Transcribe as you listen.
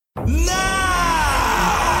we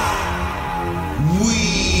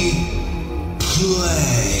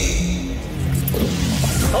play.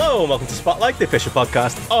 Hello and welcome to Spotlight, the official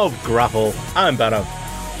podcast of Grapple. I'm Benno.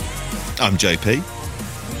 I'm JP.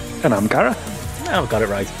 And I'm Gareth. I've got it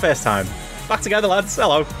right. First time. Back together, lads.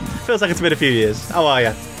 Hello. Feels like it's been a few years. How are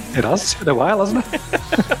you? It has. It's been a while, hasn't it?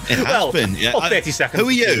 It has been. Yeah. Well, 30 seconds. Who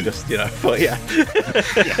are you? Just, but yeah.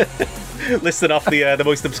 Listing off the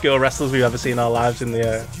most obscure wrestlers we've ever seen in our lives in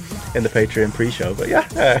the Patreon pre-show. But yeah.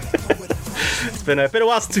 It's been a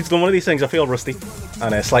while since we've done one of these things. I feel rusty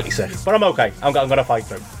and slightly sick. But I'm okay. I'm going to fight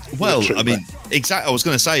through. Well, I mean, exactly. I was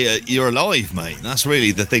going to say, you're alive, mate. That's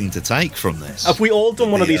really the thing to take from this. Have we all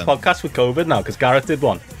done one of these podcasts with COVID now? Because Gareth did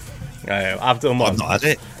one. I've done one. I've not had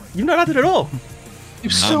it. You've not had it at all?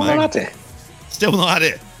 You've still not had it? Still not had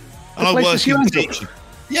it. And I work in teaching.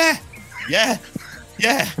 Yeah.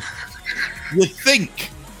 You'd think,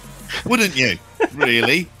 wouldn't you?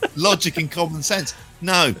 Really? Logic and common sense.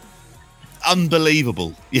 No.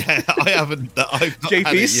 Unbelievable. Yeah, I haven't. I've not had it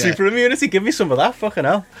JP's yet. super immunity. Give me some of that. Fucking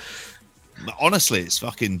hell. Honestly, it's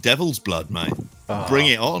fucking devil's blood, mate. Bring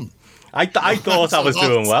it on. I thought I was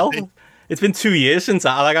doing well. It's been 2 years since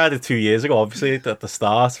I had it 2 years ago, obviously, at the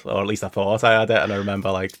start, or at least I thought I had it, and I remember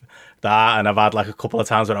like that, and I've had like a couple of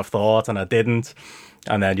times when I've thought and I didn't,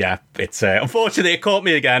 and then yeah, it's unfortunately it caught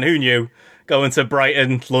me again. Who knew? Going to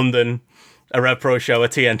Brighton, London, a Rev Pro show, a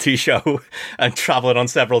TNT show, and travelling on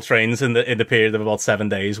several trains in the period of about 7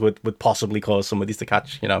 days would possibly cause somebody to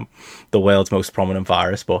catch, the world's most prominent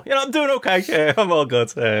virus. But I'm doing okay. I'm all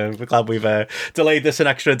good. We're glad we've delayed this an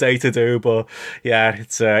extra day to do. But yeah,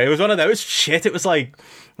 it was one of those shit. It was like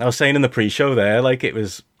I was saying in the pre-show there, like it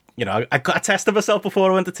was. I got a test of myself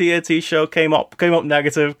before I went to TNT show, came up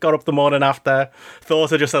negative, got up the morning after,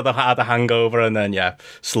 thought I just had a hangover, and then,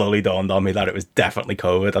 slowly dawned on me that it was definitely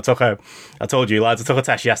COVID. I told you lads, I took a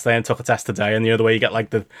test yesterday and took a test today, and the way you get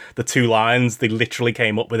like the two lines, they literally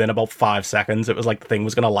came up within about 5 seconds. It was like the thing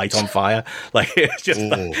was going to light on fire. Like, it's just,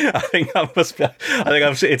 I think I'm proper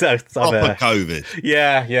COVID.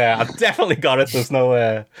 Yeah, I've definitely got it. There's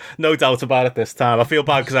no doubt about it this time. I feel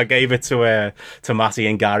bad because I gave it to Matty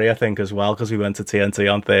and Gary, I think, as well, because we went to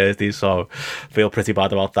TNT on Thursday, so I feel pretty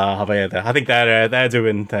bad about that. I think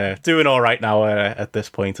they're doing all right now at this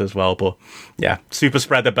point as well. But yeah, super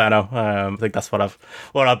spreader Benno. I think that's what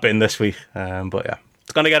I've been this week. But yeah,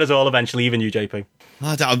 it's gonna get us all eventually, even you, JP.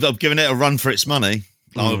 I've given it a run for its money.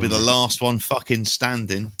 I'll be the last one fucking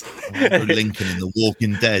standing. Lincoln in The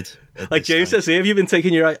Walking Dead. Like James says, have you been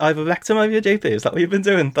taking your ivermectin, have you, JP? Is that what you've been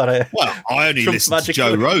doing? Well, I only listen to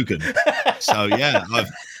Joe Rogan, so yeah,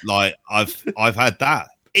 I've had that.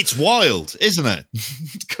 It's wild, isn't it?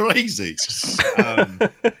 It's crazy.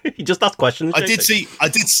 You just asked questions. I did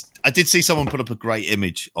see someone put up a great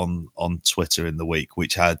image on Twitter in the week,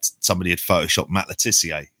 which had somebody had photoshopped Matt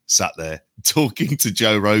Letizia sat there talking to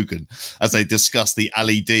Joe Rogan as they discussed the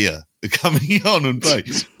Ali Dia coming on and play.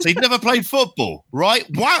 So he'd never played football, right?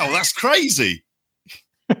 Wow, that's crazy.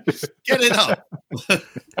 Get it up.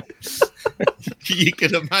 You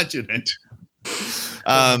can imagine it.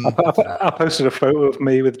 I posted a photo of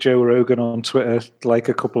me with Joe Rogan on Twitter like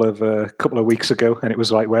a couple of weeks ago, and it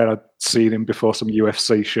was like where I'd seen him before some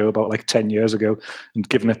UFC show about like 10 years ago, and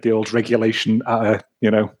given it the old regulation at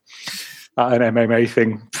an MMA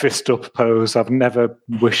thing, fist up pose. I've never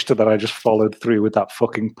wished that I just followed through with that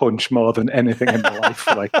fucking punch more than anything in my life.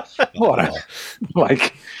 Like,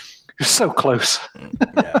 you're so close.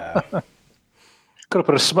 Yeah. Could have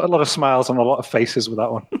put a lot of smiles on a lot of faces with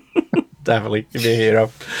that one. Definitely, you'd be a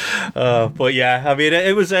hero. But yeah, I mean,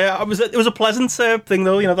 it was a pleasant thing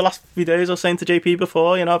though. The last few days I was saying to JP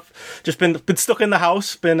before, I've just been stuck in the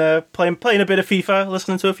house, been playing a bit of FIFA,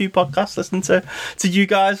 listening to a few podcasts, listening to you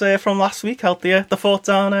guys from last week. Held the fort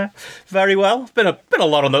down very well. Been a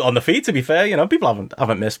lot on the feed, to be fair. People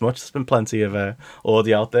haven't missed much. There's been plenty of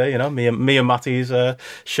audio out there. Me and Matty's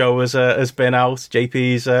show has been out.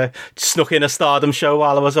 JP's snuck in a Stardom show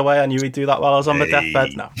while I was away. I knew he'd do that while I was on my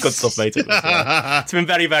deathbed. No, good stuff, mate. It's been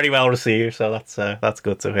very, very well received, so that's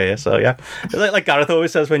good to hear. So yeah, like Gareth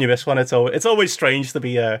always says, when you miss one, it's always strange to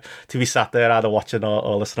be sat there either watching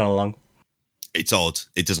or listening along. It's odd.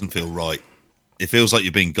 It doesn't feel right. It feels like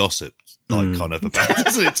you're being gossiped, kind of about,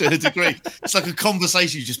 doesn't it, to a degree? It's like a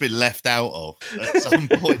conversation you've just been left out of at some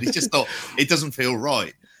point. It's just not. It doesn't feel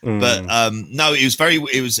right. But no, it was very.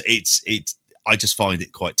 I just find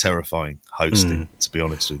it quite terrifying hosting, to be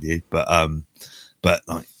honest with you. But But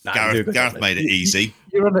Gareth made it easy.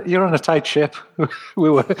 You're on a tight ship. We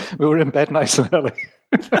were in bed nice and early.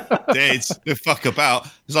 It's the fuck about.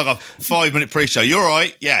 It's like a 5-minute pre-show. You're all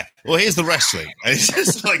right, yeah. Well, here's the wrestling. And it's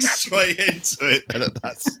just like straight into it. And at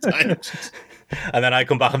that stage, and then I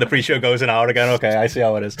come back and the pre-show goes an hour again. Okay, I see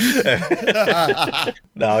how it is.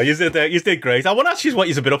 No, you did great. I want to ask you what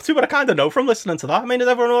you've been up to, but I kind of know from listening to that. I mean, is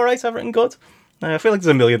everyone all right? Everything good? I feel like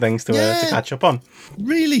there's a million things to catch up on.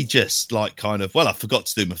 Really, just like kind of. Well, I forgot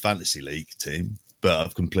to do my fantasy league team, but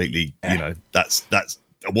I've completely. That's.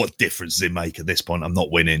 What difference does it make at this point? I'm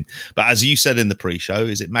not winning. But as you said in the pre-show,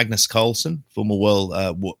 is it Magnus Carlsen, former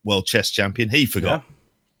world chess champion? He forgot. Yeah.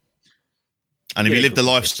 And if he lived the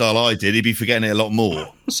lifestyle I did, he'd be forgetting it a lot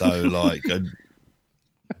more. So, like,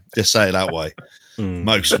 just say it that way.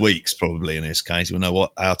 Most weeks, probably, in this case, he'll know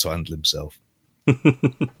how to handle himself. How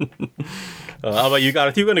about you,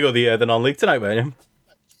 Gareth? You were going to go the non-league tonight, weren't you?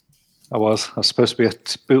 I was supposed to be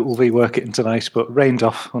at Bootleby working tonight, but rained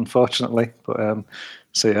off, unfortunately. But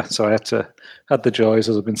so I had the joys,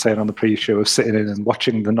 as I've been saying on the pre-show, of sitting in and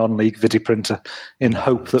watching the non-league video printer in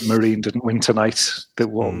hope that Marine didn't win tonight. That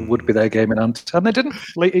would be their game in hand, and they didn't.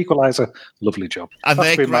 Late equaliser, lovely job. And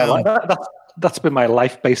that's been my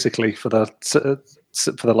life basically for the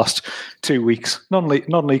last 2 weeks.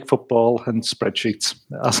 Non-league football and spreadsheets,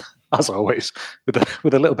 as always, with a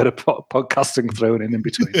little bit of podcasting thrown in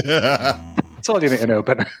between. That's all you need to know,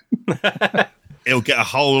 Ben. It'll get a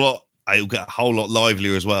whole lot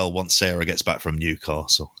livelier as well once Sarah gets back from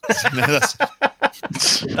Newcastle. That's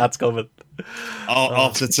coming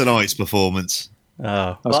after tonight's performance. Oh,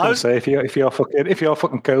 I was going to say, if your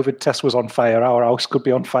fucking COVID test was on fire, our house could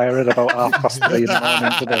be on fire at about 3:30 in the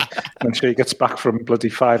morning today when she gets back from bloody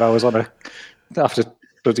 5 hours after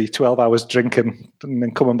bloody 12 hours drinking and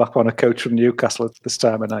then coming back on a coach from Newcastle at this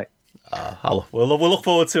time of night. We'll look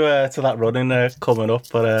forward to that running coming up.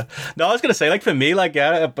 But no, I was going to say, like, for me, like,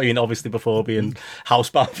 obviously before being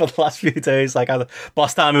housebound for the last few days, like,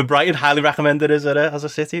 boss time in Brighton, highly recommended as a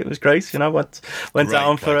city. It was great, went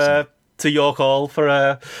down to York Hall for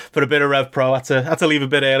a bit of Rev Pro. Had to leave a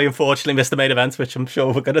bit early. Unfortunately, missed the main event, which I'm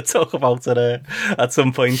sure we're going to talk about at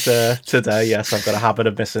some point today. Yes, I've got a habit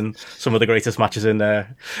of missing some of the greatest matches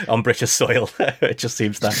on British soil. It just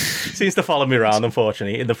seems to follow me around.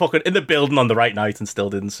 Unfortunately, in the building on the right night, and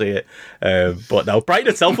still didn't see it. But no, Brighton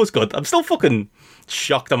itself was good. I'm still fucking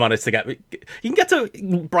shocked I managed to get. You can get to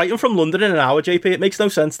Brighton from London in an hour, JP. It makes no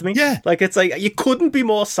sense to me. Yeah, like it's like you couldn't be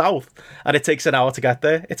more south, and it takes an hour to get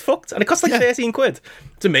there. It's fucked, and it costs like 13 quid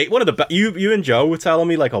to make one of the. You and Joe were telling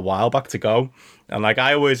me like a while back to go, and like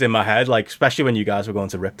I always in my head, like especially when you guys were going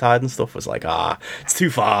to Riptide and stuff, was like it's too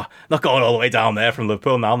far. Not going all the way down there from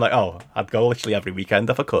Liverpool. Now I'm like, I'd go literally every weekend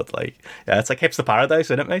if I could. Like, yeah, it's like hipster paradise,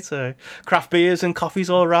 isn't it, mate? So, craft beers and coffees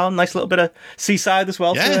all around. Nice little bit of seaside as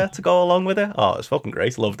well to go along with it. Oh, it's fucking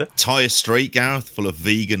great. Loved it. Tyre Street, Gareth, full of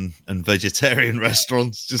vegan and vegetarian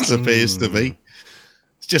restaurants. Just appears to be.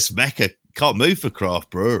 It's just Mecca. Can't move for craft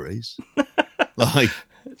breweries. Like,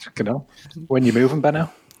 when you're moving, Benno.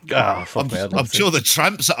 Oh, fuck I'm sure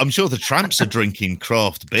the tramps are drinking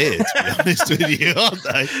craft beer, to be honest with you, aren't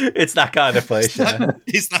they? It's that kind of place.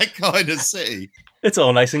 It's that kind of city. It's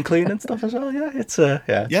all nice and clean and stuff as well. Yeah, it's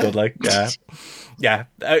good. Like, yeah.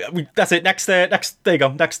 That's it. Next, there you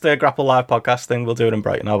go. Next Grapple Live podcast thing, we'll do it in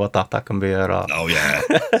Brighton. How about that? That can be Oh yeah,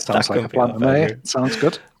 sounds like a plan to me. Sounds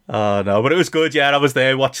good. No, but it was good. Yeah, I was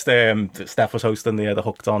there. Watched Steph was hosting the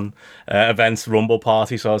Hooked On events Rumble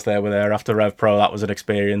party, so I was there with her after Rev Pro. That was an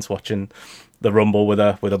experience watching the Rumble with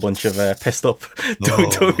a bunch of pissed up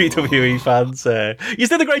WWE fans. You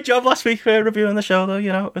did a great job last week reviewing the show, though.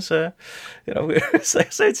 It was so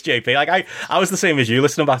it's JP. Like I was the same as you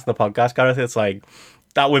listening back to the podcast, Gareth. It's like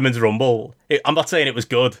that women's Rumble. I'm not saying it was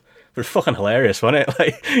good. But it's fucking hilarious, wasn't it?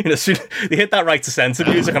 Like, they hit that right to censor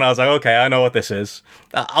music, and I was like, okay, I know what this is.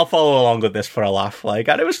 I'll follow along with this for a laugh. Like,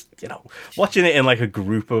 and it was, watching it in like a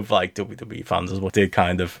group of like WWE fans is what did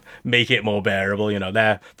kind of make it more bearable.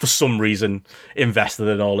 They're for some reason invested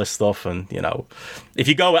in all this stuff, and if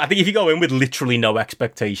you go in with literally no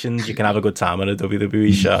expectations, you can have a good time on a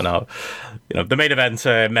WWE show. Now, the main event,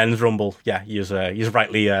 men's Rumble, yeah, you've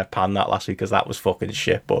rightly panned that last week because that was fucking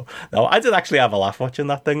shit. But no, I did actually have a laugh watching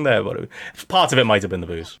that thing there. But part of it might have been the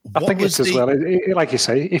booze. I think it's as well. Like you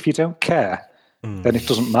say, if you don't care, then it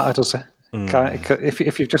doesn't matter, does it?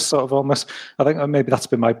 If you've just sort of almost, I think maybe that's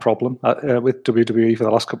been my problem with WWE for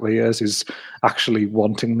the last couple of years, is actually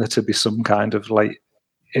wanting there to be some kind of like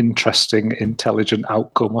interesting, intelligent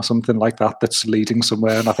outcome or something like that that's leading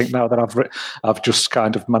somewhere. And I think now that I've just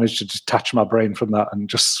kind of managed to detach my brain from that and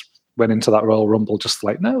just went into that Royal Rumble just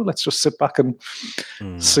like, no, let's just sit back and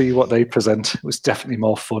see what they present. It was definitely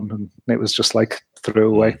more fun, and it was just like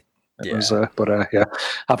throwaway. It was, but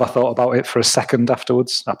have I thought about it for a second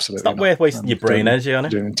afterwards? Absolutely. It's not worth wasting your brain energy on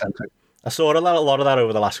it. I saw a lot of that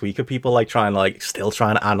over the last week of people like still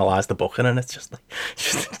trying to analyze the booking, and it's just like,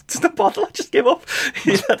 just bother, just give up.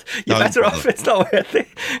 You're better off. It's not worth it.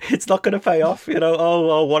 It's not going to pay off.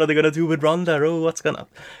 Oh, what are they going to do with Ronda? Oh, what's going to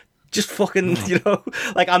just fucking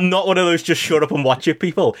like, I'm not one of those just shut up and watch it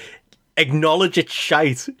people. Acknowledge it's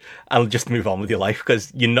shite and just move on with your life,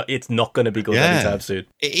 because it's not going to be good anytime soon.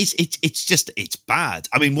 It's bad.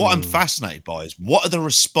 I mean, what I'm fascinated by is what are the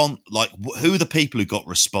who are the people who got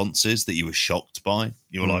responses that you were shocked by?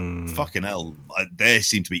 You were like, fucking hell, they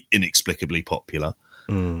seem to be inexplicably popular.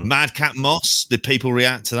 Madcap Moss, did people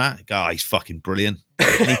react to that? Go, he's fucking brilliant.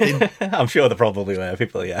 Anything? I'm sure there probably were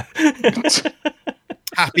people, yeah.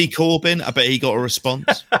 Happy Corbin, I bet he got a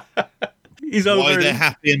response. He's over. Why they're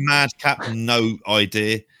happy and Madcap, no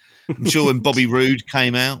idea. I'm sure when Bobby Roode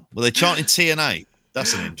came out, well, they chanted TNA.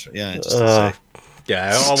 That's an intro.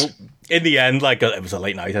 Yeah, in the end, like, it was a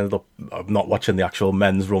late night. I ended up not watching the actual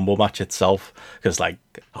men's Rumble match itself, because like,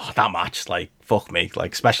 that match, like, fuck me,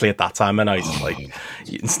 like, especially at that time of night, like,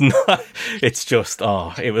 it's just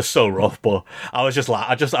it was so rough. But I was just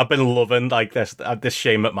like, I've been loving like this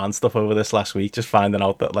Shane McMahon stuff over this last week, just finding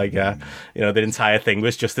out that like the entire thing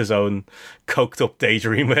was just his own coked up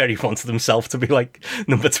daydream where he wanted himself to be like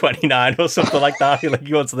number 29 or something like that.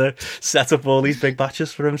 He wants to set up all these big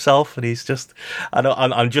matches for himself, and he's just,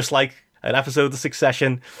 I'm just like an episode of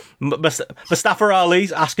Succession. Mustafa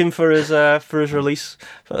Ali's asking for his release.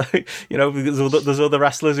 There's other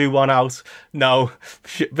wrestlers who want out. No,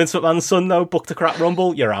 Vince McMahon's son, no, booked a crap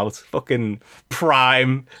Rumble. You're out. Fucking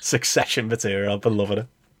prime Succession material. I've been loving it.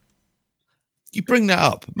 You bring that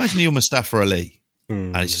up. Imagine you're Mustafa Ali,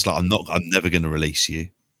 and it's just like, I'm never going to release you.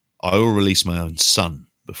 I will release my own son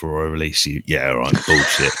before I release you. Yeah, all right,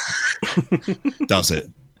 bullshit. Does it?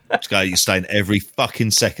 You're staying every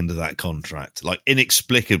fucking second of that contract. Like,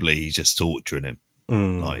 inexplicably, he's just torturing him.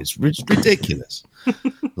 Like, it's ridiculous.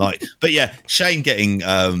 Like, but yeah, Shane getting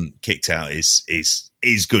kicked out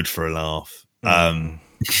is good for a laugh.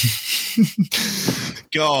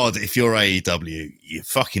 God, if you're AEW, you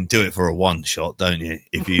fucking do it for a one shot, don't you?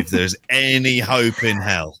 If there's any hope in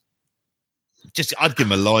hell, I'd give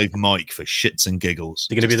him a live mic for shits and giggles.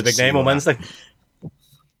 You're going to be the big name on Wednesday.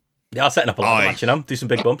 Yeah, I'll set up a match, do some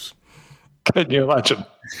big bumps. Can you imagine?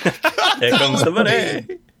 Here comes the money.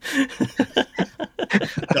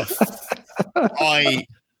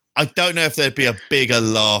 I don't know if there'd be a bigger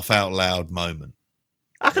laugh out loud moment.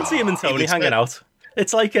 I can see him and Tony hanging out.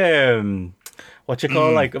 It's like what you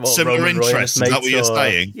call like similar interests. Is that what you're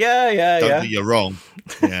saying? Yeah. Don't think you're wrong.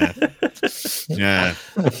 Yeah. Yeah.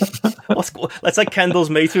 It's like Kendall's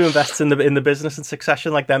mate who invests in the business in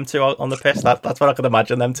Succession, like them two on the piss. That's what I could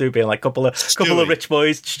imagine them two being, like couple of rich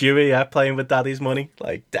boys. Stewie, playing with daddy's money,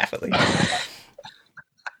 like, definitely.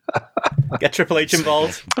 Get Triple H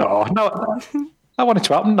involved. Oh no, I want it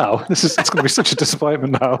to happen now. It's going to be such a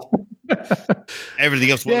disappointment now. Everything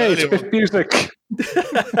else. Yeah, it's music.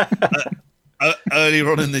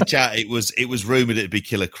 Earlier on in the chat, it was rumored it'd be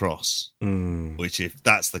Killer Cross, which, if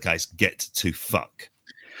that's the case, get to fuck.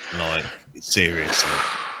 Like, seriously.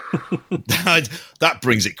 That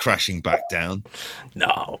brings it crashing back down.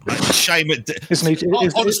 No. Shane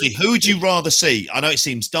honestly, who would you rather see? I know it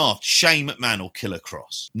seems daft. Shane McMahon or Killer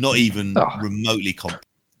Cross? Not even remotely comparable.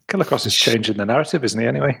 Killer Cross is changing the narrative, isn't he,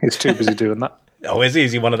 anyway? He's too busy doing that. Oh, is he?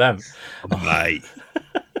 Is he one of them? Mate.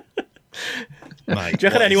 Do you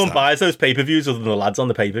reckon anyone buys those pay-per-views other than the lads on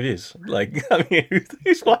the pay-per-views? Like, I mean,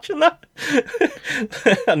 who's watching that?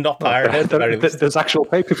 And not pirated. There's actual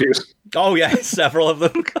pay-per-views. Oh, yeah, several of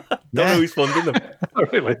them. Don't know who's funding them. Oh,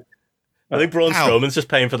 really? I think Braun Strowman's just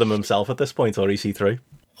paying for them himself at this point, or EC3.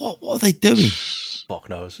 What are they doing? Fuck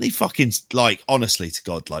knows. They fucking, like, honestly to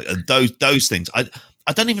God, like, and those things, I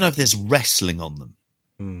don't even know if there's wrestling on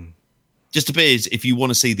them. Just a bit, if you want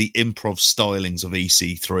to see the improv stylings of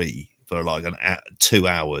EC3 for like 2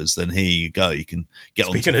 hours, then here you go. You can get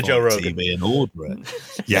on Joe Rogan TV and order it.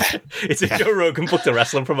 Yeah. It's a Joe Rogan booked a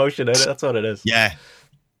wrestling promotion, isn't it? That's what it is. Yeah.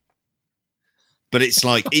 But it's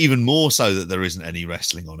like even more so that there isn't any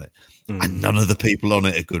wrestling on it. And none of the people on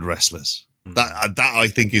it are good wrestlers. That I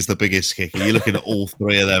think is the biggest kicker. You're looking at all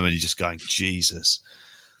three of them and you're just going, Jesus.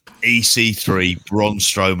 EC3, Braun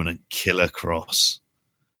Strowman and Killer Cross.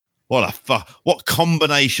 What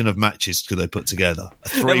combination of matches could they put together? A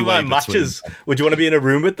three-way matches. Would you want to be in a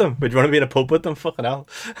room with them? Would you want to be in a pub with them? Fucking hell.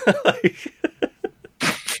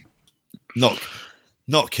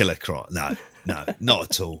 Not Killer Cross. No. No, not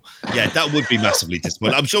at all. Yeah, that would be massively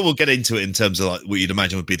disappointing. I'm sure we'll get into it in terms of like what you'd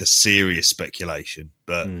imagine would be the serious speculation,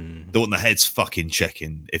 but they want the heads fucking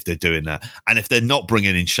checking if they're doing that, and if they're not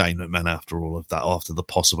bringing in Shane McMahon after all of that, after the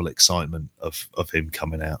possible excitement of him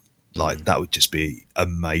coming out, like that would just be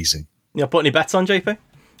amazing. Yeah, put any bets on JP?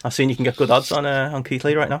 I've seen you can get good odds on Keith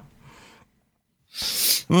Lee right now.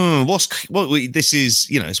 This is,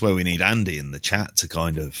 it's where we need Andy in the chat to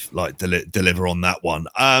kind of like deliver on that one.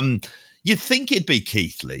 You'd think it'd be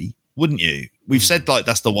Keith Lee, wouldn't you? We've said like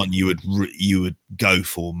that's the one you would go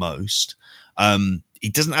for most. He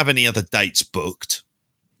doesn't have any other dates booked,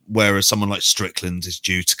 whereas someone like Strickland is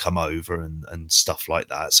due to come over and stuff like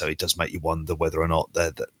that. So it does make you wonder whether or not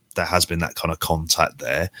there has been that kind of contact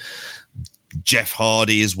there. Jeff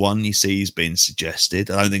Hardy is one you see he's been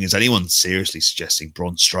suggested. I don't think there's anyone seriously suggesting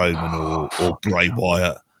Braun Strowman or Bray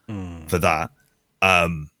Wyatt for that.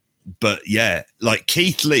 But yeah, like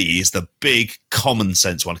Keith Lee is the big common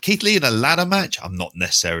sense one. Keith Lee in a ladder match, I'm not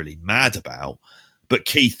necessarily mad about, but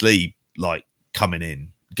Keith Lee like coming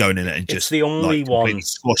in, going in and just the only one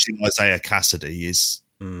squashing Isaiah Cassidy is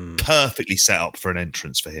perfectly set up for an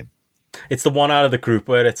entrance for him. It's the one out of the group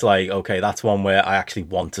where it's like, okay, that's one where I actually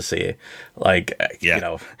want to see it. Like,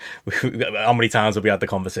 how many times have we had the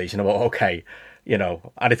conversation about, okay,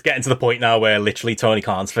 and it's getting to the point now where literally Tony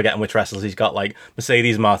Khan's forgetting which wrestlers he's got. Like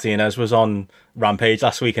Mercedes Martinez was on Rampage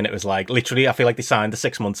last week, and it was like, literally, I feel like they signed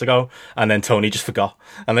 6 months ago, and then Tony just forgot.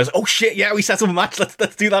 And there's, oh shit, yeah, we set up a match.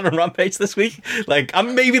 Let's do that on Rampage this week. Like,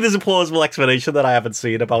 and maybe there's a plausible explanation that I haven't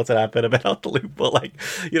seen about it. I've been a bit out the loop, but like,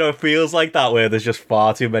 it feels like that where there's just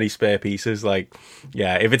far too many spare pieces. Like,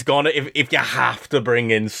 yeah, if you have to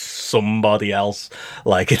bring in somebody else,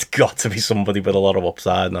 like it's got to be somebody with a lot of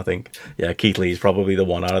upside. And I think, yeah, Keith Lee is probably the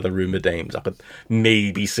one out of the rumored names. I could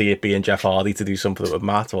maybe see it being Jeff Hardy to do something with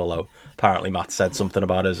Matt, although apparently Matt said something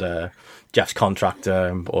about his Jeff's contract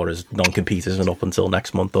or his non-compete isn't up until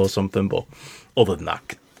next month or something. But other than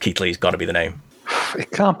that, Keith Lee's got to be the name.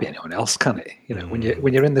 It can't be anyone else, can it? When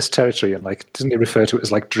you're in this territory, and like, doesn't he refer to it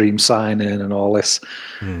as like dream signing and all this?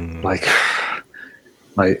 Like,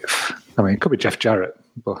 I mean, it could be Jeff Jarrett,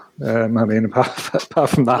 but I mean, apart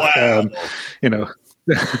from that, wow.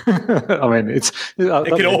 I mean, it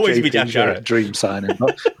can always be Jeff Jarrett dream signing.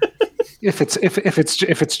 But if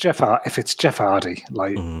it's Jeff Hardy,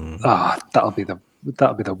 like that'll be the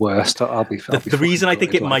worst. The reason I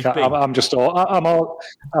think it might be,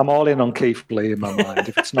 I'm all in on Keith Lee in my mind.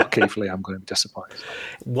 If it's not Keith Lee, I'm going to be disappointed.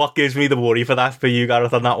 What gives me the worry for you,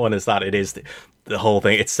 Gareth, on that one is that it is the whole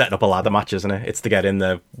thing. It's setting up a ladder match, isn't it? It's to get in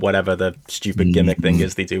the whatever the stupid gimmick thing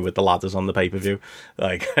is they do with the ladders on the pay-per-view.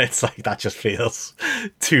 Like, it's like that just feels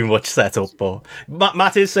too much set up. But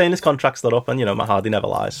Matt is saying his contract's not up, and Matt Hardy never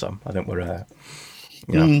lies, so I think we're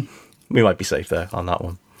we might be safe there on that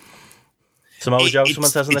one. Samoa Joe, someone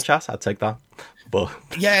says in the chat, I'd take that. But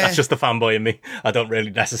yeah, that's just the fanboy in me. I don't really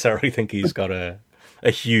necessarily think he's got a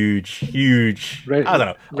huge, I don't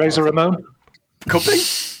know. Razor Ramon? Could be.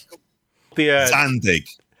 Zandig.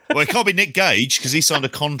 Well, it can't be Nick Gage because he signed a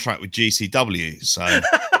contract with GCW. So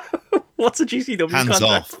what's a GCW hands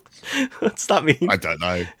contract? Off. What's that mean? I don't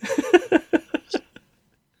know.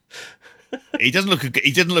 He didn't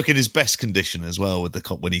look in his best condition as well with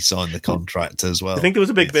when he signed the contract as well. I think there was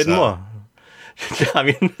a big bid more. I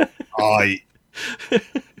mean,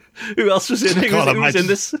 who else was in? Who was in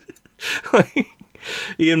this?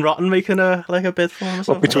 Ian Rotten making a bid for him or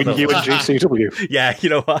something? Between you and GCW? Yeah, you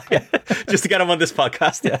know what? Yeah. Just to get him on this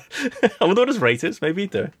podcast, yeah. I wonder what his rate is. Maybe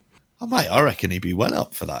he'd do it. Oh, mate, I reckon he'd be well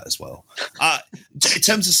up for that as well. In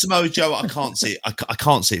terms of Samoa Joe, I can't see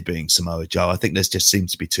it being Samoa Joe. I think there's just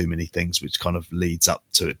seems to be too many things which kind of leads up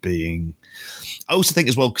to it being. I also think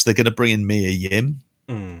as well because they're going to bring in Mia Yim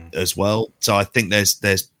as well. So I think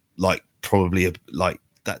there's like probably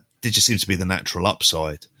that. There just seems to be the natural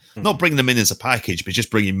upside. Not bringing them in as a package, but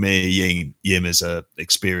just bringing Mia Yim as a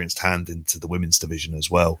experienced hand into the women's division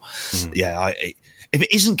as well. Yeah, if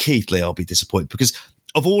it isn't Keith Lee, I'll be disappointed because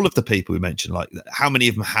of all of the people we mentioned, like how many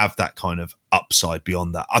of them have that kind of upside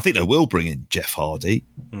beyond that? I think they will bring in Jeff Hardy.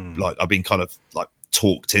 Like I've been kind of like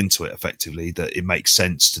talked into it effectively that it makes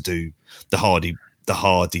sense to do the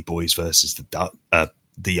Hardy boys versus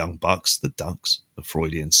the Young Bucks, the Ducks, the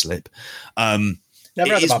Freudian slip. Never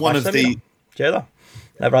had a bad match,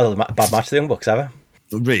 never had a bad match, the Young Bucks ever.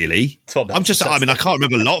 Really? I can't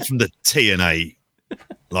remember a lot from the TNA.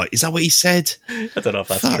 Like, is that what he said? I don't know if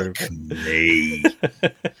that's true. Me.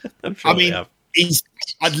 Sure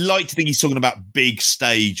I'd like to think he's talking about big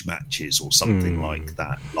stage matches or something like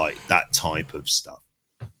that type of stuff.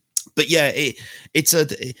 But yeah,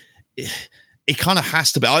 it kind of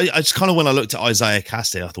has to be. I just kind of, when I looked at Isaiah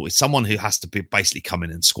Cassidy, I thought it's someone who has to be basically come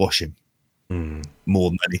in and squash him more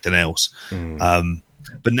than anything else.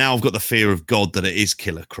 But now I've got the fear of God that it is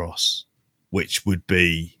Killer Cross, which would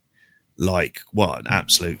be like, what an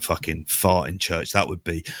absolute fucking fart in church that would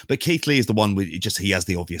be. But Keith Lee is the one with he has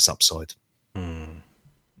the obvious upside.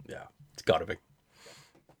 Yeah, it's got to be.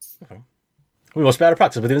 Okay. We must be out of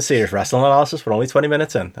practice. We're doing serious wrestling analysis. We're only 20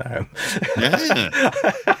 minutes in. Yeah.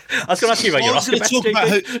 I was going to ask you about your Oscar bets,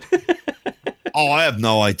 I have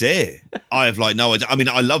no idea. I have no idea. I mean,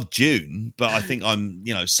 I love June, but I think I'm,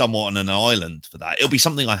 somewhat on an island for that. It'll be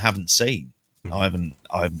something I haven't seen. You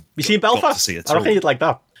seen Belfast? I reckon you'd like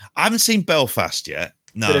that. I haven't seen Belfast yet.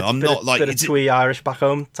 No, I'm not like it's twee Irish back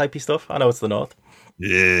home typey stuff. I know it's the North.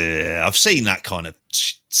 Yeah, I've seen that kind of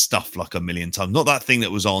stuff like a million times. Not that thing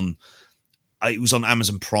that was on. It was on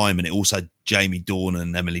Amazon Prime, and it also had Jamie Dornan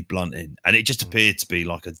and Emily Blunt in, and it just appeared to be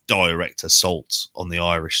like a direct assault on the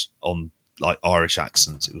Irish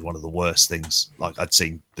accents. It was one of the worst things. Like, I'd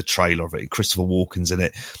seen the trailer of it. Christopher Walken's in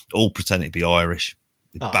it, all pretending to be Irish.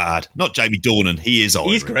 Bad. Not Jamie Dornan. He is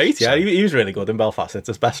Irish. He's great. Yeah, he was really good in Belfast. It's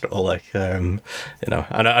his best role. Like, I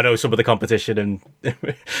know some of the competition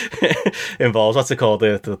involves what's it called,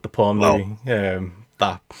 the porn movie.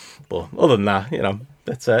 That, but other than that,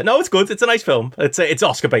 it's it's good. It's a nice film. It's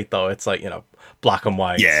Oscar bait though. It's like black and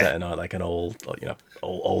white, set in like an old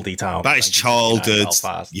oldie town. That is childhood.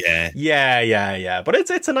 Yeah. But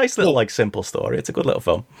it's a nice little simple story. It's a good little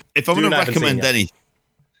film. If I'm going to recommend any,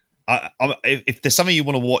 if there's something you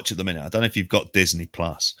want to watch at the minute, I don't know if you've got Disney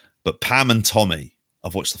Plus, but Pam and Tommy.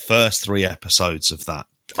 I've watched the first 3 episodes of that.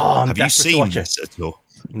 Oh, have you seen this at all?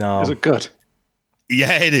 No. Is it good?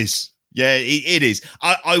 Yeah, it is. Yeah, it is.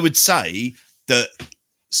 I would say that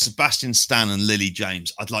Sebastian Stan and Lily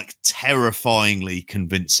James are like terrifyingly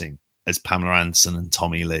convincing as Pamela Anderson and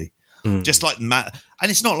Tommy Lee. Just like Matt,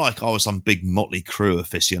 and it's not like I was some big Motley Crue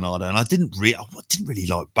aficionado, and I didn't really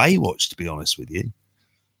like Baywatch, to be honest with you.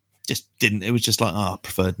 Just didn't. It was just like, I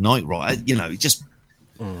preferred Knight Rider. It just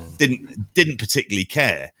didn't particularly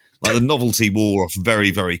care. Like, the novelty wore off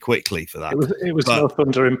very, very quickly for that. It was no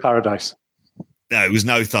Thunder in Paradise. No, it was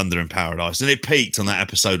no Thunder in Paradise, and it peaked on that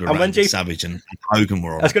episode where Randy Savage and Hogan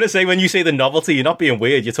were on. I was going to say, when you say the novelty, you're not being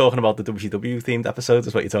weird. You're talking about the WCW themed episodes.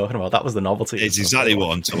 Is what you're talking about. That was the novelty. It's exactly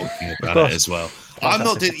what I'm talking about it as well. I'm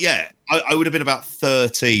not. Yeah, I would have been about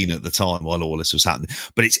 13 at the time while all this was happening,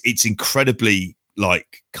 but it's incredibly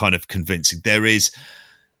kind of convincing. There is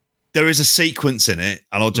a sequence in it,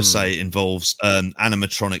 and I'll just say it involves an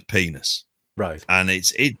animatronic penis. Right. And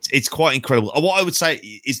it's quite incredible. What I would say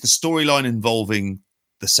is the storyline involving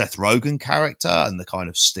the Seth Rogen character and the kind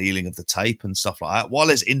of stealing of the tape and stuff like that. While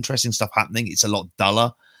there's interesting stuff happening, it's a lot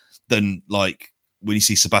duller than like when you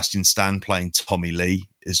see Sebastian Stan playing Tommy Lee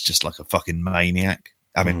is just like a fucking maniac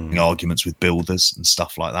having arguments with builders and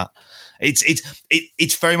stuff like that.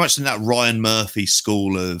 It's very much in that Ryan Murphy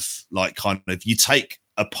school of like kind of you take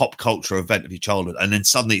a pop culture event of your childhood and then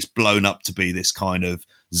suddenly it's blown up to be this kind of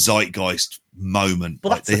zeitgeist moment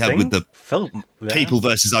like they had with the film, People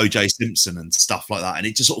versus OJ Simpson and stuff like that, and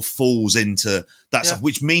it just sort of falls into that stuff,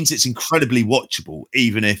 which means it's incredibly watchable,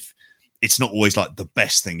 even if it's not always like the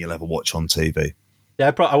best thing you'll ever watch on TV.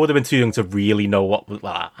 Yeah, I would have been too young to really know what.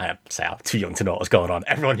 Well, I'm too young to know what was going on.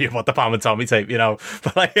 Everyone knew about the Pam and Tommy tape,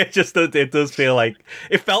 but like it does feel like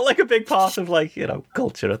it felt like a big part of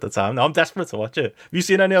culture at the time. Now I'm desperate to watch it. Have you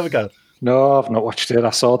seen any other go? No, I've not watched it.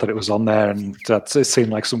 I saw that it was on there, and it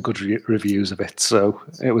seemed like some good reviews of it. So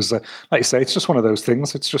it was, like you say, it's just one of those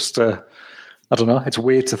things. It's just, I don't know. It's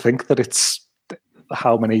weird to think that it's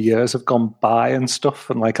how many years have gone by and stuff.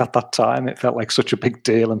 And like at that time, it felt like such a big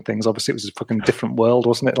deal and things. Obviously, it was a fucking different world,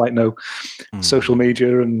 wasn't it? Like no social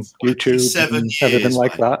media and YouTube and everything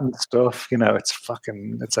like that and stuff.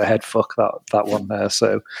 It's a head fuck that one there.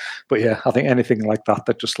 So, but yeah, I think anything like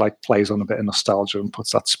that just like plays on a bit of nostalgia and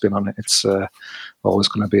puts that spin on it. It's always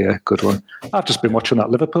going to be a good one. I've just been watching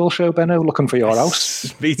that Liverpool show, Benno, looking for your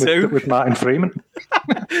house. Me too. With Martin Freeman.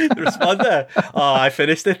 The responder. Oh, I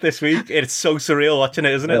finished it this week. It's so surreal watching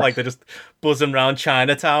it, isn't it? Like they're just buzzing around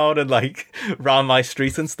Chinatown and like round my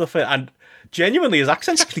street and stuff. And genuinely, his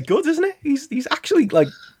accent's actually good, isn't it? He's actually like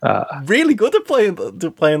really good at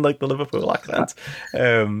playing like the Liverpool accent.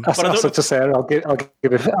 I said to Sarah, I'll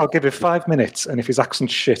give it 5 minutes, and if his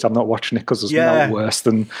accent's shit, I'm not watching it because there's no worse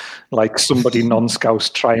than like somebody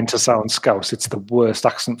non-Scouse trying to sound Scouse. It's the worst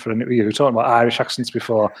accent for an interview. We were talking about Irish accents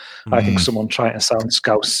before. I think someone trying to sound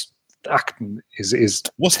Scouse acting is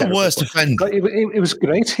what's terrible. The worst offender? It was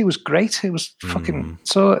great. He was great. He was fucking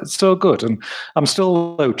so good. And I'm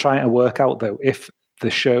still trying to work out though if the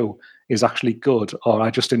show is actually good, or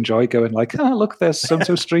I just enjoy going like, look, there's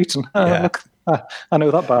so street, and look, I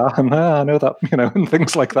know that bar, and I know that, and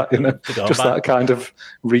things like that, just that kind of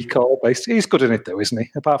recall based. He's good in it though, isn't he?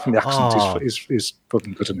 Apart from the accent, he's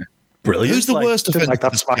fucking good in it. Brilliant. Who's the worst offender like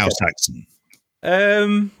that Scouse accent?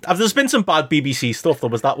 There's been some bad BBC stuff. There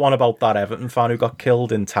was that one about that Everton fan who got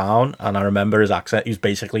killed in town, and I remember his accent. He was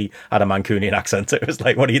basically had a Mancunian accent. It was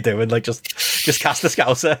like, what are you doing? Like, just cast a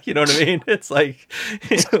Scouser. You know what I mean? It's like,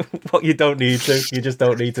 what you don't need to. You just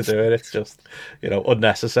don't need to do it. It's just,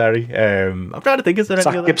 unnecessary. I'm trying to think. Is there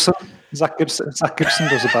any other? Zach Gibson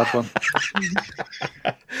does a bad one.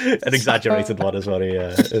 An exaggerated one is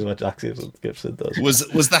what Zach Gibson does.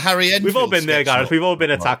 Was the Harry Enfield? We've all been there, Gareth. We've all been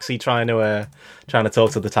in a taxi trying to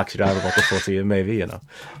talk to the taxi driver about the footy, and maybe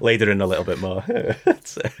later in a little bit more.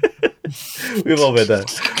 We've all been there,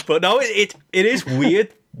 but no, it is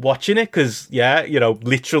weird watching it because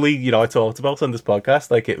literally, I talked about on this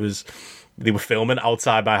podcast like it was. They were filming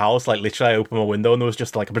outside my house, like literally I opened my window and there was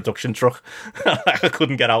just like a production truck. I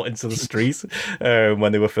couldn't get out into the street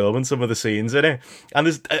when they were filming some of the scenes in it. And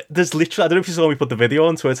there's literally, I don't know if you saw me put the video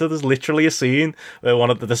on Twitter, there's literally a scene where one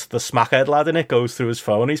of the smackhead lad in it goes through his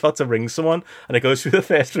phone, he's about to ring someone, and it goes through the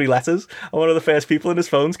first 3 letters, and one of the first people in his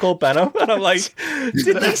phone's called Benno. And I'm like,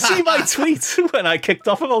 did they see my tweet when I kicked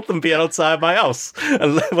off about them being outside my house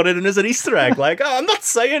and put it in as an Easter egg? Like, I'm not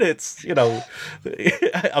saying it's,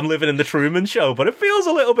 I'm living in the Truman Show, but it feels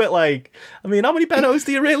a little bit like, I mean, how many Bennos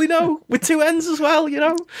do you really know with 2 N's as well?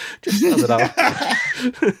 Just I don't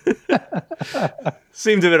know.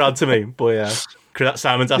 Seemed a bit odd to me, but yeah.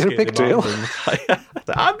 Simon's asking. It's a big deal.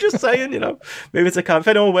 I'm just saying, maybe it's a camp. If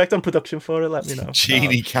anyone worked on production for it, let me know.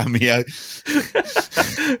 Genie cameo.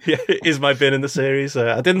 Yeah, is my bin in the series.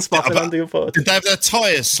 I didn't spot it on the unfortunate. Did they have their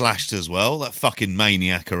tyres slashed as well? That fucking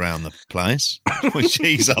maniac around the place, which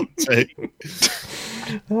he's up to.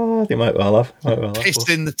 Oh, they might well have. Pissed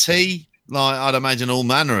in the tea. Like, I'd imagine all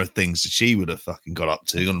manner of things that she would have fucking got up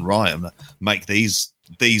to and make these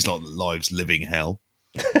lives living hell.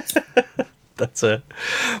 That's it.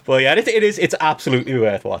 Well, yeah, it's absolutely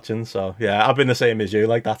worth watching. So yeah, I've been the same as you.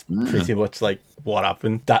 Like, that's pretty much like what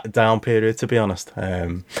happened that down period, to be honest.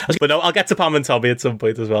 But no, I'll get to Pam and Tommy at some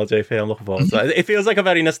point as well, JP. I'm looking forward to it. It feels like a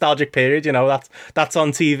very nostalgic period. That's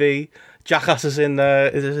on TV. Jackass is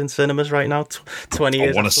in cinemas right now. 20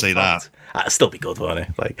 years. I want to see that. That'd still be good, won't it?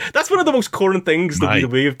 Like, that's one of the most current things that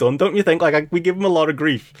we've done, don't you think? Like, we give them a lot of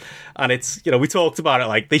grief, and it's we talked about it.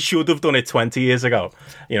 Like, they should have done it 20 years ago.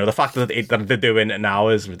 The fact that they're doing it now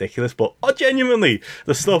is ridiculous. But genuinely,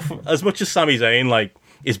 the stuff, as much as Sami Zayn, like,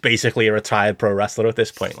 is basically a retired pro wrestler at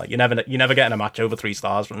this point. Like, you're never getting a match over 3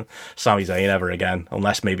 stars from Sami Zayn ever again,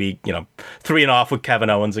 unless maybe 3.5 with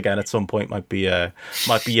Kevin Owens again at some point might be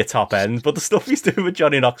your top end. But the stuff he's doing with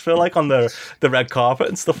Johnny Knoxville, like on the red carpet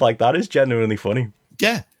and stuff like that, is genuinely funny.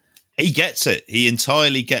 Yeah, he gets it. He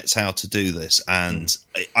entirely gets how to do this, and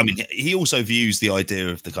I mean, he also views the idea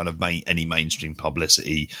of the kind of any mainstream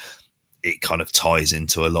publicity. It kind of ties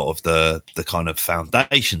into a lot of the kind of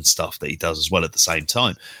foundation stuff that he does as well at the same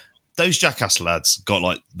time. Those Jackass lads got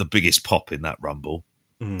like the biggest pop in that Rumble,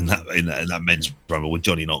 in that men's Rumble when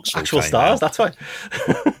Johnny Knoxville actual came stars. out. That's why.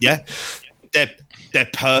 Yeah, they're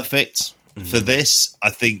perfect for this.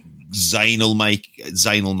 I think Zayn will make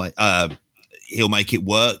he'll make it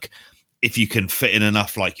work. If you can fit in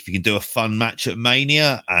enough, like if you can do a fun match at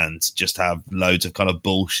Mania and just have loads of kind of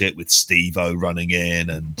bullshit with Steve-O running in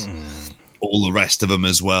and all the rest of them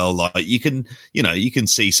as well, like you can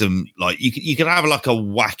see some, like you can have like a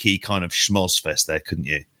wacky kind of schmoz fest there, couldn't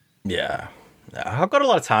you? Yeah, I've got a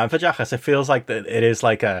lot of time for Jackass. It feels like that it is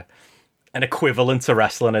like an equivalent to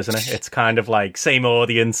wrestling, isn't it? It's kind of like same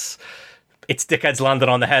audience. It's dickheads landing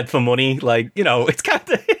on the head for money. Like, it's kind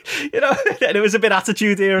of, and it was a bit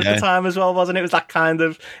Attitude Era at the time as well, wasn't it? It was that kind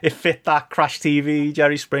of, it fit that Crash TV,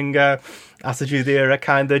 Jerry Springer, Attitude Era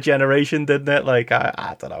kind of generation, didn't it? Like,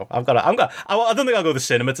 I don't know. I don't think I'll go to the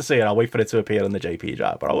cinema to see it. I'll wait for it to appear in the JP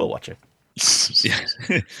drive, but I will watch it. Yeah.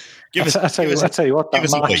 I tell you what,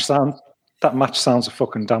 that match sounds a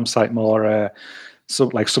fucking damn sight more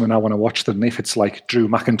like something I want to watch than if it's like Drew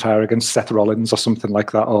McIntyre against Seth Rollins or something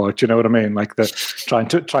like that. Or do you know what I mean? Like they're trying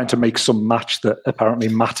to make some match that apparently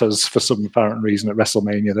matters for some apparent reason at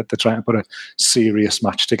WrestleMania, that they're trying to put a serious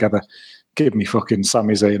match together. Give me fucking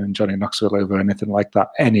Sami Zayn and Johnny Knoxville over anything like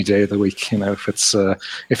that any day of the week.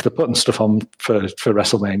 If they're putting stuff on for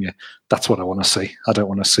WrestleMania, that's what I want to see. I don't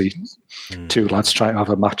want to see two lads trying to have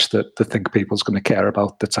a match that they think people's going to care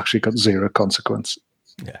about that's actually got zero consequence.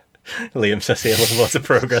 Yeah. Liam says here, looking forward to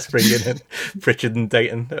Progress bringing in Pritchard and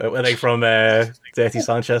Dayton. Were they from Dirty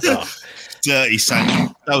Sanchez? Oh. Dirty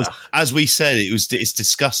Sanchez. That was, as we said, it's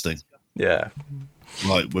disgusting. Yeah.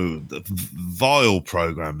 Like vile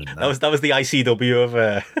programming. That was the ICW of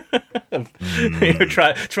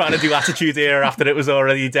trying to do Attitude Era after it was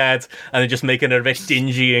already dead, and then just making it a bit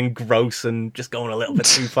dingy and gross and just going a little bit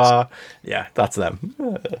too far. Yeah, that's them.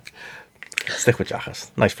 Stick with Jackass.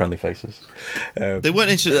 Nice friendly faces. They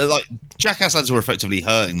weren't into like Jackass lads were effectively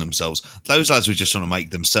hurting themselves. Those lads were just trying to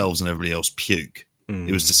make themselves and everybody else puke.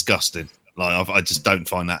 It was disgusting. Like I just don't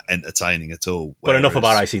find that entertaining at all. But enough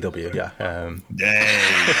about ICW, yeah.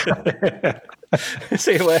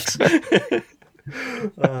 See you, Lex.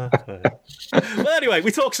 Well, anyway,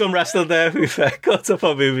 we talked some wrestling there. We've got up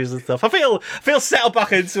on movies and stuff. I feel settled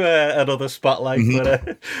back into another spotlight.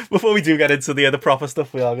 But before we do get into the proper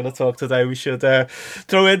stuff we are going to talk today, we should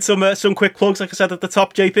throw in some quick plugs. Like I said at the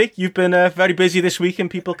top, JP, you've been very busy this week, and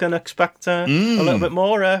people can expect a little bit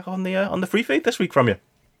more on the free feed this week from you.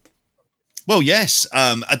 Well, yes.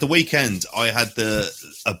 At the weekend, I had a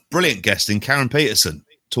brilliant guest in Karen Peterson,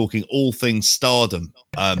 talking all things Stardom,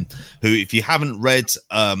 who, if you haven't read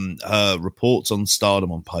her reports on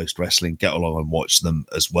Stardom on Post Wrestling, get along and watch them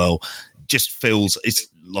as well. Just feels, it's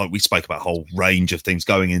like we spoke about a whole range of things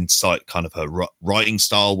going inside kind of her writing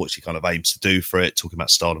style, what she kind of aims to do for it, talking about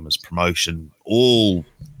Stardom as promotion, all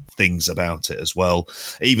things about it as well,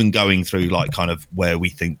 even going through like kind of where we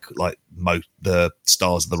think like the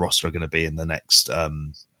stars of the roster are going to be in the next by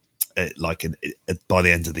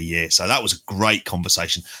the end of the year. So that was a great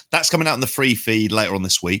conversation. That's coming out in the free feed later on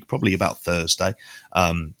this week, probably about Thursday.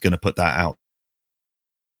 Going to put that out.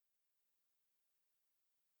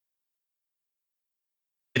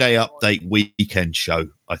 Day update weekend show,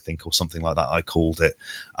 I think, or something like that. I called it,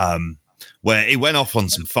 where it went off on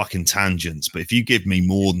some fucking tangents. But if you give me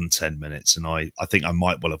more than 10 minutes, and I think I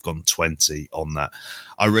might well have gone 20 on that,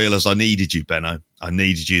 I realised I needed you, Benno. I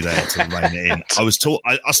needed you there to rein it in. I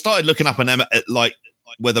started looking up like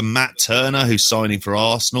whether Matt Turner, who's signing for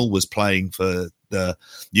Arsenal, was playing for the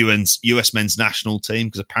US men's national team,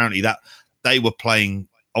 because apparently that they were playing.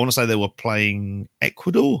 I want to say they were playing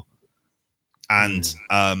Ecuador, and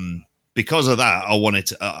because of that, I wanted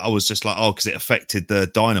to. I was just like, because it affected the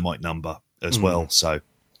Dynamite number as well. So,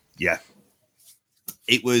 yeah,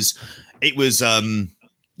 it was.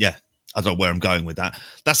 Yeah, I don't know where I'm going with that.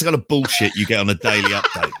 That's the kind of bullshit you get on a daily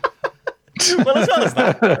update. Well, as well as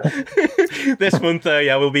that, this month,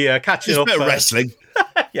 we'll be catching up. Bit of wrestling.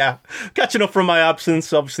 Yeah, catching up from my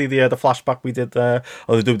absence. Obviously, the flashback we did on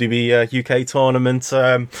the WWE UK tournament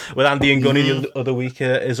with Andy and Gunny the other week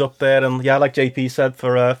is up there. And yeah, like JP said,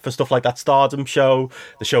 for stuff like that Stardom show,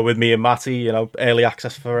 the show with me and Matty, early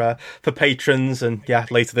access for patrons. And yeah,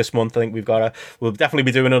 later this month, I think we'll definitely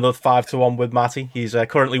be doing another 5-1 with Matty. He's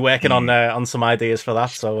currently working on some ideas for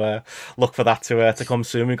that, so look for that to come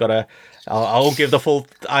soon. We've got I won't give the full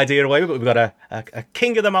idea away, but we've got a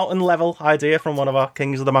King of the Mountain level idea from one of our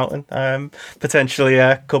Kings of the Mountain, potentially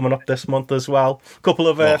coming up this month as well. A couple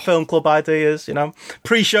of film club ideas,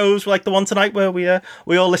 pre-shows like the one tonight where we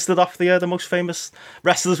all listed off the most famous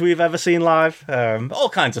wrestlers we've ever seen live. All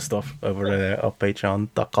kinds of stuff over at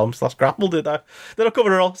patreon.com/grapple. Did I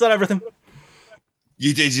cover it all? Is that everything?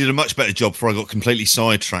 You did a much better job before I got completely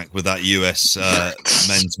sidetracked with that US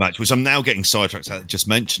men's match, which I'm now getting sidetracked at just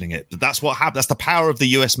mentioning it. But that's what happened. That's the power of the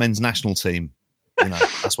US men's national team.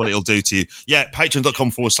 That's what it'll do to you. Yeah,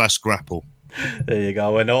 patreon.com/grapple. There you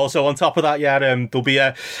go. And also on top of that, there'll be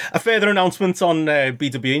a further announcement on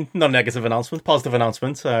BWE, not a negative announcement, positive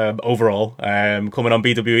announcement overall. Coming on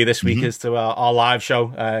BWE this week is to our live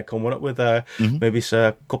show coming up with maybe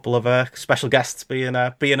a couple of special guests being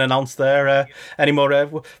announced there. Any more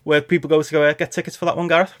where people go to get tickets for that one,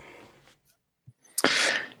 Gareth?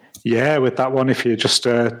 Yeah, with that one, if you just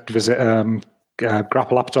visit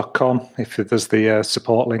grappleup.com, if there's the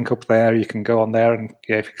support link up there, you can go on there, and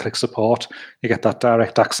if you click support, you get that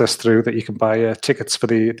direct access through that you can buy tickets for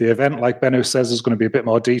the event. Like Benno says, there's going to be a bit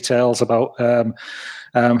more details about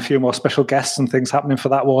a few more special guests and things happening for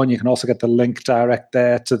that one. You can also get the link direct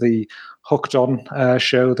there to the Hooked On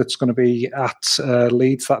show that's going to be at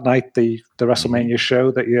Leeds that night, the WrestleMania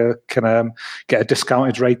show, that you can get a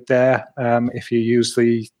discounted rate there if you use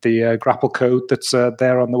the grapple code that's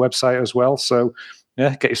there on the website as well. So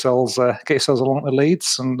yeah, get yourselves along to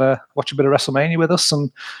Leeds and watch a bit of WrestleMania with us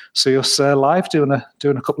and see us live doing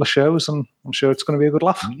a couple of shows, and I'm sure it's going to be a good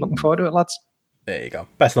laugh. Looking forward to it, lads. There you go.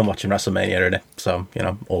 Best than watching WrestleMania, isn't it? So,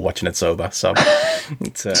 or watching it sober. So,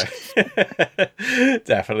 it's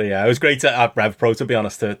definitely, yeah. It was great at Rev Pro, to be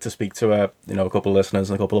honest, to speak to a couple of listeners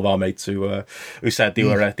and a couple of our mates who said they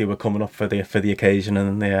were coming up for the occasion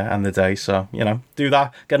and the day. So, do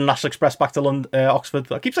that. Get a National Express back to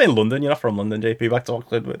Oxford. I keep saying London. You're not from London, JP. Back to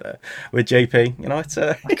Oxford with JP. It's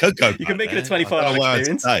I could go. You can make it a 24-hour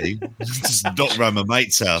experience. Just not around my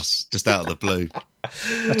mate's house, just out of the blue.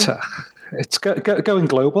 It's going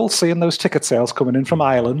global, seeing those ticket sales coming in from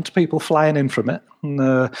Ireland, people flying in from it,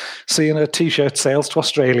 and seeing T-shirt sales to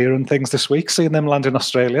Australia and things this week, seeing them land in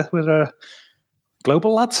Australia with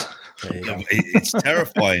global lads. It's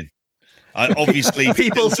terrifying. Obviously,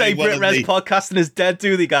 people say BritRes podcasting is dead,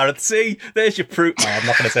 do they, Gareth? See, there's your proof. No, I'm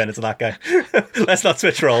not going to turn into that guy. Let's not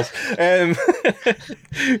switch roles.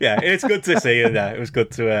 Yeah, it's good to see, and it was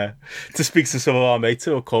good to speak to some of our mates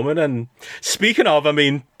who are coming. And speaking of,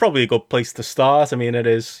 probably a good place to start. It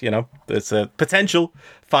is, there's a potential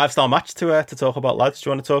 5-star match to talk about, lads. Do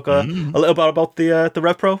you want to talk a little bit about the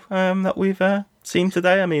Rev Pro that we've seen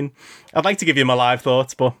today? I'd like to give you my live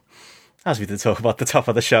thoughts, but as we did talk about the top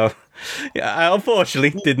of the show, yeah, I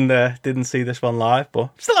unfortunately didn't see this one live,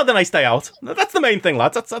 but still had a nice day out. That's the main thing,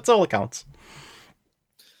 lads. That's all that counts.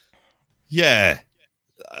 Yeah,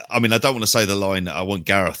 I don't want to say the line that I want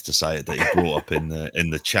Gareth to say it that he brought up in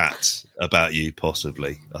the chat about you.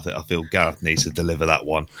 Possibly, I feel Gareth needs to deliver that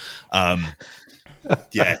one.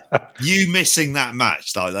 Yeah, you missing that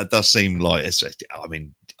match though, that does seem like it's.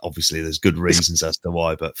 Obviously, there's good reasons as to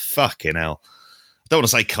why, but fucking hell. Don't want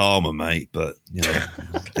to say karma, mate, but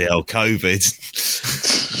the old COVID.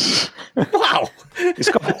 Wow,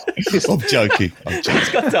 I'm joking. It's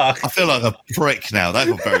got dark. I feel like a prick now. That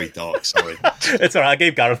got very dark. Sorry. It's all right. I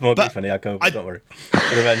gave Gareth more grief than he had COVID. Don't worry.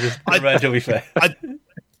 Revenge will be fair.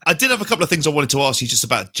 I did have a couple of things I wanted to ask you just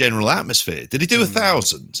about general atmosphere. Did he do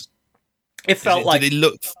 1,000? It felt like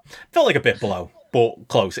a bit below. But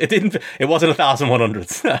close. It wasn't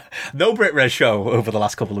 1,100. No BritRes show over the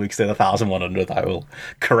last couple of weeks did 1,100. I will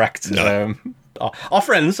correct. No. Our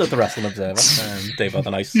friends at the Wrestling Observer, Dave had a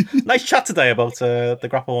nice chat today about the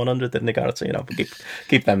Grapple 100, didn't they, Garrett? So,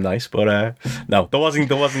 keep them nice. But no, there wasn't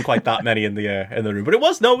quite that many in the room. But it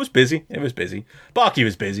was busy. It was busy. Barkey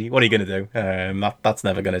was busy. What are you going to do? That's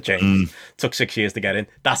never going to change. Took 6 years to get in.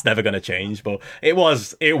 That's never going to change. But it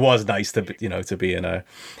was nice to be in a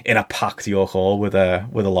packed York Hall with a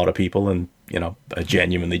lot of people and a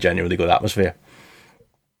genuinely good atmosphere.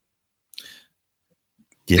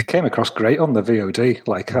 It came across great on the VOD.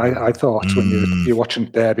 Like I thought when you're watching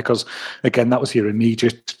there, because again, that was your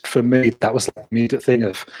immediate, for me, that was the immediate thing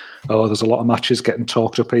of, there's a lot of matches getting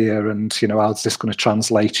talked up here, and how's this going to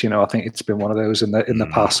translate? I think it's been one of those in the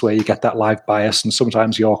past where you get that live bias, and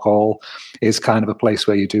sometimes York Hall is kind of a place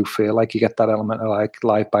where you do feel like you get that element of like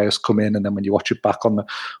live bias come in, and then when you watch it back on the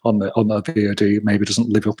VOD, maybe it doesn't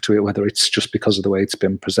live up to it, whether it's just because of the way it's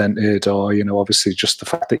been presented, or obviously just the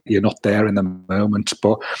fact that you're not there in the moment.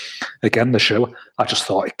 But again, the show, I just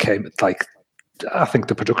thought it came like, I think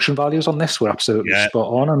the production values on this were absolutely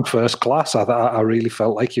spot on and first class. I really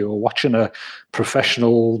felt like you were watching a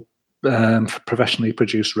professionally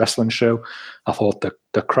produced wrestling show. I thought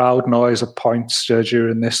the crowd noise at points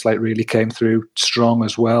during this really came through strong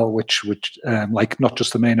as well, which like not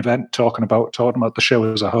just the main event, talking about the show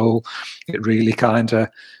as a whole. It really kind of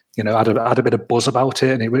had a bit of buzz about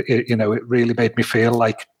it, and it really made me feel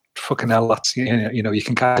like, fucking hell, that's you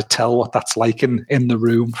can kind of tell what that's like in the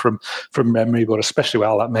room from memory, but especially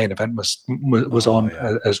while that main event was on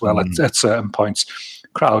as well at certain points.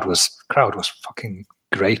 Crowd was fucking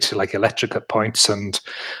great, like electric at points, and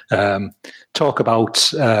talk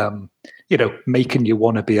about making you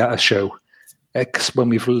want to be at a show. When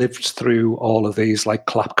we've lived through all of these like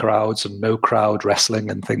clap crowds and no crowd wrestling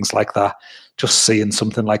and things like that, just seeing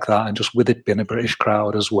something like that, and just with it being a British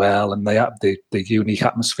crowd as well, and they have the unique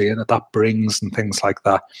atmosphere that brings and things like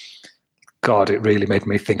that. God, it really made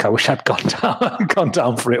me think I wish I'd gone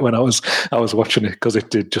down for it when I was watching it, because it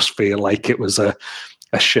did just feel like it was a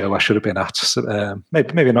show I should have been at.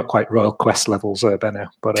 Maybe not quite Royal Quest levels, Benno,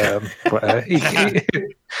 but at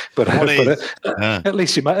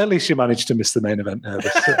least you managed to miss the main event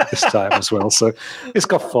this time as well. So it's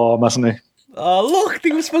got form, hasn't it? Oh, look,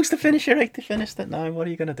 they were supposed to finish at 8. They finished at 9. What are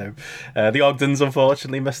you going to do? The Ogdens,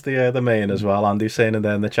 unfortunately, missed the main as well. Andy's saying in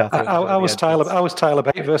there in the chat. I was Tyler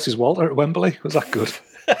Bate versus Walter at Wembley. Was that good?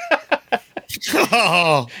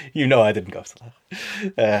 I didn't go to that.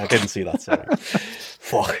 I didn't see that. Sorry.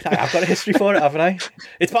 Fuck, I've got a history for it, haven't I?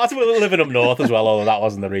 It's part of living up north as well, although that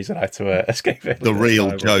wasn't the reason I had to escape it. The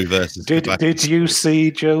real Joe versus Did you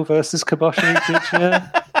see Joe versus Kiboshi? Did you?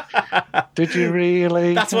 Did you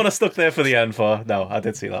really? That's what I stuck there for the end for. No, I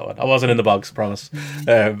did see that one. I wasn't in the box, promise.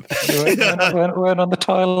 You weren't on the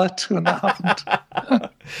toilet when that happened.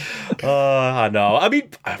 I know. I mean,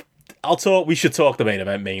 we should talk the main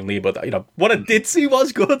event mainly, but what I did see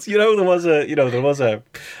was good. There was a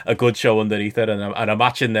good show underneath it, and a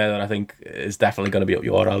match in there that I think is definitely going to be up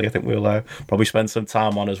your alley. I think we'll probably spend some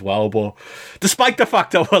time on as well. But despite the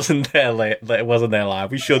fact I wasn't there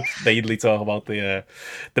live, we should mainly talk about the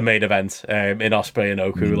main event in Ospreay and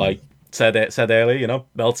Oku. Like said earlier,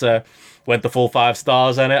 Meltzer went the full 5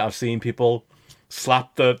 stars in it. I've seen people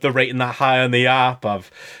slap the rating that high on the app.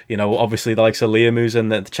 I've, obviously the likes of Liam who's in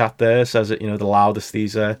the chat there says it, the loudest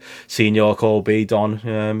he's seen your call be. Don,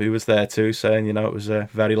 who was there too, saying, it was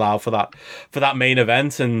very loud for that main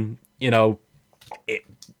event, and it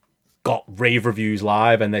got rave reviews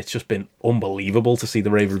live, and it's just been unbelievable to see the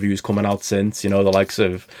rave reviews coming out since, the likes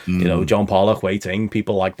of John Pollock, Wei Ting,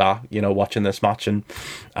 people like that, watching this match and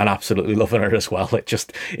absolutely loving it as well.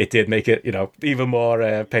 It did make it even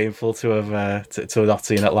more painful to have to not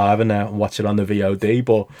seen it live and watch it on the VOD.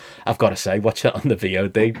 But I've got to say, watch it on the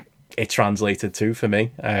VOD, it translated too for me.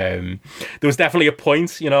 There was definitely a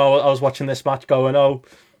point, I was watching this match going, oh,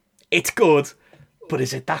 it's good, but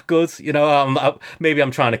is it that good? Maybe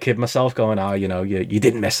I'm trying to kid myself going, you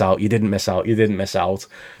didn't miss out.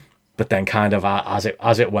 But then kind of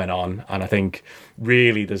as it went on, and I think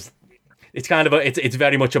really it's kind of it's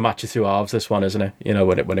very much a match of two halves, this one, isn't it?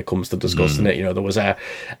 When it comes to discussing it, there was a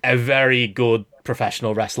very good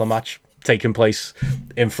professional wrestler match taking place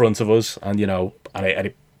in front of us, and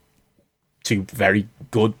two very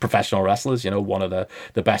good professional wrestlers, one of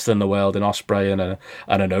the best in the world in Ospreay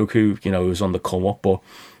and an Oku, who's on the come up. But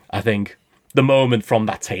I think the moment from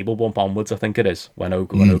that table bump onwards, I think it is, when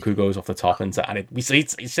Oku goes off the top we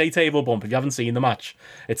say table bump. If you haven't seen the match,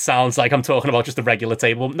 it sounds like I'm talking about just a regular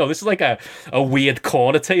table bump. No, this is like a weird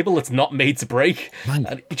corner table that's not made to break. Man,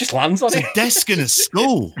 and it just lands on it. It's a desk in a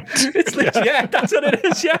school. It's yeah, that's what it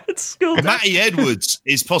is. Yeah, it's school. Matty Edwards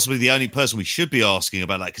is possibly the only person we should be asking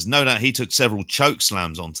about that, because no doubt he took several choke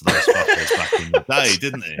slams onto those fuckers back in the day,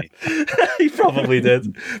 didn't he? He probably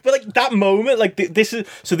did. But that moment, these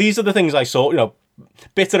are the things I saw.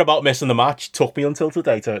 Bitter about missing the match. Took me until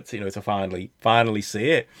today to finally see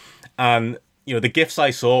it. And the gifs I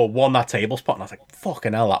saw, one, that table spot, and I was like,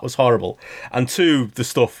 fucking hell, that was horrible. And two, the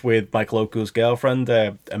stuff with Michael Oku's girlfriend,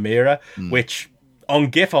 Amira, which on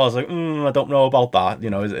GIF I was like, I don't know about that.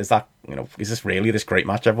 Is that, is this really this great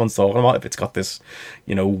match everyone's talking about if it's got this,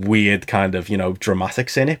 weird kind of,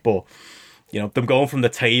 dramatics in it? But them going from the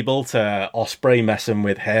table to Ospreay messing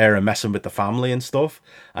with her and messing with the family and stuff,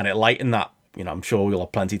 and it lightened that, I'm sure we'll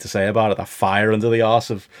have plenty to say about it, that fire under the arse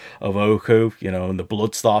of Oku, and the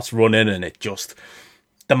blood starts running, and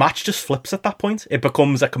the match just flips at that point. It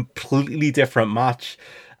becomes a completely different match,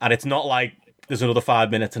 and it's not like there's another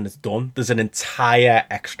 5 minutes and it's done. There's an entire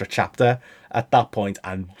extra chapter at that point,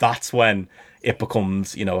 and that's when it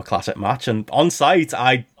becomes, a classic match. And on site,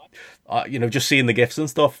 I just seeing the gifs and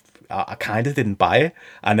stuff, I kind of didn't buy it,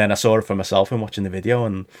 and then I saw it for myself and watching the video,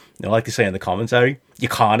 and like they say in the commentary, you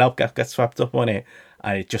can't help get swept up on it,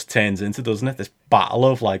 and it just turns into, doesn't it, this battle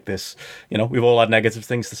of this. We've all had negative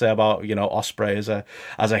things to say about Ospreay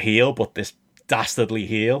as a heel, but this dastardly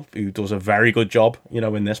heel who does a very good job,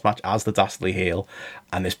 in this match as the dastardly heel,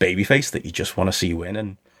 and this babyface that you just want to see win.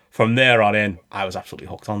 And from there on in, I was absolutely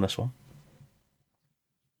hooked on this one.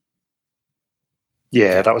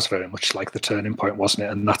 Yeah, that was very much like the turning point, wasn't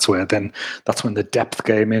it? And that's when the depth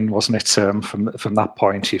came in, wasn't it? From that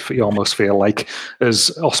point, you almost feel like, as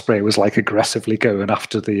Ospreay was aggressively going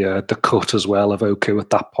after the cut as well of Oku at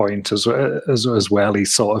that point as well.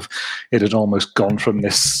 It had almost gone from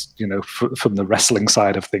this, from the wrestling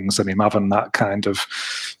side of things and him having that kind of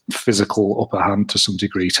physical upper hand to some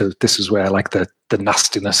degree. To this is where the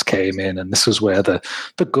nastiness came in, and this is where the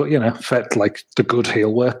good, felt like the good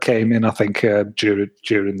heel work came in. I think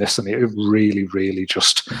during this, and it really, really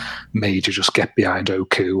just made you just get behind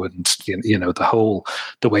Oku, and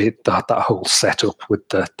the way that whole setup with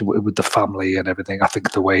the family and everything. I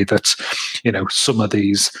think the way that some of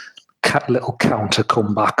these little counter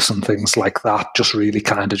comebacks and things like that just really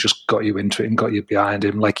kind of just got you into it and got you behind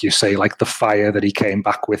him. Like you say, the fire that he came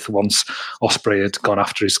back with once Ospreay had gone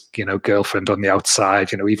after his girlfriend on the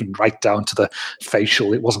outside, even right down to the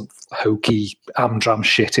facial. It wasn't hokey Amdram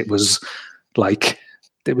shit. It was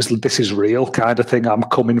this is real kind of thing. I'm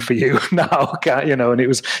coming for you now, and it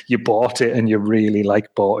was, you bought it and you really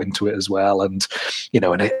bought into it as well. And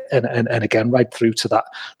and again, right through to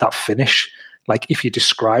that finish. If you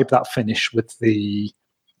describe that finish with the,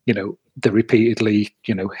 the repeatedly,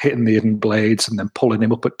 hitting the hidden blades and then pulling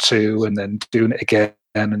him up at 2 and then doing it again.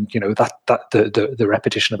 And that the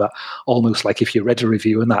repetition of that, almost like if you read a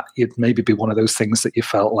review and that, it'd maybe be one of those things that you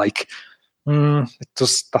felt like,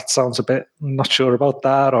 that sounds a bit, not sure about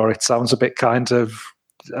that, or it sounds a bit kind of,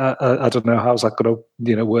 I don't know, how's that going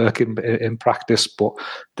to work in practice. But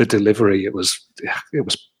the delivery, it was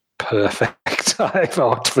perfect. I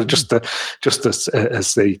thought, for just as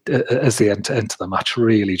the end to the match,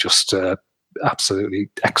 really just absolutely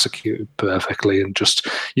executed perfectly, and just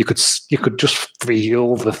you could just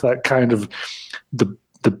feel that kind of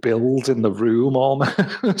the build in the room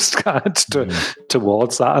almost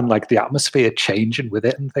towards that, and like the atmosphere changing with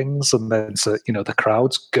it and things, and then the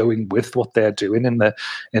crowd's going with what they're doing in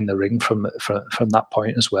the ring from that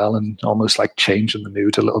point as well, and almost like changing the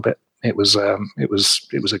mood a little bit. It was a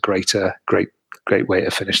great way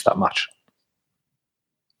to finish that match.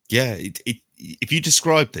 Yeah, if you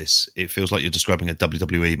describe this, it feels like you're describing a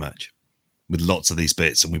WWE match with lots of these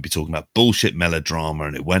bits, and we'd be talking about bullshit melodrama,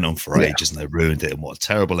 and it went on for ages, and they ruined it, and what a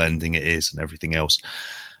terrible ending it is, and everything else.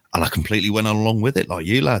 And I completely went along with it, like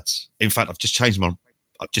you lads. In fact, I've just changed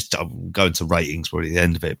I'm going to ratings for the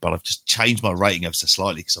end of it, but I've just changed my rating ever so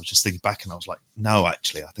slightly, because I was just thinking back, and I was like, no,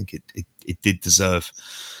 actually, I think it did deserve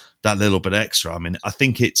that little bit extra. I mean, I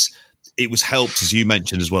think it was helped, as you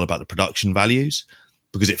mentioned as well, about the production values,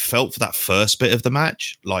 because it felt for that first bit of the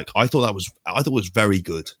match, like I thought it was very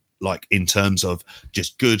good, like in terms of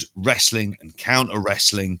just good wrestling and counter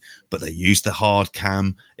wrestling, but they used the hard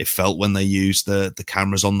cam. It felt when they used the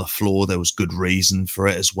cameras on the floor, there was good reason for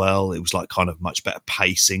it as well. It was like kind of much better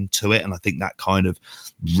pacing to it. And I think that kind of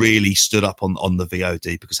really stood up on the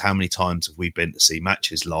VOD, because how many times have we been to see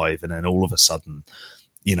matches live, and then all of a sudden,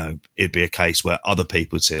 it'd be a case where other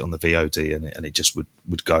people would see it on the VOD and it just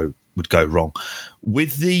would go wrong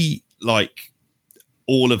with the, like,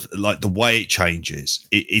 all of like the way it changes.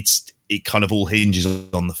 It kind of all hinges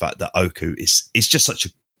on the fact that Oku is just such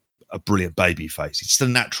a brilliant baby face. It's the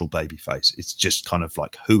natural baby face. It's just kind of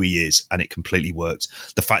like who he is, and it completely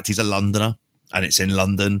works. The fact he's a Londoner and it's in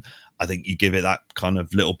London, I think you give it that kind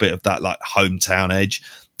of little bit of that like hometown edge.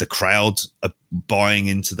 The crowd are buying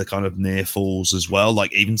into the kind of near falls as well.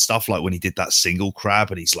 Like even stuff like when he did that single crab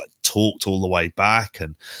and he's like talked all the way back,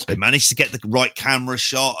 and they managed to get the right camera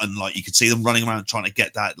shot, and like you could see them running around trying to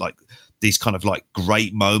get that, like these kind of like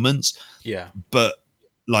great moments. Yeah. But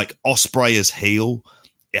like Ospreay as heel,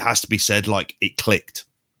 it has to be said, like it clicked.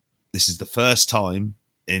 This is the first time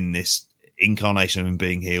in this incarnation of him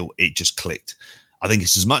being heel, it just clicked. I think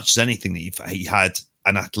it's as much as anything that he had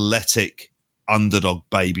an athletic underdog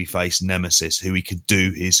babyface nemesis who he could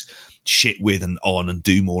do his shit with and on and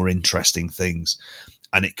do more interesting things,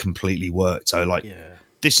 and it completely worked. So like,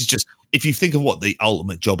 this is just, if you think of what the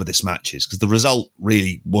ultimate job of this match is, because the result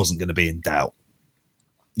really wasn't going to be in doubt,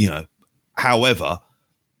 however,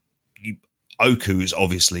 Oku is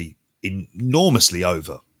obviously enormously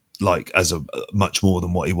over, like as a much more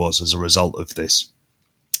than what he was as a result of this.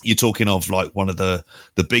 You're talking of like one of the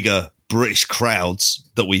bigger British crowds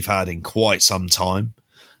that we've had in quite some time.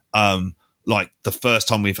 Like the first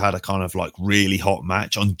time we've had a kind of like really hot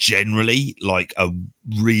match on generally like a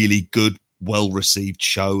really good, well-received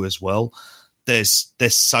show as well. There's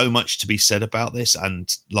so much to be said about this,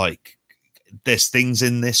 and like there's things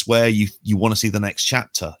in this where you want to see the next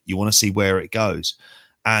chapter, you want to see where it goes,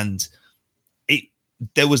 and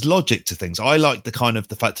there was logic to things. I like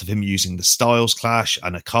the fact of him using the Styles Clash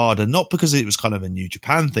and Okada, not because it was kind of a New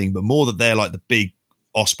Japan thing, but more that they're like the big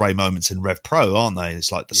Ospreay moments in Rev Pro, aren't they?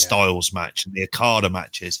 It's like the Styles match and the Okada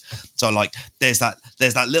matches. So like there's that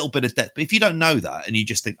little bit of depth. But if you don't know that and you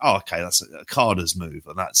just think, oh, okay, that's Okada's move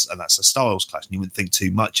and that's a Styles Clash, and you wouldn't think too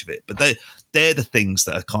much of it. But they're the things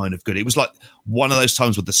that are kind of good. It was like one of those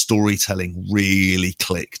times where the storytelling really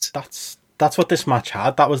clicked. That's what this match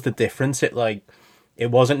had. That was the difference. It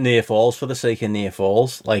wasn't near falls for the sake of near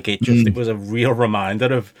falls. Like it was a real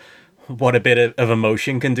reminder of what a bit of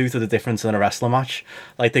emotion can do to the difference in a wrestling match.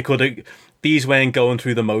 Like these weren't going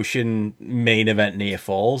through the motion main event near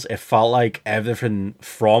falls. It felt like everything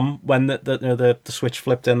from when the switch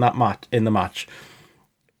flipped in the match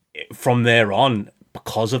from there on,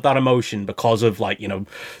 because of that emotion, because of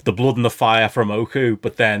the blood and the fire from Oku,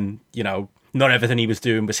 but then not everything he was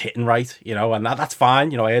doing was hitting right, and that's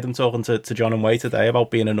fine. I heard him talking to John and Way today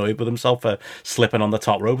about being annoyed with himself for slipping on the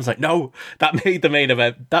top rope. It's like, no, that made the main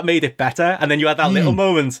event, that made it better. And then you had that little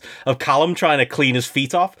moment of Callum trying to clean his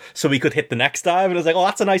feet off so he could hit the next dive. And I was like, oh,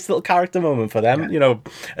 that's a nice little character moment for them,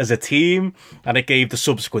 as a team. And it gave the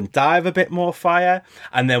subsequent dive a bit more fire.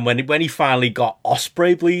 And then when he finally got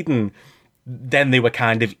Ospreay bleeding, then they were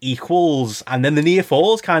kind of equals, and then the near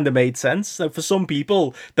falls kind of made sense. So for some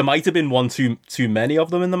people, there might have been one too many of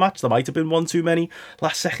them in the match. There might have been one too many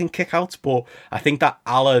last second kickouts, but I think that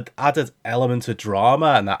added element of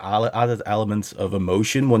drama and that added element of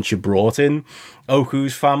emotion once you brought in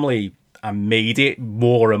Oku's family and made it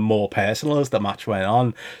more and more personal as the match went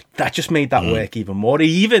on, that just made that work even more.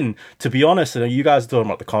 Even, to be honest, I know you guys are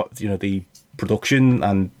talking about the production,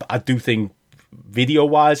 and I do think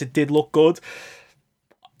video-wise, it did look good.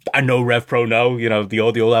 I know RevPro know, the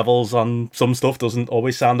audio levels on some stuff doesn't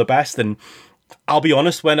always sound the best. And I'll be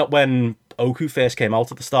honest, when Oku first came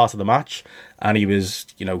out at the start of the match and he was,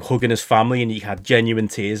 hugging his family and he had genuine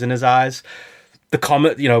tears in his eyes, the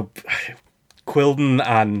comment, Quilden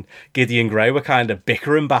and Gideon Gray were kind of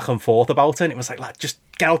bickering back and forth about it. And it was like, just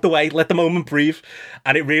get out the way, let the moment breathe.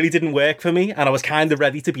 And it really didn't work for me. And I was kind of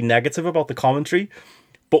ready to be negative about the commentary.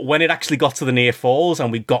 But when it actually got to the near falls and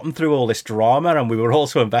we'd gotten through all this drama and we were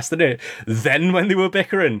also invested in it, then when they were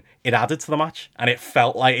bickering, it added to the match. And it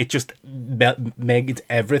felt like it just made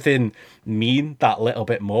everything mean that little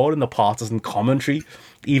bit more. And the partisan commentary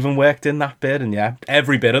even worked in that bit. And yeah,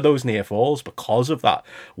 every bit of those near falls, because of that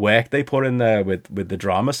work they put in there with the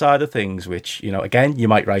drama side of things, which, again, you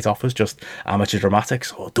might write off as just amateur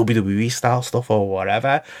dramatics or WWE style stuff or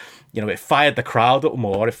whatever. It fired the crowd up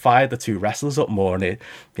more, it fired the two wrestlers up more, and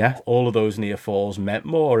all of those near falls meant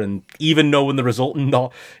more. And even knowing the result and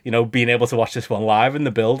not, being able to watch this one live in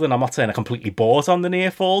the building, I'm not saying I completely bought on the near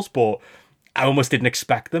falls, but I almost didn't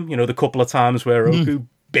expect them. The couple of times where Oku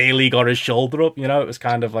barely got his shoulder up, it was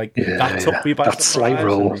kind of like, that took me by surprise. Slight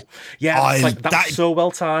roll. That's so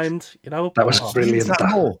well timed, That was brilliant.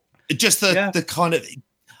 Just the kind of,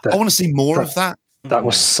 I want to see more of that. That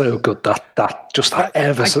was so good. I thought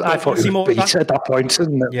it was beat at that point,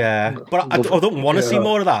 isn't it? Yeah, but I don't want to see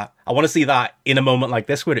more of that. I want to see that in a moment like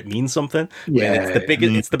this where it means something. Yeah,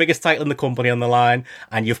 it's the biggest title in the company on the line,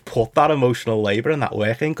 and you've put that emotional labour and that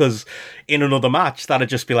work in. Because in another match, that'd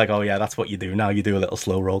just be like, oh yeah, that's what you do now. You do a little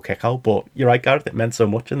slow roll kick out. But you're right, Gareth. It meant so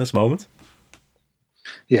much in this moment.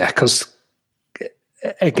 Yeah, because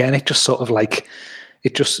again, it just sort of like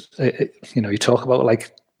you talk about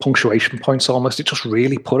like punctuation points almost. It just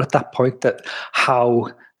really put at that point that how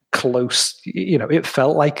close, it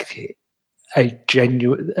felt like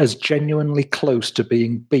genuinely close to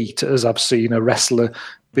being beat as I've seen a wrestler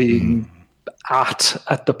being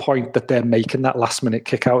at the point that they're making that last minute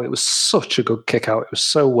kick out. It was such a good kick out. It was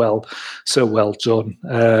so well done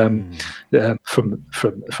from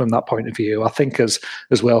that point of view. I think as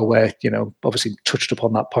well, where obviously touched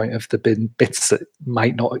upon that point of there been bits that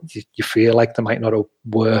might not, you feel like they might not have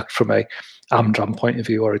worked from a Amdram point of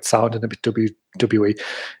view, or it sounded a bit WWE.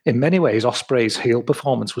 In many ways, Ospreay's heel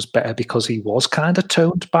performance was better because he was kind of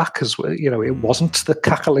toned back as well. It wasn't the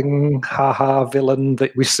cackling ha-ha villain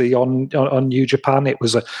that we see on New Japan. It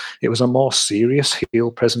was a more serious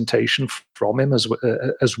heel presentation from him as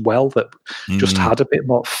well, that just felt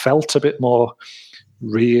a bit more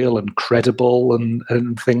real and credible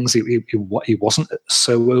and things. He wasn't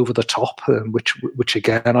so over the top, which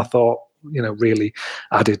again I thought really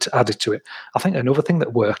added to it. I think another thing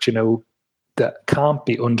that worked, that can't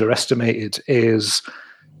be underestimated is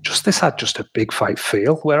just this had just a big fight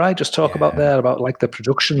feel, where I just talk about like the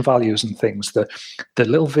production values and things. The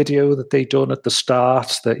little video that they done at the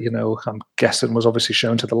start that I'm guessing was obviously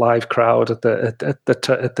shown to the live crowd at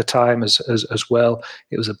the time as well.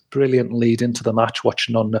 It was a brilliant lead into the match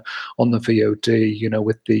watching on the VOD.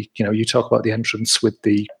 With the you talk about the entrance with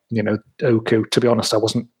the Oku. To be honest, I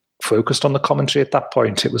wasn't focused on the commentary at that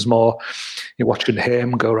point. It was more you're watching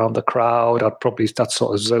him go around the crowd. That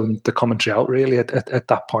sort of zoned the commentary out really at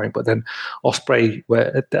that point. But then Ospreay,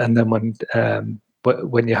 and then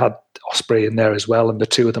when you had Ospreay in there as well, and the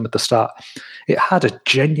two of them at the start, it had a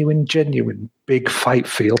genuine big fight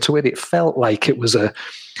feel to it. It felt like it was a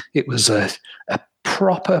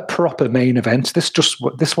proper main event.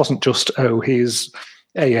 This wasn't just here's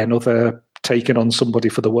another taking on somebody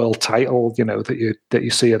for the world title, that you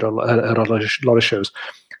see at a lot of shows.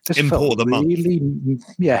 This felt really,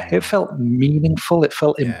 it felt meaningful. It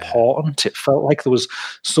felt important. It felt like there was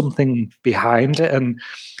something behind it. And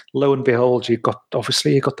lo and behold, you got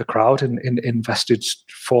the crowd invested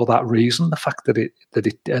for that reason. The fact that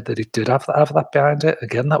it did have that behind it.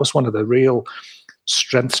 Again, that was one of the real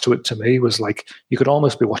strengths to it to me, was like you could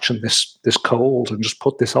almost be watching this cold and just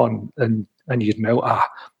put this on and you'd know,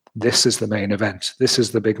 this is the main event. This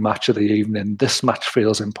is the big match of the evening. This match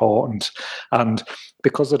feels important. And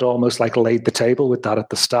because it almost like laid the table with that at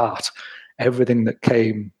the start, everything that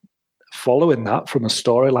came following that from a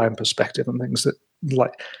storyline perspective and things that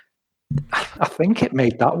like I think it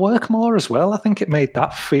made that work more as well. I think it made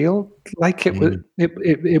that feel like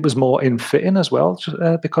it was more in fitting as well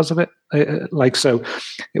because of it. So,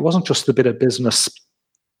 it wasn't just the bit of business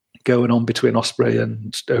going on between Ospreay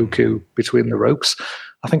and Oku between the ropes.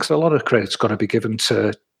 I think so. A lot of credit's got to be given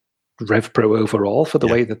to RevPro overall for the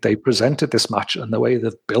way that they presented this match and the way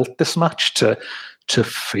they've built this match to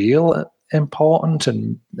feel important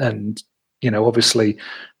and obviously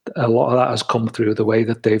a lot of that has come through the way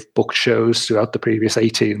that they've booked shows throughout the previous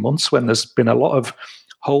 18 months when there's been a lot of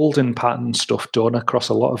holding pattern stuff done across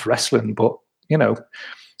a lot of wrestling. But,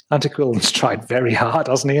 Andy Quillen's tried very hard,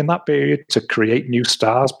 hasn't he, in that period to create new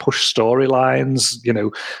stars, push storylines,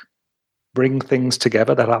 bring things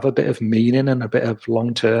together that have a bit of meaning and a bit of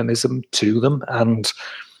long-termism to them. And,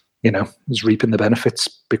 is reaping the benefits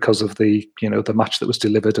because of the match that was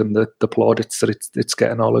delivered and the plaudits that it's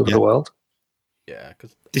getting all over the world. Yeah,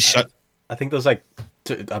 because I think there's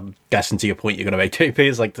I'm guessing to your point you're going to make, JP,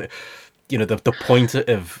 is the point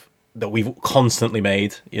of that we've constantly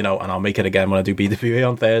made, and I'll make it again when I do BWA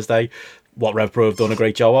on Thursday. What RevPro have done a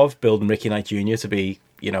great job of building Ricky Knight Jr. to be,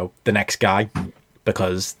 the next guy,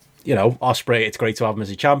 because Ospreay, it's great to have him as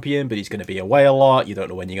a champion, but he's going to be away a lot. You don't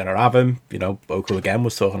know when you're going to have him. Oku again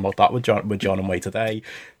was talking about that with John and Way today.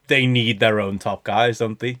 They need their own top guys,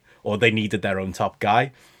 don't they? Or they needed their own top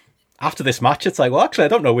guy. After this match, it's like, well, actually, I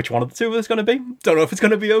don't know which one of the two it's going to be. Don't know if it's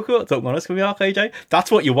going to be Oku. I don't know if it's going to be RKJ. That's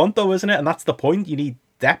what you want, though, isn't it? And that's the point. You need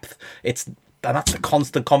depth. And that's the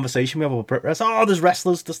constant conversation we have about Brit wrestling. Oh, there's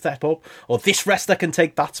wrestlers to step up, or this wrestler can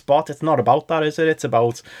take that spot. It's not about that, is it? It's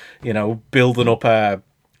about building up a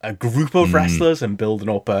group of wrestlers and building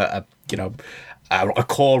up a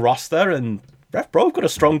core roster. And RevPro have got a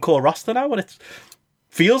strong core roster now, and it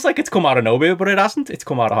feels like it's come out of nowhere, but it hasn't. It's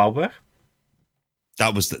come out of hard work.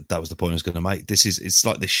 That was the point I was going to make. It's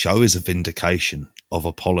like this show is a vindication of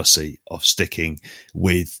a policy of sticking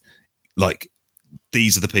with,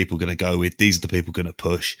 these are the people going to go with, these are the people going to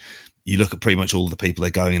push. You look at pretty much all the people they're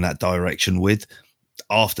going in that direction with.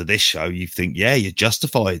 After this show, you think, yeah, you're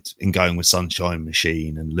justified in going with Sunshine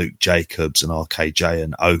Machine and Luke Jacobs and RKJ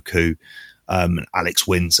and Oku and Alex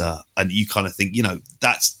Windsor. And you kind of think,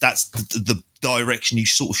 that's the direction you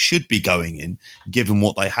sort of should be going in, given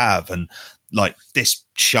what they have. And this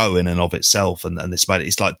show in and of itself and this matter,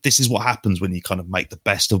 it's this is what happens when you kind of make the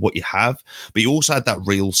best of what you have, but you also had that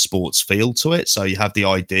real sports feel to it. So you have the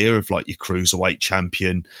idea of your cruiserweight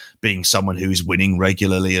champion being someone who's winning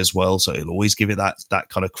regularly as well, so it'll always give it that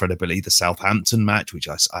kind of credibility. The Southampton match, which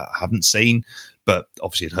I haven't seen, but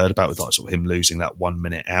obviously had heard about, with sort of him losing that 1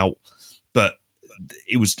 minute out, but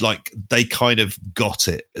it was they kind of got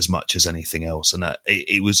it as much as anything else. And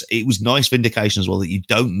it was nice vindication as well that you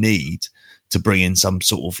don't need to bring in some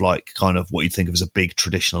sort of kind of what you think of as a big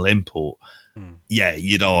traditional import. Yeah,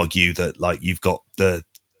 you'd argue that you've got the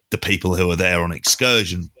people who are there on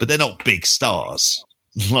excursion, but they're not big stars.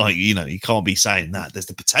 You can't be saying that. There's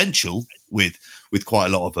the potential with quite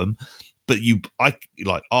a lot of them, but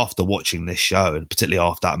after watching this show, and particularly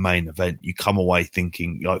after that main event, you come away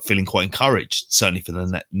thinking, feeling quite encouraged, certainly for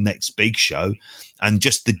the next big show, and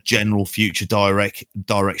just the general future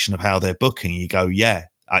direction of how they're booking. You go, yeah,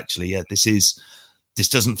 actually, yeah, this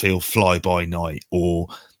doesn't feel fly by night,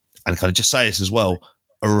 and can I just say this as well,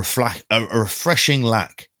 a refreshing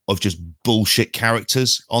lack of just bullshit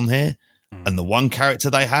characters on here. And the one character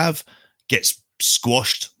they have gets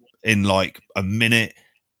squashed in a minute,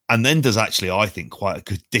 and then does actually, I think, quite a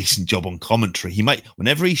good, decent job on commentary.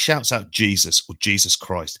 Whenever he shouts out Jesus or Jesus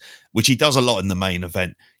Christ, which he does a lot in the main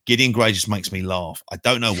event, Gideon Gray just makes me laugh. I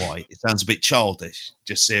don't know why. It sounds a bit childish.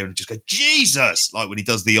 Just see him just go, Jesus, when he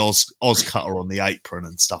does the Oz cutter on the apron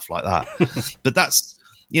and stuff like that. But that's,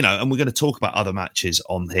 and we're going to talk about other matches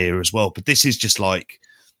on here as well. But this is just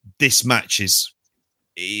this match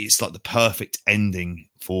it's the perfect ending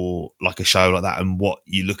for a show like that. And what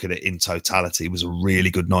you look at it in totality was a really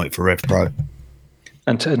good night for RevPro.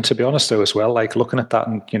 And to be honest, though, as well, looking at that,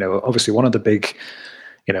 and obviously one of the big,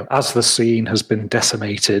 as the scene has been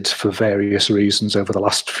decimated for various reasons over the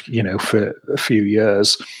last, for a few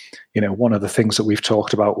years, one of the things that we've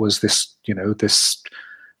talked about was this, this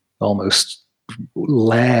almost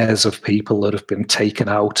layers of people that have been taken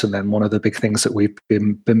out. And then one of the big things that we've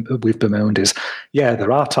bemoaned is, yeah,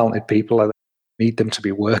 there are talented people. We need them to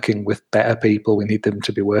be working with better people. We need them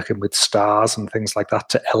to be working with stars and things like that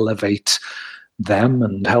to elevate them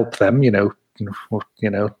and help them, what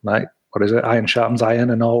is it? Iron sharpens iron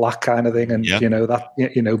and all that kind of thing. And,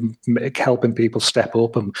 helping people step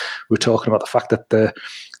up. And we're talking about the fact that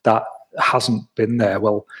that hasn't been there.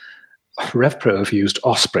 Well, RevPro have used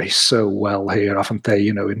Ospreay so well here, haven't they?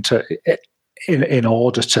 In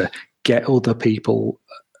order to get other people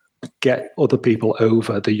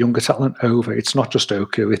over, the younger talent over. It's not just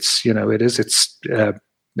Oku. It's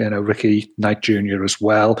Ricky Knight Jr. as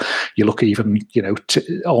well. You look even,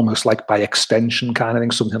 almost like by extension kind of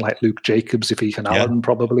thing, something like Luke Jacobs, if Ethan Allen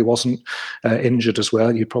probably wasn't injured as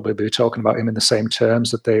well, you'd probably be talking about him in the same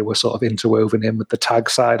terms, that they were sort of interwoven in with the tag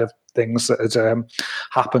side of things that had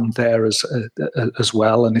happened there as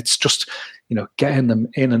well. And it's just, getting them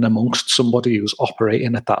in and amongst somebody who's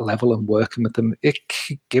operating at that level and working with them, it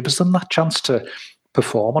gives them that chance to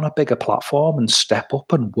perform on a bigger platform and step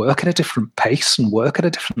up and work at a different pace and work at a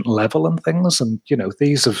different level and things. And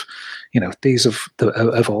these have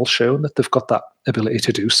all shown that they've got that ability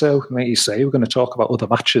to do so. Like you say, we're going to talk about other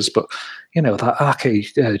matches, but that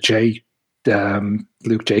RKJ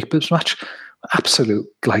Luke Jacobs match, absolute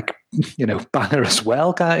banner as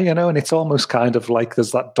well, and it's almost kind of like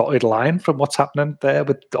there's that dotted line from what's happening there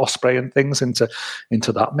with Ospreay and things into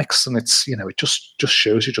that mix, and it's it just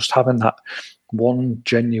shows you just having that one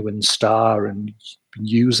genuine star and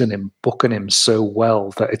using him, booking him so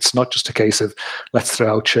well that it's not just a case of let's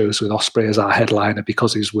throw out shows with Ospreay as our headliner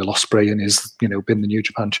because he's Will Ospreay and he's been the New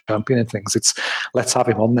Japan champion and things. It's let's have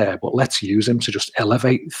him on there, but let's use him to just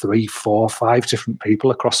elevate 3, 4, 5 different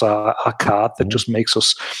people across our card. That just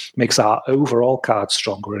makes our overall card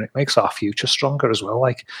stronger, and it makes our future stronger as well.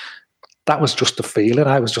 Like, that was just the feeling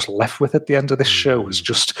I was just left with at the end of this show. Was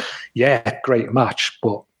just, great match,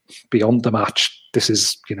 but beyond the match, this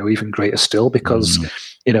is even greater still, because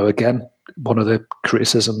again, one of the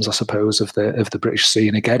criticisms, I suppose, of the British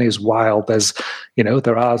scene again is, while there's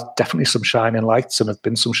there are definitely some shining lights, and have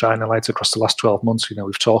been some shining lights across the last 12 months.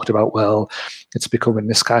 We've talked about, well, it's becoming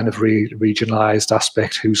this kind of regionalized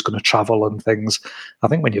aspect, who's going to travel and things. I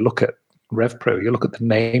think when you look at RevPro, you look at the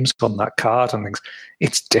names on that card and things,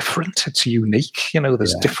 it's different, it's unique.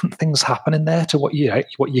 There's different things happening there to what you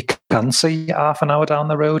can see half an hour down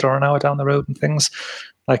the road or an hour down the road and things.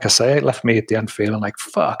 Like I say, it left me at the end feeling like,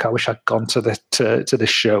 fuck, I wish I'd gone to this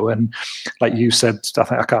show. And like you said, I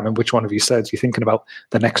can't remember which one of you said, you're thinking about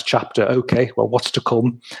the next chapter. Okay, well, what's to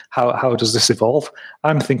come? How does this evolve?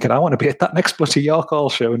 I'm thinking I want to be at that next bloody York Hall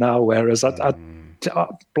show now, whereas I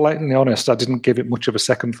blatantly honest, I didn't give it much of a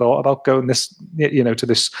second thought about going to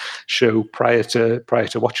this show prior to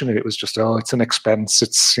watching it. It was just, it's an expense.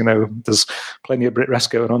 It's there's plenty of Brit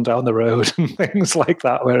Rest going on down the road and things like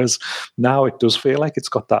that. Whereas now it does feel like it's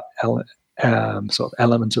got that sort of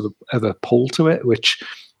element of a pull to it, which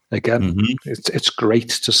again, it's great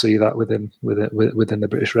to see that within the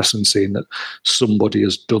British wrestling scene, that somebody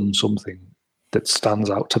has done something that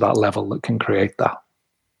stands out to that level that can create that.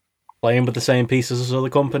 Playing with the same pieces as other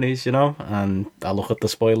companies, and I look at the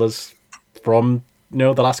spoilers from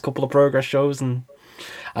the last couple of Progress shows, and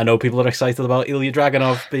I know people are excited about Ilya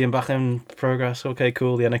Dragunov being back in Progress. Okay,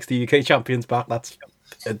 cool, the NXT UK champion's back. That's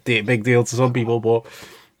a big deal to some people, but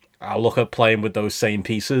I look at playing with those same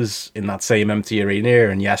pieces in that same empty arena,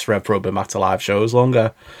 and yes, RevPro been back to live shows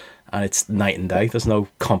longer, and it's night and day. There's no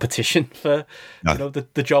competition for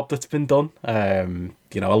the job that's been done. I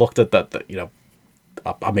looked at that.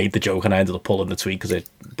 I made the joke and I ended up pulling the tweet because it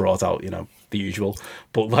brought out, the usual.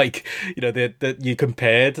 But you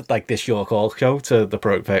compared like this York Hall show to the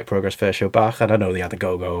Progress Fair show back, and I know they had a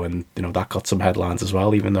go-go, and that got some headlines as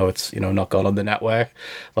well, even though it's not gone on the network.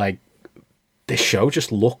 Like, this show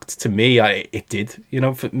just looked to me, it did,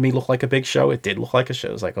 for me, look like a big show. It did look like a show.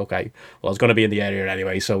 It was like, okay, well, I was going to be in the area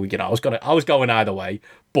anyway, so I was going either way.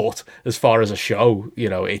 But as far as a show,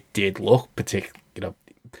 it did look particular.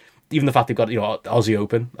 Even the fact they've got Aussie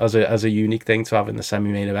Open as a unique thing to have in the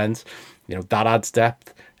semi-main event, that adds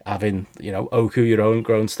depth. Having Oku, your own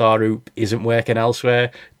grown star who isn't working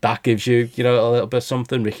elsewhere, that gives you a little bit of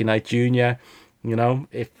something. Ricky Knight Jr.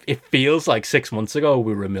 It feels like 6 months ago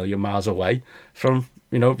we were a million miles away from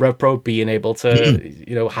RevPro being able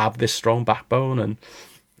to have this strong backbone, and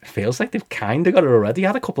it feels like they've kind of got it already.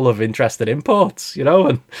 Had a couple of interested imports, and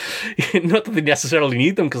not that they necessarily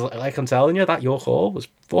need them, because like I'm telling you, that York Hall was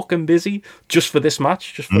fucking busy just for this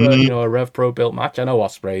match, just for a RevPro built match. I know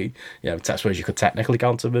Ospreay, I suppose you could technically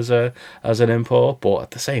count him as an import, but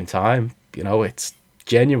at the same time, it's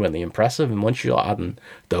genuinely impressive. And once you're adding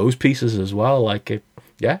those pieces as well, it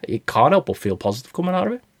can't help but feel positive coming out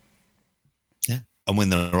of it. Yeah, and when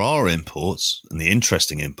there are imports, and the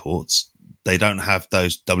interesting imports, they don't have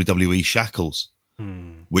those WWE shackles,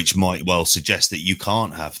 which might well suggest that you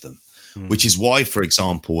can't have them. Which is why, for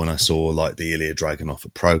example, when I saw like the Ilya Dragunov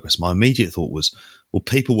at Progress, my immediate thought was, well,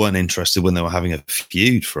 people weren't interested when they were having a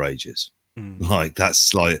feud for ages. Like,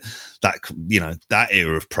 that's like that, that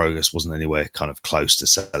era of Progress wasn't anywhere kind of close to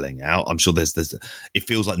selling out. I'm sure there's it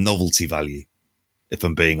feels like novelty value if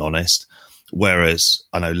I'm being honest. Whereas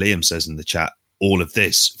I know Liam says in the chat, all of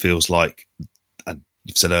this feels like, and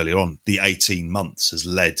you've said earlier on, the 18 months has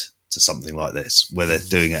led to something like this, where they're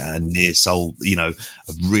doing it at a near soul, a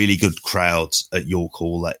really good crowd at York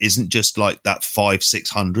Hall. That isn't just like that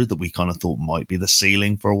 500-600 that we kind of thought might be the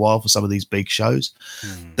ceiling for a while for some of these big shows.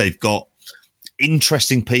 They've got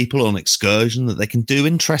interesting people on excursion that they can do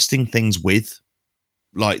interesting things with.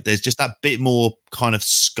 Like there's just that bit more kind of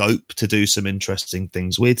scope to do some interesting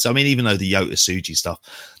things with. So, I mean, even though the Yota Tsuji stuff,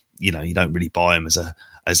 you don't really buy them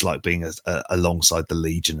as like being alongside the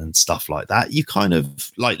Legion and stuff like that, you kind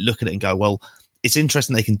of like look at it and go, well, it's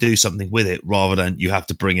interesting they can do something with it rather than you have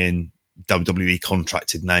to bring in WWE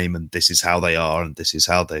contracted name and this is how they are and this is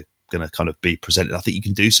how they're going to kind of be presented. I think you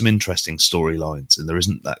can do some interesting storylines and there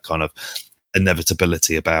isn't that kind of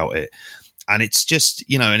inevitability about it. And it's just,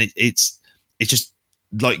 and it's just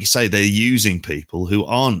like you say, they're using people who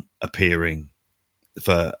aren't appearing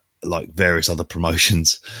for like various other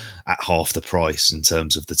promotions at half the price in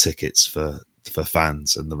terms of the tickets for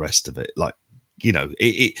fans and the rest of it. Like,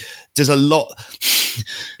 it there's a lot.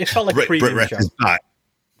 It felt like Brit Rest is back.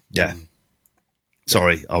 Yeah.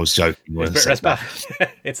 Sorry, I was joking. Brit Rest back.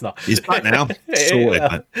 It's not. He's back now.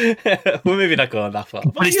 Sorted, We're maybe not going that far.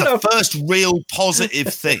 But it's the first real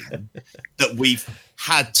positive thing that we've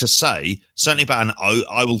had to say, certainly about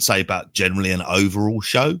I will say about generally an overall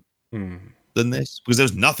show than this, because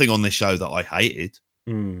there's nothing on this show that I hated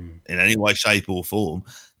in any way, shape or form.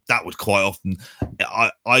 That would quite often,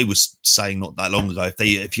 I was saying not that long ago,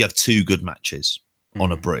 if you have two good matches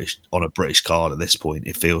on a British card at this point,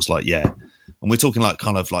 it feels like, yeah. And we're talking like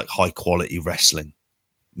kind of like high quality wrestling,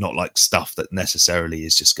 not like stuff that necessarily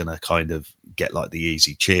is just going to kind of get like the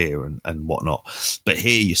easy cheer and whatnot. But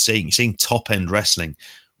here you're seeing top end wrestling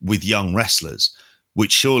with young wrestlers,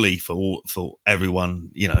 which surely for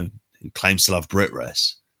everyone, who claims to love Brit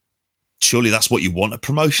Rest, surely that's what you want a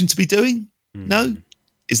promotion to be doing. No,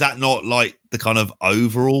 is that not like the kind of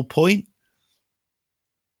overall point?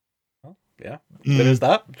 Well, yeah, there is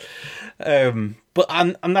that. But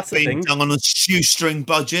and that's the thing. Done on a shoestring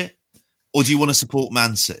budget. Or do you want to support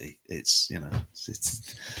Man City? It's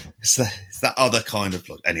that other kind of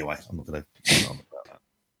look. Anyway, I'm not going to on about that.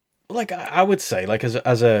 Like I would say, like as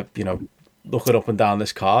a looking up and down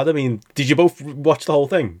this card. I mean, did you both watch the whole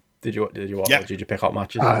thing? Did you watch? Yeah. Or did you pick up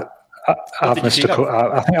matches? I've missed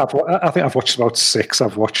I think I've watched about 6.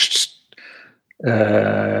 I've watched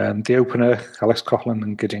the opener, Alex Coughlin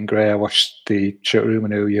and Gideon Gray. I watched the Showroom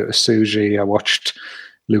and Yota Tsuji. I watched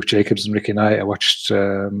Luke Jacobs and Ricky Knight. I watched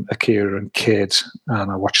Akira and Kid,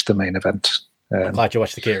 and I watched the main event. I'm glad you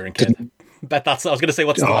watched Akira and Kid. Bet I was going to say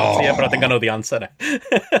what's the answer here, but I think I know the answer now.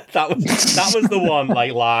 that was the one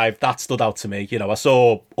like live that stood out to me. I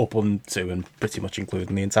saw up unto and pretty much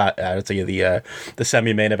including the entirety of the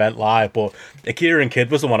semi-main event live, but Akira and Kid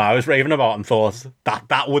was the one I was raving about and thought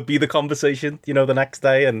that would be the conversation, the next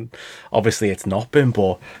day, and obviously it's not been.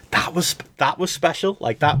 But that was special.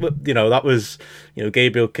 Like that was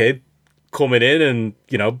Gabriel Kidd coming in and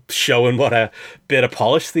showing what a bit of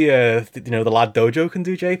polish the lad Dojo can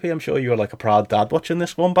do. JP, I'm sure you were like a proud dad watching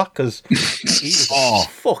this one back because he was a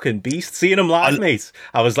fucking beast. Seeing him live, mate,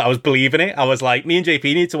 I was believing it. I was like, me and JP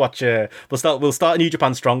need to watch. We'll start a New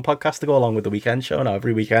Japan Strong podcast to go along with the weekend show now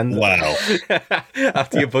every weekend. Wow!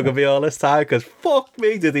 After you bugger me all this time, because fuck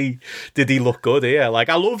me, did he look good here? Like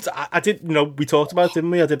I did. We talked about it,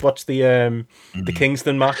 didn't we? I did watch the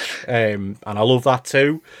Kingston match, and I love that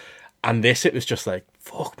too. And it was just like,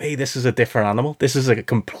 fuck me, this is a different animal. This is a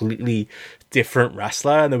completely different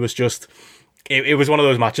wrestler. And there was just, it was one of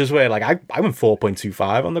those matches where like I went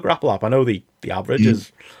 4.25 on the Grapple app. I know the average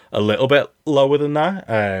is a little bit lower than that.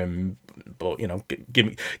 But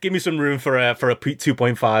give me some room for a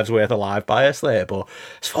 2.5's worth of live bias there. But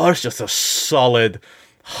as far as just a solid,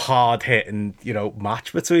 hard hitting,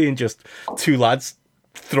 match between just two lads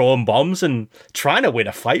throwing bombs and trying to win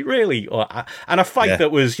a fight, really, and a fight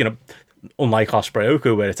that was, unlike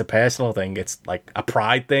Ospreay where it's a personal thing, it's like a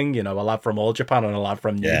pride thing. A lad from All Japan and a lad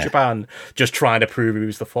from New Japan just trying to prove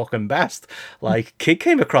who's the fucking best. Like Kid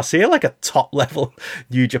came across here like a top level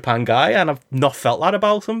New Japan guy, and I've not felt that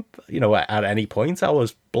about him. At any point, I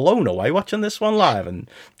was blown away watching this one live,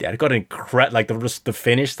 and it got incredible. Like the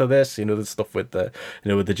finish to this, the stuff with the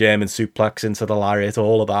with the German suplex into the lariat,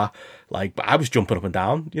 all of that. Like, I was jumping up and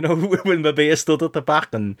down, when Mabea stood at the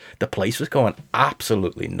back, and the place was going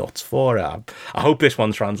absolutely nuts for it. I hope this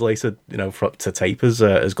one translated, to tape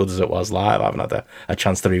as good as it was live. I haven't had a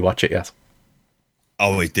chance to rewatch it yet.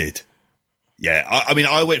 Oh, it did. Yeah, I mean,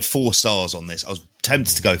 I went 4 stars on this. I was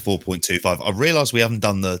tempted to go 4.25. I realised we haven't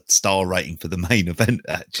done the star rating for the main event,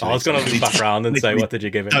 actually. I was going to loop back around and say, what did you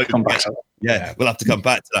give it? Yeah, we'll have to come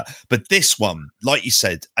back to that. But this one, like you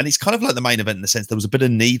said, and it's kind of like the main event in the sense there was a bit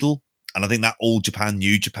of needle. And I think that All Japan,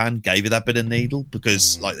 New Japan gave it that bit of needle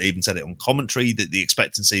because, like they even said it on commentary, that the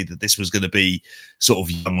expectancy that this was going to be sort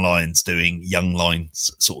of young lions doing young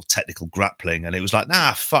lions sort of technical grappling. And it was like,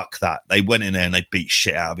 nah, fuck that. They went in there and they beat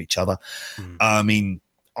shit out of each other. I mean,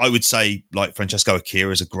 I would say like Francesco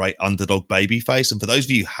Akira is a great underdog babyface. And for those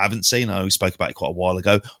of you who haven't seen, I know we spoke about it quite a while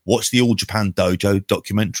ago, watch the All Japan Dojo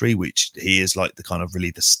documentary, which he is like the kind of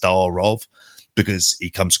really the star of. Because he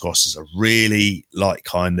comes across as a really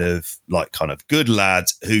kind of good lad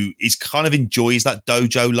who is kind of enjoys that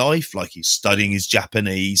dojo life. Like he's studying his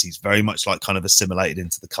Japanese. He's very much like kind of assimilated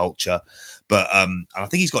into the culture. But and I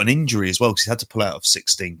think he's got an injury as well because he had to pull out of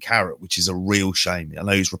 16 Carat, which is a real shame. I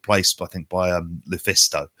know he's replaced, I think, by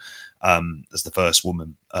Lufisto as the first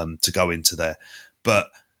woman to go into there. But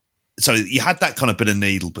so you had that kind of bit of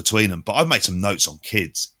needle between them. But I've made some notes on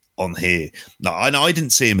kids on here. Now, I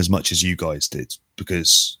didn't see him as much as you guys did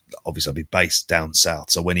because obviously I'd be based down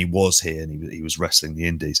south. So when he was here and he was wrestling the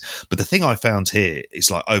indies. But the thing I found here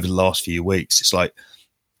is like over the last few weeks, it's like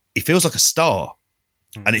he feels like a star.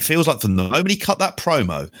 And it feels like from the moment he cut that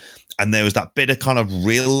promo and there was that bit of kind of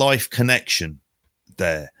real life connection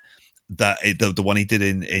there, that the one he did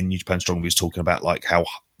in New Japan Strong, he was talking about like how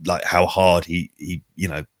hard he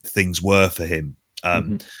things were for him.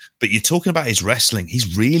 But you're talking about his wrestling.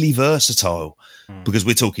 He's really versatile because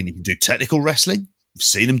we're talking he can do technical wrestling. We've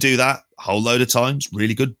seen him do that a whole load of times.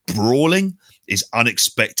 Really good. Brawling is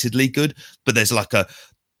unexpectedly good. But there's like a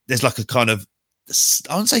kind of,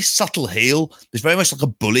 I wouldn't say subtle heel. There's very much like a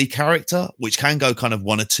bully character, which can go kind of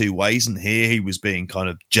one or two ways. And here he was being kind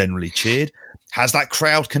of generally cheered. Has that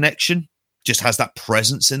crowd connection. Just has that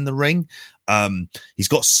presence in the ring. He's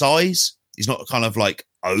got size. He's not kind of like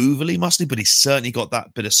overly muscly, but he's certainly got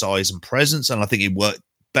that bit of size and presence. And I think it worked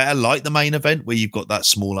better like the main event where you've got that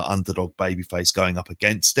smaller underdog babyface going up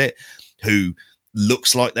against it who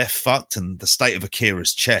looks like they're fucked. And the state of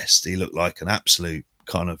Akira's chest, he looked like an absolute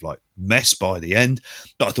kind of like mess by the end.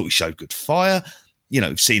 But I thought he showed good fire.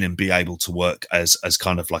 Seen him be able to work as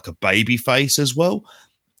kind of like a babyface as well.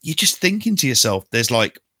 You're just thinking to yourself, there's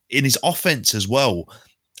like in his offense as well.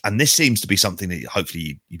 And this seems to be something that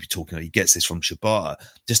hopefully you'd be talking about. He gets this from Shibata.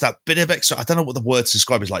 Just that bit of extra, I don't know what the word to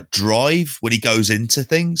describe is, like drive when he goes into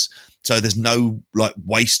things. So there's no like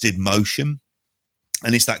wasted motion.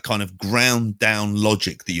 And it's that kind of ground down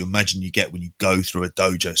logic that you imagine you get when you go through a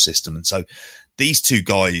dojo system. And so these two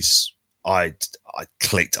guys, I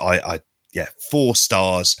clicked. 4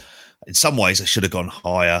 stars. In some ways, I should have gone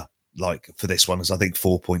higher. Like for this one, as I think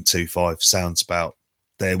 4.25 sounds about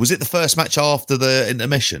there. Was it the first match after the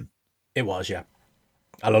intermission? It was, yeah.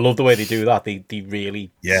 And I love the way they do that. They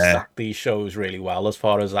really stack these shows really well as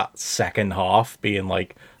far as that second half being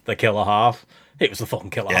like the killer half. It was the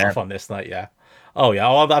fucking killer half on this night, yeah. Oh, yeah.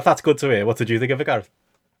 Oh, that's good to hear. What did you think of it, Gareth?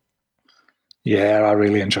 Yeah, I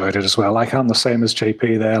really enjoyed it as well. Like I'm the same as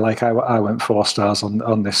JP there. Like I went 4 stars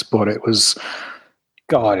on this, but it was,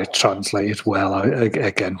 God, it translated well.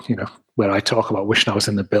 Again, where I talk about wishing I was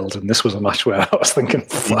in the building, this was a match where I was thinking,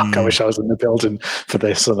 fuck, I wish I was in the building for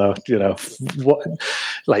this. And,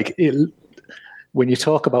 when you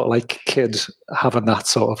talk about like kids having that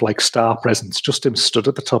sort of like star presence, just him stood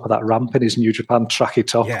at the top of that ramp in his New Japan tracky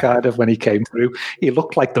top kind of when he came through, he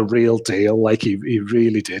looked like the real deal. Like he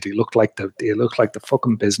really did. He looked like the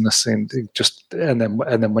fucking business. And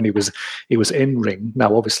then when he was in ring.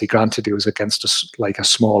 Now, obviously, granted, he was against a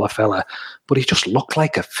smaller fella, but he just looked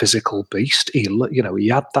like a physical beast. He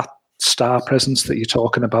had that star presence that you're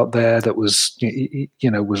talking about there that was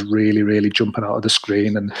was really, really jumping out of the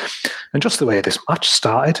screen, and just the way this match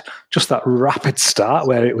started, just that rapid start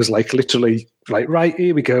where it was like literally like, right,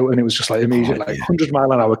 here we go, and it was just like immediate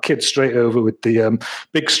 100-mile-an-hour kid straight over with the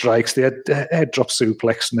big strikes, the head drop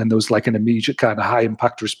suplex, and then there was like an immediate kind of high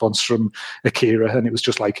impact response from Akira, and it was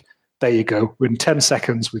just like, there you go. In 10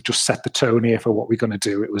 seconds, we've just set the tone here for what we're going to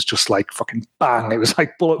do. It was just like fucking bang. It was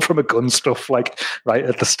like bullet from a gun stuff, like right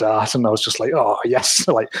at the start. And I was just like, oh, yes.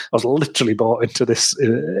 Like I was literally bought into this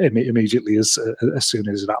immediately as soon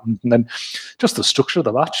as it happened. And then just the structure of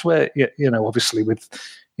the match where, obviously with,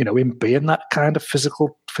 him being that kind of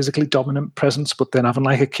physically dominant presence, but then having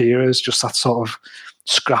like Akira's just that sort of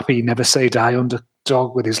scrappy, never say die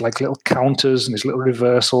underdog with his like little counters and his little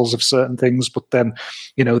reversals of certain things, but then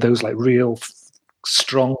those like real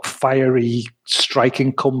strong, fiery,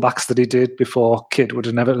 striking comebacks that he did before Kid would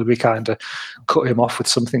inevitably kind of cut him off with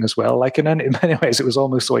something as well. Like in many ways, it was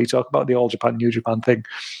almost the way you talk about the All Japan, New Japan thing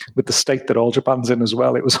with the state that All Japan's in as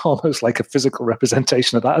well. It was almost like a physical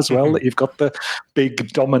representation of that as well, that you've got the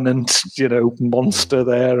big, dominant, monster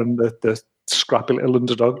there and the scrappy little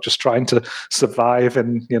underdog just trying to survive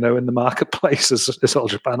in the marketplace as All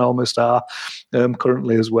Japan almost are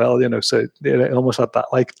currently as well. So it almost had that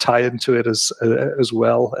like tie into it as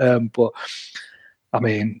well. But I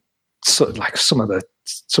mean, sort of like some of the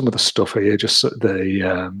stuff here, just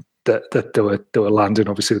that they were landing.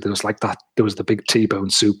 Obviously, there was the big T-bone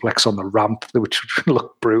suplex on the ramp, which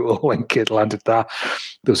looked brutal when Kid landed that.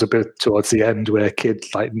 There was a bit towards the end where Kid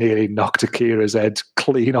like nearly knocked Akira's head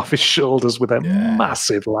clean off his shoulders with a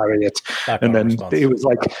massive lariat, and then it was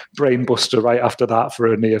like brainbuster right after that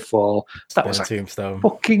for a near fall. That was a tombstone.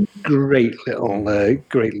 Fucking great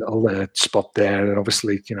little spot there, and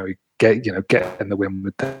obviously he getting the win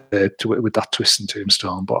with that twist and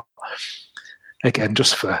tombstone, but. Again,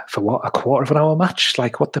 just for what, a quarter of an hour match,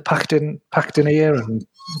 like what they packed in here, and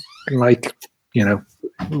like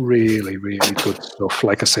really, really good stuff.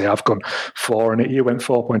 Like I say, I've gone 4 and you went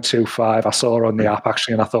 4.25. I saw on the app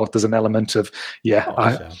actually, and I thought there's an element of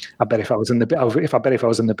I bet if I was in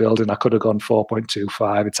the building, I could have gone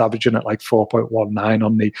 4.25. It's averaging at like 4.19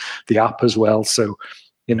 on the app as well. So.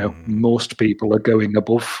 Most people are going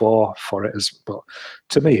above 4 for it. But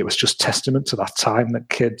to me, it was just testament to that time that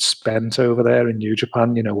kids spent over there in New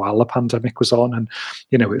Japan, while the pandemic was on. And,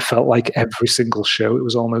 it felt like every single show, it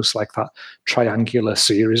was almost like that triangular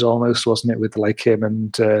series almost, wasn't it? With like him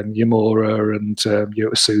and Yamura and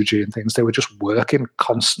Yota Tsuji and things. They were just working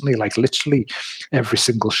constantly, like literally every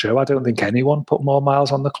single show. I don't think anyone put more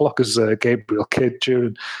miles on the clock as Gabriel Kidd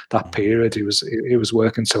during that period. He was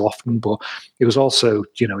working so often, but it was also,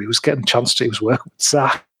 he was getting a chance to, he was working with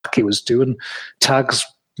Zach, he was doing tags,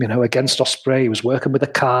 against Ospreay, he was working with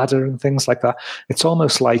Okada and things like that. It's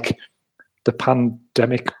almost like the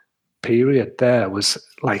pandemic period there was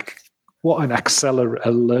like, what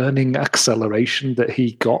a learning acceleration that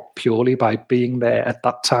he got purely by being there at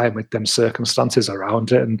that time with them circumstances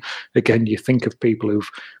around it. And again, you think of people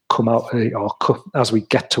who've come out, as we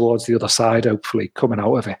get towards the other side, hopefully coming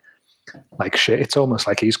out of it, like shit, it's almost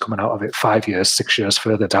like he's coming out of it 5 years, 6 years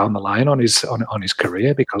further down the line on his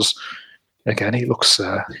career, because again, he looks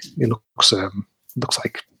like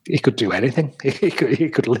he could do anything. He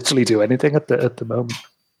could literally do anything at the moment.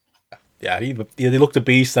 Yeah, he looked a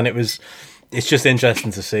beast, and it's just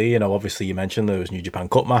interesting to see. Obviously you mentioned those New Japan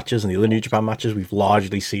Cup matches and the other New Japan matches we've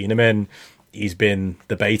largely seen him in. He's been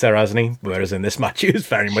the beta, hasn't he? Whereas in this match, he was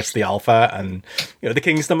very much the alpha. And, the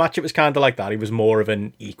Kingston match, it was kind of like that. He was more of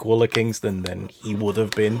an equal at Kingston than he would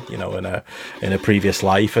have been, in a previous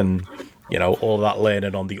life. And, all that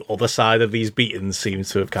learning on the other side of these beatings seems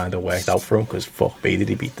to have kind of worked out for him, because fuck me, did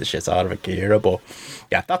he beat the shit out of Akira. But,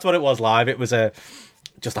 yeah, that's what it was live. It was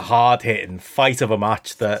just a hard-hitting fight of a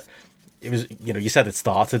match that... It was, you said it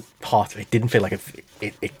started hot. It didn't feel like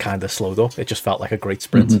it kind of slowed up. It just felt like a great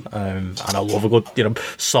sprint. Mm-hmm. And I love a good,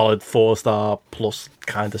 solid 4-star plus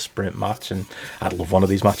kind of sprint match. And I'd love one of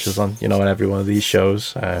these matches on, on every one of these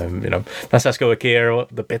shows. Francesco Akira,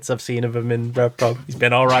 the bits I've seen of him in Rev Pro, he's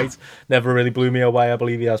been all right. Never really blew me away. I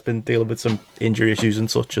believe he has been dealing with some injury issues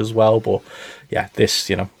and such as well. But yeah, this,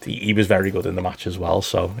 he was very good in the match as well.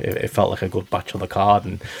 So it felt like a good match on the card.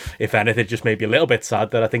 And if anything, just maybe a little bit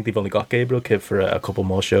sad that I think they've only got Gabriel Kidd for a couple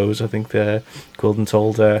more shows. I think Golden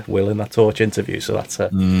told Will in that Torch interview. So that's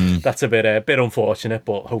a bit unfortunate.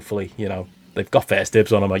 But hopefully, they've got first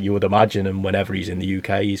dibs on him, you would imagine. And whenever he's in the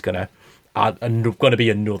UK, he's going to be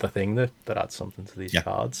another thing that adds something to these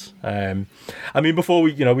cards. Before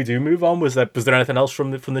we do move on, was there anything else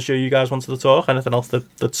from the show you guys wanted to talk? Anything else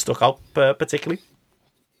that stuck out particularly?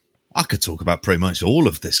 I could talk about pretty much all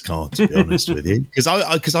of this card, to be honest with you,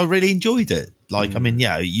 because I really enjoyed it. Like,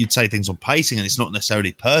 you'd say things on pacing, and it's not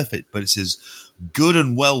necessarily perfect, but it's as good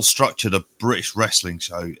and well structured a British wrestling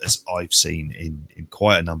show as I've seen in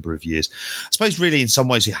quite a number of years. I suppose, really, in some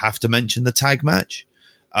ways, you have to mention the tag match.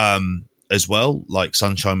 As well, like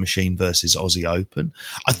Sunshine Machine versus Aussie Open.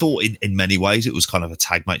 I thought in many ways it was kind of a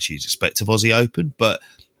tag match you'd expect of Aussie Open, but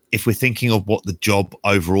if we're thinking of what the job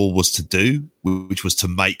overall was to do, which was to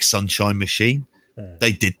make Sunshine Machine,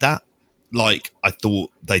 they did that. Like, I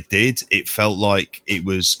thought they did. It felt like it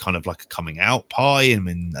was kind of like a coming out pie.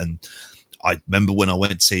 And I remember when I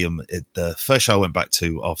went to see them, the first show I went back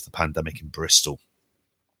to after the pandemic in Bristol,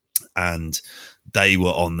 and they were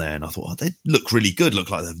on there, and I thought, they look really good. Look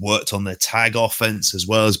like they've worked on their tag offense as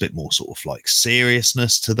well as a bit more sort of like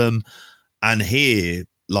seriousness to them. And here,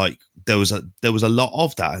 like there was a lot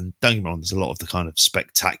of that, and don't get me wrong, there's a lot of the kind of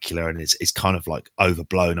spectacular, and it's kind of like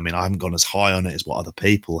overblown. I mean, I haven't gone as high on it as what other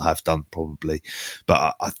people have done probably,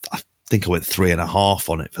 but I think I went 3.5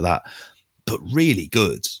 on it for that. But really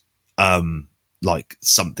good, like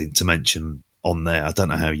something to mention on there. I don't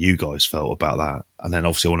know how you guys felt about that, and then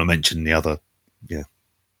obviously I want to mention the other, the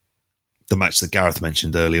match that Gareth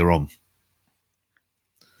mentioned earlier on.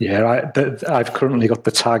 Yeah, I've currently got the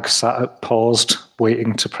tag sat at paused,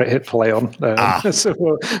 waiting to hit play on. So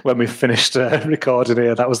when we finished recording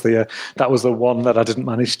here, that was the one that I didn't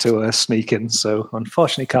manage to sneak in. So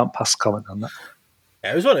unfortunately, can't pass comment on that.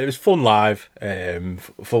 Yeah, it was fun live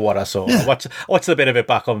for what I saw. Yeah. I watched a bit of it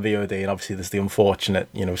back on VOD, and obviously there's the unfortunate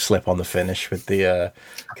slip on the finish with the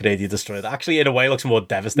Canadian Destroyer. That actually in a way looks more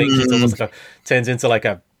devastating. It's almost like turns into like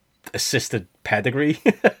a assisted pedigree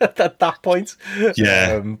at that point.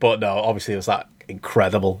 Yeah, but no, obviously it was that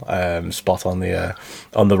incredible spot on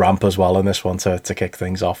the ramp as well in this one to kick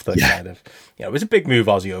things off. That kind of it was a big move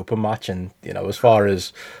Aussie Open match, and as far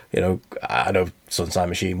as I know Sunshine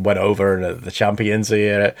Machine went over and the champions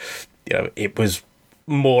here. It was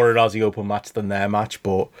more an Aussie Open match than their match,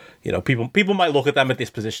 but people might look at them at this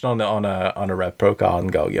position on a Rev Pro card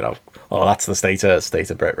and go, oh, that's the state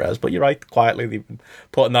of Brit Res. But you're right, quietly they've been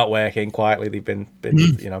putting that work in. Quietly they've been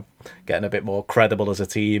getting a bit more credible as a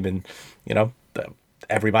team, and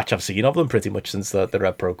every match I've seen of them pretty much since the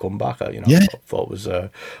Rev Pro comeback, I thought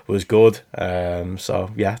was good.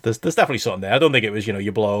 So yeah, there's definitely something there. I don't think it was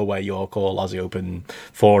you blow away your call Aussie Open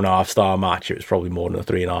 4.5 star match. It was probably more than a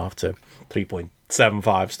 3.5 to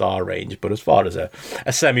 3.75 star range. But as far as a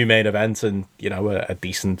semi-main event and a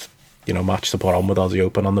decent match to put on with Aussie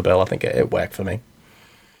Open on the bill, I think it worked for me.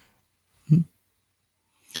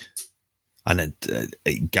 And then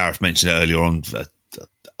Gareth mentioned it earlier on,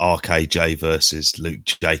 RKJ versus Luke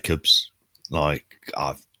Jacobs. Like,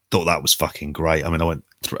 I thought that was fucking great. I mean, I went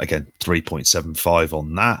again 3.75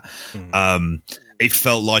 on that. It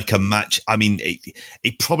felt like a match. I mean,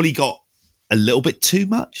 it probably got a little bit too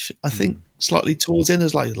much, I think, slightly towards the end.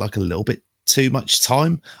 There's like a little bit too much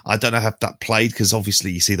time. I don't know how that played, because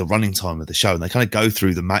obviously you see the running time of the show and they kind of go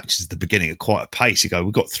through the matches at the beginning at quite a pace. You go,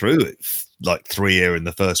 we got through it like 3 here in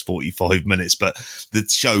the first 45 minutes, but the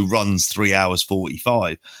show runs 3 hours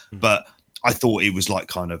 45. But I thought it was like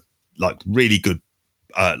kind of like really good,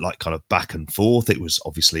 like kind of back and forth. It was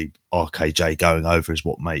obviously RKJ going over is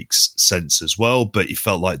what makes sense as well, but you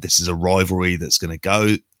felt like this is a rivalry that's going to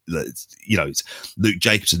go. It's Luke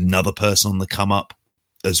Jacobs, another person on the come up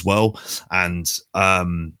as well, and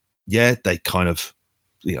they kind of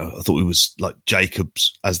I thought it was like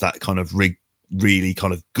Jacobs as that kind of really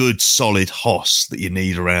kind of good solid hoss that you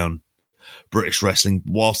need around British wrestling,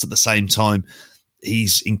 whilst at the same time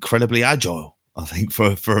he's incredibly agile, I think,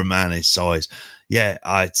 for a man his size.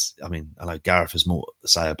 I mean, I know Gareth has more to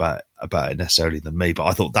say about it necessarily than me, but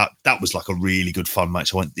I thought that was like a really good fun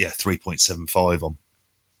match. I went 3.75 on.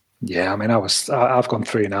 Yeah, I mean, I've gone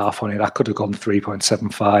 3.5 on it. I could have gone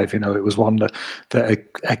 3.75. It was one that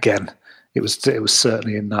again, it was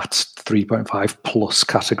certainly in that 3.5 plus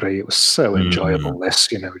category. It was so enjoyable.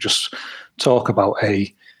 This, just talk about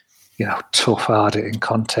a tough, hard-hitting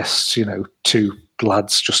contest. Two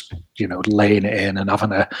lads just laying it in and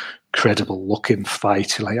having a credible looking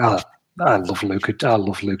fight. Like, I love Luke. I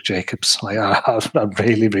love Luke Jacobs. Like, I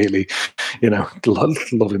really, really,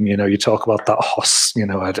 love him. You talk about that hoss.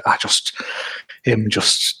 I just him,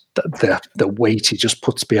 just the weight he just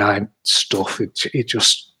puts behind stuff. It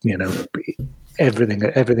just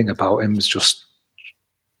everything about him is just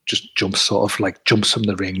jumps from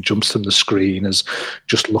the ring, jumps from the screen, as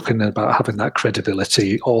just looking about having that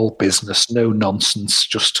credibility, all business, no nonsense,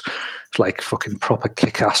 just like fucking proper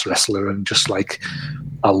kick-ass wrestler. And just like,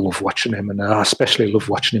 I love watching him, and I especially love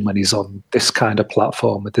watching him when he's on this kind of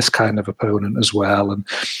platform with this kind of opponent as well. And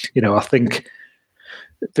I think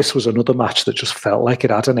this was another match that just felt like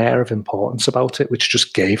it had an air of importance about it, which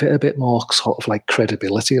just gave it a bit more sort of like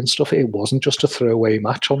credibility and stuff. It wasn't just a throwaway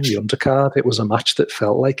match on the undercard. It was a match that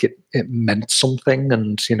felt like it meant something.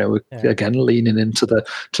 And, again, leaning into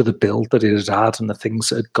the build that it had and the things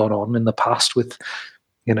that had gone on in the past with,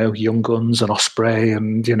 Young Guns and Ospreay,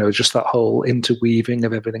 and, just that whole interweaving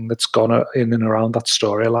of everything that's gone in and around that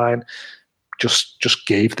storyline. Just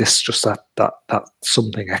gave this just that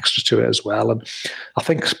something extra to it as well. And I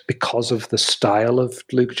think because of the style of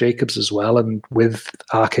Luke Jacobs as well, and with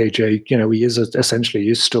RKJ, he is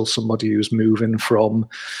essentially still somebody who's moving from,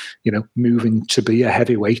 moving to be a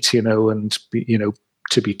heavyweight, and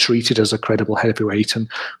to be treated as a credible heavyweight, and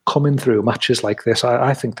coming through matches like this.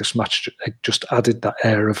 I think this match just added that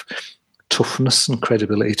air of toughness and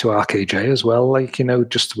credibility to RKJ as well. Like, you know,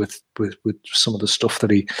 just with some of the stuff that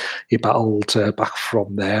he battled back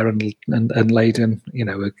from there and laid in, you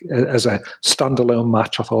know, as a standalone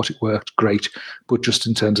match, I thought it worked great. But just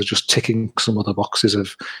in terms of just ticking some of the boxes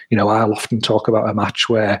of, you know, I'll often talk about a match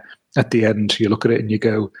where at the end you look at it and you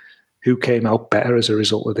go, who came out better as a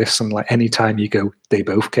result of this? And like any time you go, they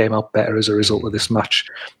both came out better as a result of this match,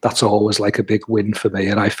 that's always like a big win for me.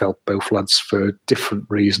 And I felt both lads, for different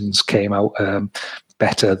reasons, came out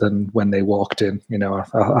better than when they walked in. You know,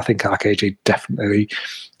 I think RKJ definitely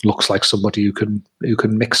looks like somebody who can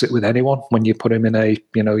mix it with anyone when you put him in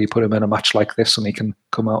a match like this, and he can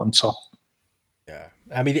come out on top.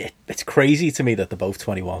 I mean, it's crazy to me that they're both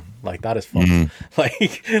 21. Like, that is fun.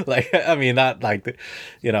 Like, I mean, that, like,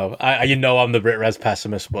 you know, I'm the Brit Res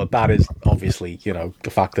pessimist, but that is obviously, you know, the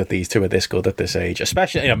fact that these two are this good at this age,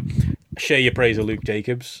 especially, you know, share your praise of Luke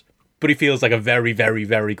Jacobs, but he feels like a very, very,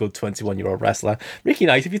 very good 21-year-old wrestler. Ricky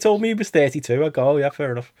Knight, if you told me he was 32, I'd go, oh, yeah,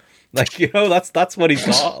 fair enough. Like, you know, that's what he's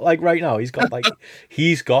got. Like, right now, he's got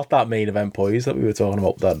that main event poise that we were talking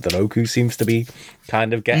about that Oku seems to be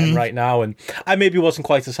kind of getting right now. And I maybe wasn't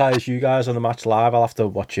quite as high as you guys on the match live. I'll have to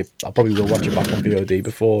watch it. I probably will watch it back on VOD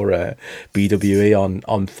before BWE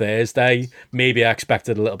on Thursday. Maybe I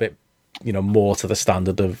expected a little bit, you know, more to the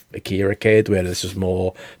standard of Akira Kid, where this was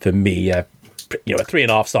more for me. You know, a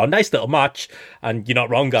 3.5 star, nice little match, and you're not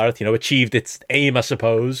wrong, Gareth. You know, achieved its aim, I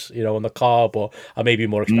suppose. You know, on the card, but I maybe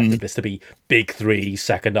more expected this to be big 3,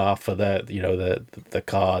 second half for the, you know, the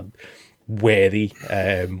card worthy,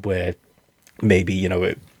 where maybe I know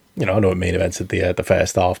it main evented the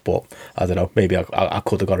first half, but I don't know, maybe I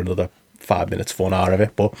could have got another 5 minutes fun out of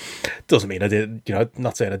it, but doesn't mean I did. You know,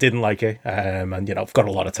 not saying I didn't like it, and you know, I've got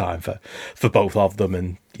a lot of time for both of them,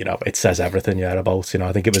 and you know, it says everything. About, you know,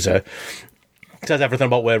 I think it says everything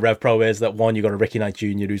about where Rev Pro is. That one, you got a Ricky Knight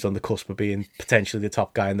Jr. who's on the cusp of being potentially the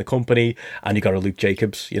top guy in the company, and you got a Luke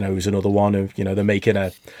Jacobs, you know, who's another one of, you know, they're making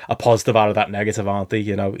a positive out of that negative, aren't they?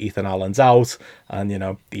 You know, Ethan Allen's out, and you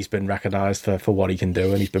know, he's been recognised for what he can do,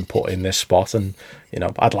 and he's been put in this spot, and you know,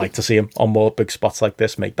 I'd like to see him on more big spots like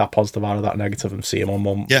this, make that positive out of that negative, and see him on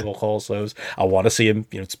more also. I want to see him,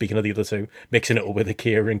 you know, speaking of the other two, mixing it up with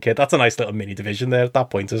Akira and Kid. That's a nice little mini division there at that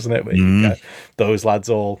point, isn't it? Where you get those lads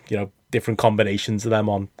all, you know, different combinations of them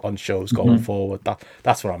on shows going forward.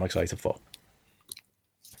 That's what I'm excited for.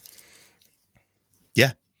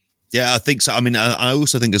 Yeah, I think so. I mean, I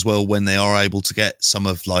also think as well, when they are able to get some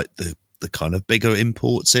of like the kind of bigger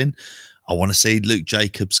imports in, I want to see Luke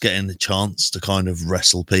Jacobs getting the chance to kind of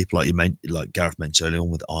wrestle people like Gareth mentioned earlier on,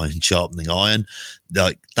 with iron sharpening iron.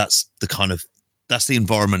 Like that's the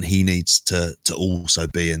environment he needs to also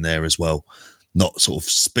be in there as well. Not sort of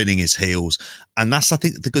spinning his heels. And that's, I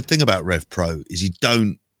think, the good thing about Rev Pro is you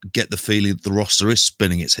don't get the feeling that the roster is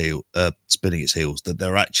spinning its heels, that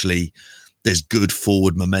they're actually, there's good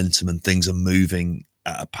forward momentum and things are moving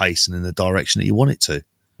at a pace and in the direction that you want it to.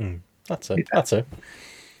 That's it.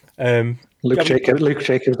 Luke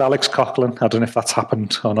Jacobs, Alex Coughlin. I don't know if that's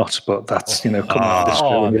happened or not, but that's, you know, coming out this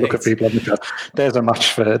show when you look at people on the show. There's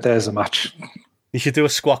a match. You should do a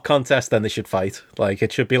squat contest, then they should fight. Like,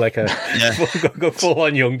 it should be like a go full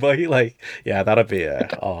on young boy. Like, yeah, that'd be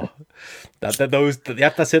that's it.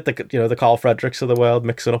 The Carl Fredericks of the world,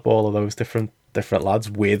 mixing up all of those different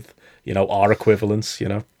lads with, you know, our equivalents. You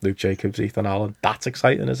know, Luke Jacobs, Ethan Allen. That's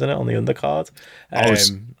exciting, isn't it? On the undercard.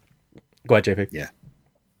 Go ahead, JP. Yeah.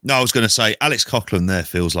 No, I was going to say Alex Coughlin there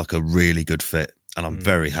feels like a really good fit, and I'm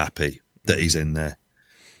very happy that he's in there.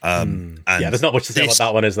 And there's not much to say about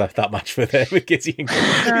that one, is that match with Gizzy and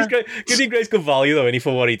Gray. Gizzy and Gray's good value though, and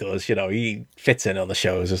for what he does, you know, he fits in on the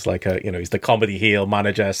shows as like a, you know, he's the comedy heel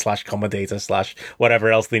manager / commentator /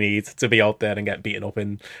 whatever else they need to be out there and get beaten up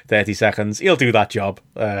in 30 seconds. He'll do that job.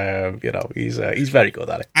 You know, he's very good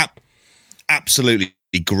at it. Absolutely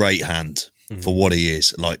great hand for what he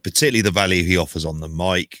is. Like, particularly the value he offers on the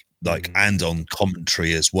mic, like, and on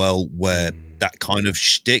commentary as well, where that kind of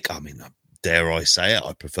shtick, I mean, dare I say it,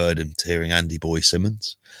 I preferred him to hearing Andy Boy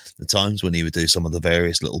Simmons the times when he would do some of the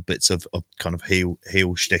various little bits of kind of heel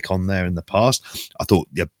shtick on there in the past. I thought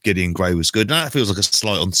Gideon Gray was good. Now that feels like a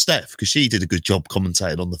slight on Steph, because she did a good job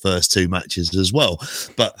commentating on the first 2 matches as well.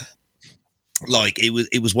 But like,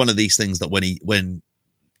 it was one of these things that when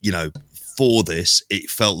you know, for this, it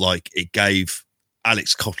felt like it gave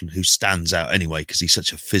Alex Coughlin, who stands out anyway because he's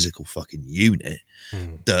such a physical fucking unit,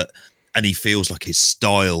 and he feels like his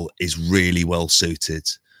style is really well suited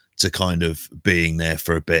to kind of being there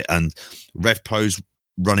for a bit. And Rev Pro's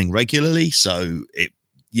running regularly, so it,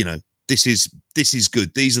 you know, this is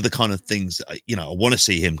good. These are the kind of things that, you know, I want to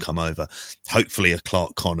see him come over. Hopefully a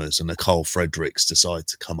Clark Connors and a Carl Fredericks decide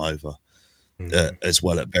to come over as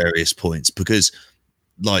well at various points, because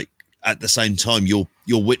like at the same time you're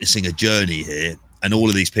witnessing a journey here, and all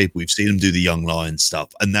of these people, we've seen them do the Young Lions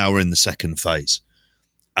stuff, and now we're in the second phase,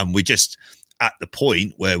 and we just at the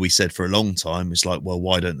point where we said for a long time, it's like, well,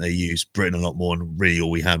 why don't they use Britain a lot more? And really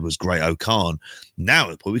all we had was Great O'Khan. Now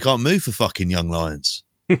at the point we can't move for fucking Young Lions.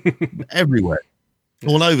 Everywhere,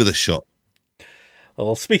 all over the shop.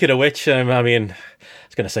 Well, speaking of which, I mean, I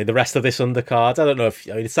was going to say the rest of this undercard. I don't know if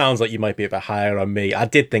it sounds like you might be a bit higher on me. I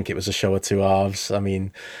did think it was a show of two halves. I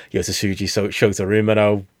mean, Yota Tsuji, Shota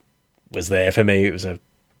Umino was there for me. It was a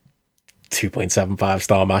 2.75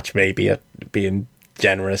 star match, maybe being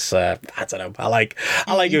generous. I don't know. I like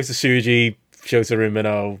Yota Tsuji, Shota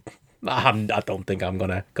Umino. I don't think I'm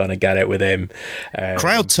gonna get it with him.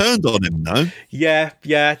 Crowd turned on him, though. Yeah,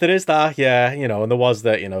 there is that. Yeah, and there was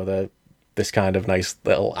that. This kind of nice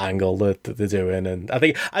little angle that they're doing, and I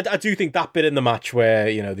think I do think that bit in the match where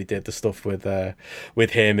they did the stuff with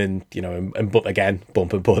him and and but again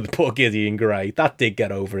bumping poor Gideon Gray, that did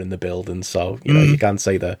get over in the building. So you can't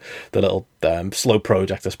say the little slow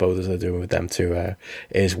project I suppose as they're doing with them too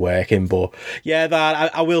is working. But yeah,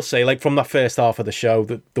 that I will say, like from that first half of the show,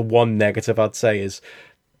 the one negative I'd say is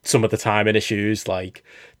some of the timing issues. Like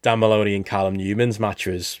Dan Maloney and Callum Newman's match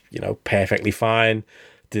was perfectly fine.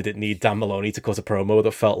 Did it need Dan Maloney to cut a promo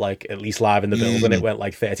that felt like, at least live in the building, it went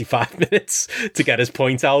like 35 minutes to get his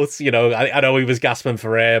point out? I know he was gasping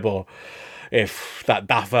for air, but if that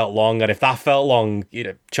felt long, and if that felt long,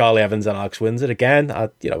 Charlie Evans and Alex Windsor again, a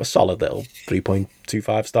solid little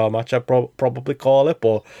 3.25 star match, I'd probably call it.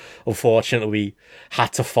 But unfortunately, we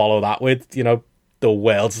had to follow that with, the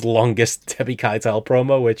world's longest Debbie Keitel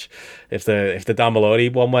promo, which if the Dan Maloney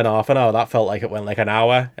one went half an hour, that felt like it went like an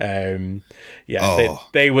hour. They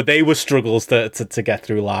were struggles to get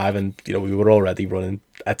through live, and we were already running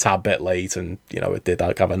a tad bit late, and it did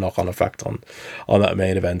have a knock on effect on that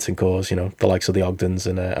main event, and cause the likes of the Ogdens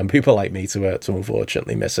and people like me to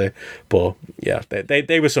unfortunately miss it. But yeah,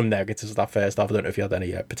 they were some negatives of that first half. I don't know if you had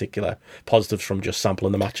any particular positives from just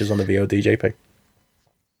sampling the matches on the VOD, JP.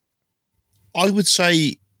 I would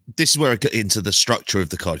say this is where I get into the structure of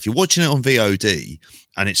the card. If you're watching it on VOD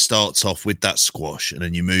and it starts off with that squash and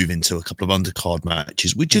then you move into a couple of undercard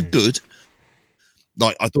matches, which are good.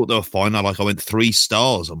 Like, I thought they were fine. I went 3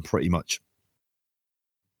 stars on pretty much.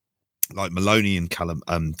 Like Maloney and Callum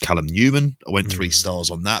Newman, I went 3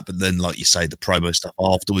 stars on that. But then, like you say, the promo stuff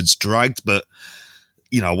afterwards dragged. But,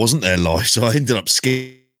 I wasn't there live, so I ended up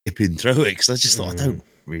skipping through it because I just thought I don't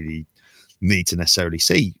really need to necessarily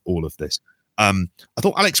see all of this. I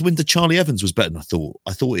thought Alex Windsor, Charlie Evans was better than I thought.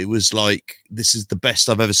 I thought it was like, this is the best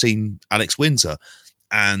I've ever seen Alex Windsor.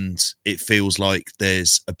 And it feels like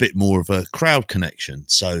there's a bit more of a crowd connection.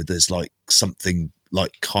 So there's like something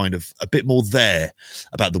like kind of a bit more there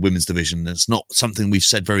about the women's division. It's not something we've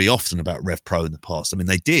said very often about Rev Pro in the past. I mean,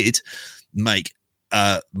 they did make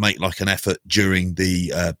like an effort during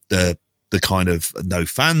the kind of no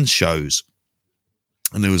fans shows,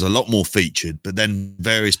 and there was a lot more featured, but then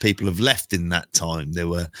various people have left in that time.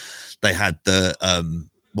 They had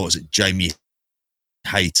Jamie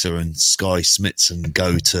Hayter and Sky Smithson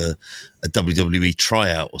go to a WWE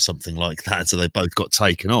tryout or something like that, so they both got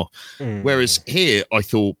taken off. Whereas here, I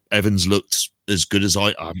thought Evans looked as good as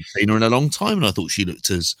I haven't seen her in a long time, and I thought she looked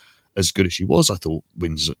as good as she was. I thought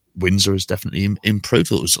Windsor has definitely improved. I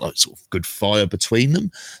thought it was like sort of good fire between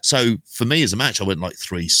them. So for me as a match, I went like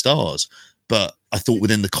 3 stars. But I thought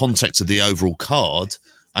within the context of the overall card,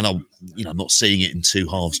 and I'm not seeing it in 2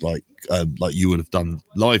 halves like you would have done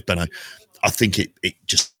live, Benno. I think it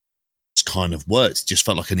just kind of worked. It just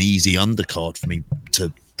felt like an easy undercard for me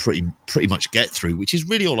to pretty much get through, which is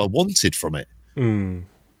really all I wanted from it.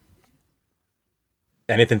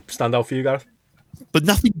 Anything stand out for you, Gareth? But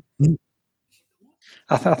nothing.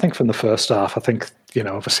 I think from the first half, I think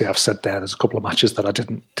obviously I've said there's a couple of matches that I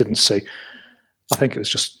didn't see. I think it was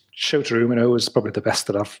just Shota Umino was probably the best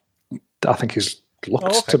that I think he's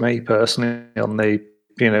looked to me personally on the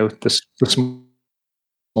the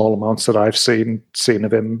small amounts that I've seen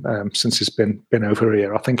of him since he's been over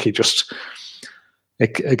here. I think he just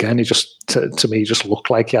to me just looked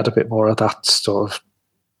like he had a bit more of that sort of,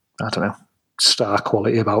 I don't know, star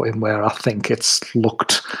quality about him, where I think it's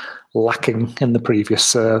looked lacking in the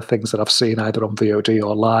previous things that I've seen either on VOD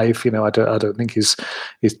or live. I don't think he's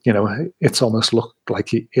it's almost looked like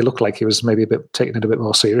he looked like he was maybe taking it a bit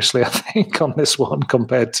more seriously, I think, on this one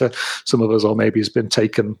compared to some of us, or maybe he's been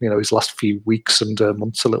taken his last few weeks and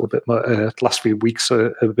months a little bit more last few weeks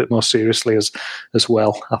a bit more seriously as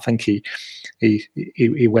well. I think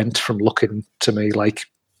he went from looking to me like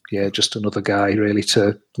just another guy really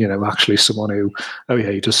to, actually someone who,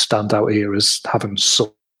 he does stand out here as having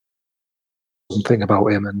something about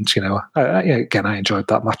him. And, again, I enjoyed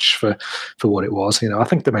that match for what it was. I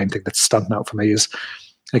think the main thing that's standing out for me is,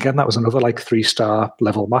 again, that was another 3-star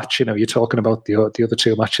level match. You're talking about the other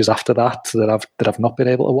 2 matches after that I've not been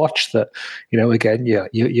able to watch. That again,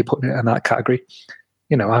 you're putting it in that category.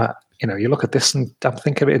 You look at this and I'm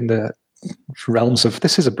thinking of it in the realms of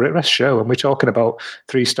this is a Brit Rest show, and we're talking about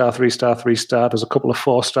 3-star, 3-star, 3-star. There's a couple of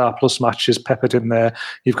 4-star plus matches peppered in there.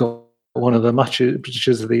 You've got one of the matches, which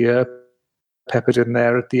is the peppered in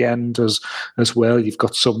there at the end as well. You've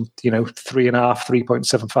got some 3.5,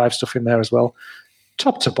 3.75 stuff in there as well.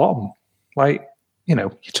 Top to bottom, you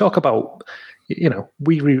talk about,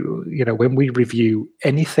 when we review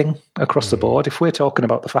anything across the board, if we're talking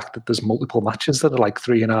about the fact that there's multiple matches that are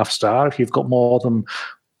 3.5 star, if you've got more than,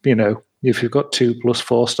 if you've got 2 plus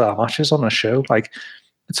 4-star matches on a show,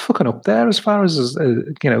 it's fucking up there as far as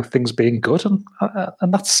things being good,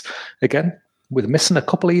 and that's, again, with missing a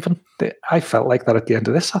couple even, I felt like that at the end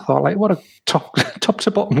of this. I thought, what a top to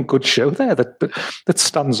bottom good show there that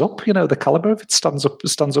stands up. The caliber of it stands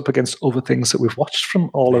up against other things that we've watched from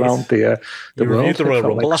all around the world. You reviewed the Royal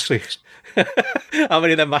Rumble last week. How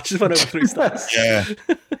many of them matches went over 3 stars? Yeah,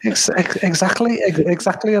 exactly.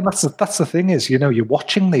 And that's the thing is, you're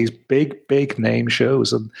watching these big name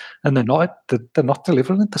shows, and they're not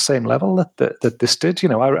delivering at the same level that this did.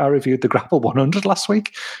 I reviewed the Grapple 100 last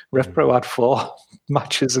week. RevPro had 4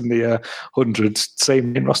 matches in the 100,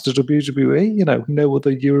 same in roster WWE. No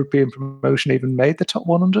other European promotion even made the top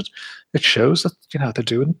 100. It shows that they're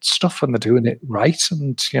doing stuff and they're doing it right.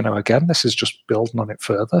 And again, this is just building on it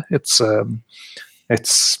further. It's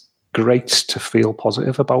great to feel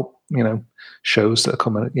positive about shows that are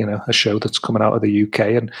coming. A show that's coming out of the UK,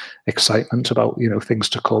 and excitement about things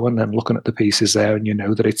to come, and then looking at the pieces there, and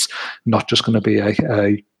that it's not just going to be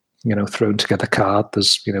a thrown together card.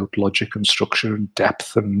 There's, logic and structure and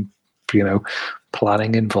depth and,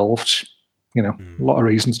 planning involved. A lot of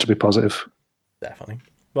reasons to be positive. Definitely.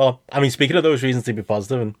 Well, I mean, speaking of those reasons to be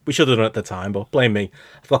positive, and we should have done it at the time, but blame me,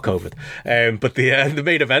 I've got COVID. But the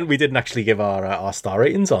main event, we didn't actually give our star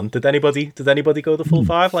ratings on. Did anybody go the full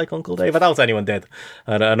 5 like Uncle Dave? I doubt anyone did.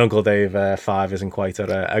 And Uncle Dave 5 isn't quite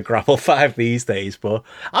a grapple 5 these days. But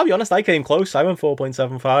I'll be honest, I came close. I went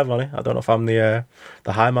 4.75 on it. I don't know if I'm the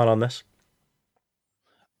high man on this.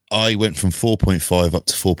 I went from 4.5 up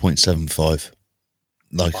to 4.75.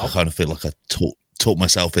 Wow. I kind of feel like I talked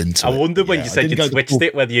myself into it. I wondered when you said you switched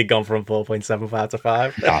it, whether you'd gone from 4.75 to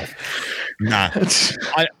 5. Nah.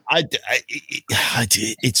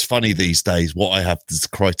 It's funny these days. What I have as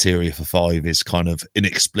criteria for 5 is kind of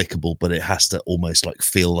inexplicable, but it has to almost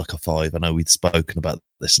feel like a 5. I know we've spoken about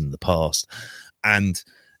this in the past, and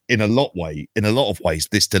in a lot of ways,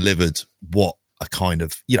 this delivered what a kind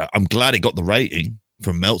of I'm glad it got the rating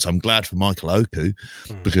from Meltzer. I'm glad for Michael Oku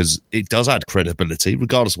because it does add credibility,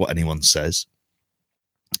 regardless of what anyone says.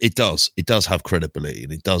 It does have credibility,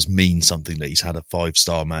 and it does mean something that he's had a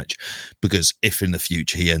 5-star match, because if in the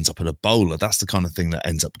future he ends up in a bowler, that's the kind of thing that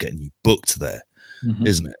ends up getting you booked there,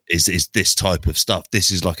 isn't it? Is this type of stuff. This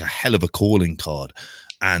is like a hell of a calling card,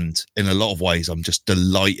 and in a lot of ways I'm just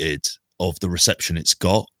delighted of the reception it's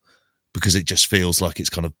got, because it just feels like it's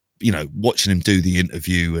kind of watching him do the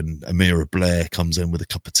interview, and Amira Blair comes in with a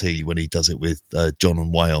cup of tea when he does it with John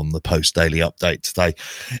and Way on the post-daily update today.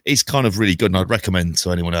 It's kind of really good, and I'd recommend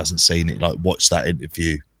to anyone who hasn't seen it, watch that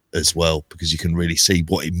interview as well, because you can really see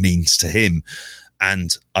what it means to him.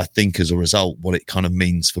 And I think as a result, what it kind of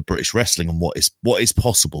means for British wrestling, and what is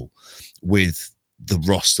possible with the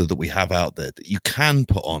roster that we have out there, that you can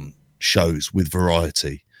put on shows with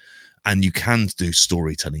variety, and you can do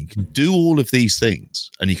storytelling. You can do all of these things,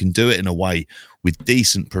 and you can do it in a way with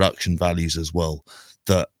decent production values as well,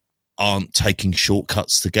 that aren't taking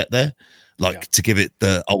shortcuts to get there. To give it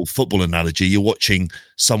the old football analogy, you're watching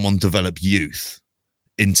someone develop youth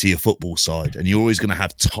into your football side, and you're always going to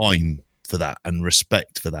have time for that and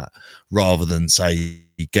respect for that, rather than, say,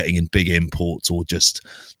 getting in big imports or just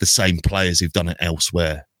the same players who've done it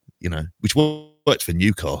elsewhere, which worked for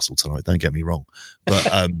Newcastle tonight, don't get me wrong. But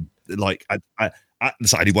I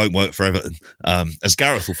decided he won't work for Everton, as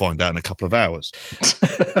Gareth will find out in a couple of hours.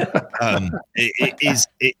 It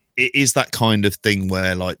is that kind of thing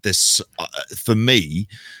where, this, for me,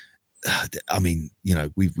 I mean,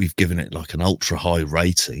 we've given it an ultra high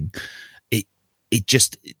rating. It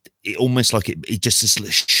almost it just is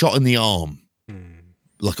a shot in the arm,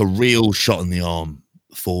 like a real shot in the arm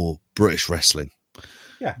for British wrestling.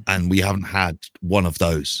 Yeah, and we haven't had one of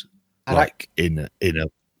those in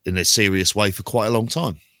a serious way for quite a long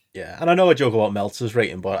time. Yeah, and I know I joke about Meltzer's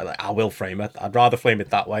rating, but I will frame it. I'd rather frame it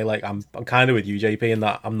that way. Like I'm kind of with you, JP, in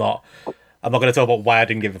that I'm not going to talk about why I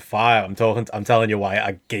didn't give it 5. I'm telling you why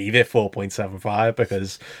I gave it 4.75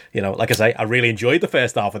 because, like I say, I really enjoyed the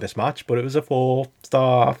first half of this match, but it was a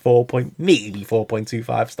 4-star, maybe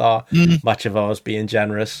 4.25 star match if I was being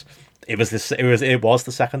generous. It was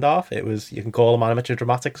the second half. It was, you can call them amateur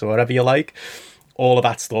dramatics or whatever you like. All of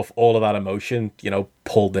that stuff, all of that emotion,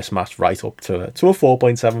 pulled this match right up to a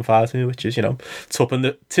 4.75 to me, which is,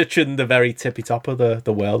 touching the very tippy top of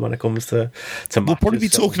the world when it comes to matches. We'll probably be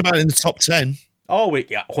talking about it in the top 10. Oh,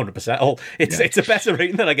 yeah, 100%. Oh, it's a better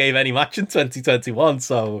rating than I gave any match in 2021,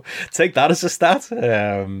 so take that as a stat.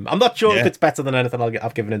 I'm not sure if it's better than anything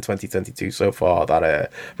I've given in 2022 so far.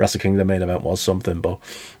 That Wrestle Kingdom main event was something, but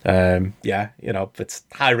it's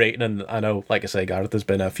high rating, and I know, like I say, Gareth, there's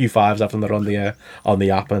been a few 5s after that on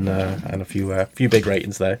the app, and a few big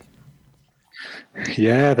ratings there.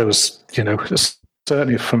 Yeah, there was,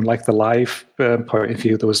 certainly from like the live point of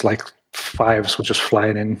view, there was like 5s were just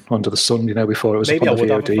flying in under the sun, before it was Maybe upon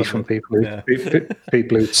the VOD from people who'd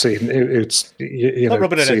seen it,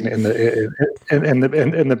 seen it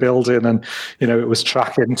in the building, and it was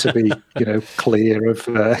tracking to be clear of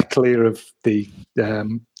the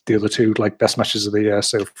other 2 like best matches of the year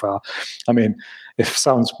so far. I mean, it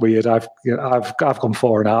sounds weird. I've gone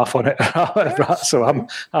 4.5 on it, so I'm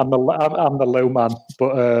the low man.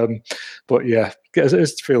 But yeah,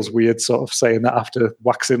 it feels weird sort of saying that after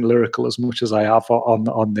waxing lyrical as much as I have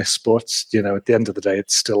on this. But at the end of the day,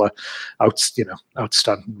 it's still a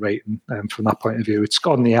outstanding rating from that point of view. It's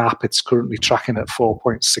on the app. It's currently tracking at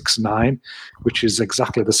 4.69, which is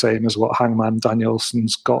exactly the same as what Hangman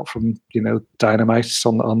Danielson's got from Dynamite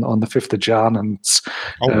on the 5th of Jan, and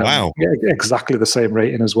wow, exactly the same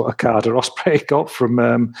rating as what Okada Ospreay got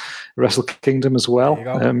from Wrestle Kingdom as well.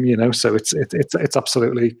 So it's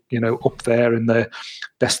absolutely up there in the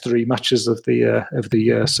best 3 matches of the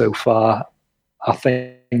year so far. I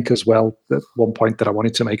think as well that one point that I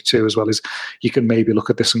wanted to make too as well is you can maybe look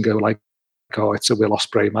at this and go like, oh, it's a Will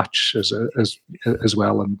Ospreay match as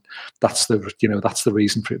well, and that's the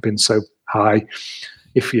reason for it being so high.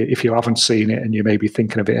 If you haven't seen it and you may be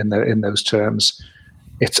thinking of it in those terms,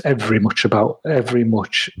 it's every much as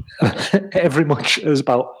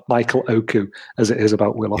about Michael Oku as it is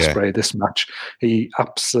about Will Ospreay. Yeah. This match, he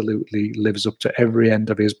absolutely lives up to every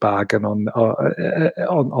end of his bag, and on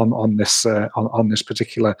this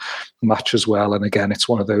particular match as well. And again, it's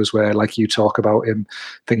one of those where, like you talk about in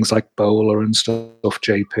things like Bowler and stuff,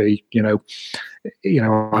 JP. I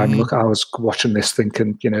was watching this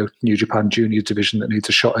thinking, New Japan Junior Division that needs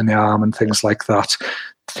a shot in the arm and things like that.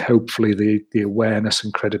 Hopefully the awareness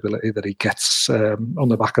and credibility that he gets on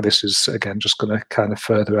the back of this is, again, just going to kind of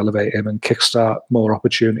further elevate him and kickstart more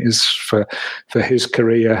opportunities for his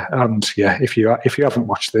career. And yeah, if you haven't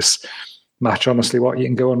watched this match, honestly, you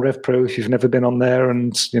can go on RevPro if you've never been on there,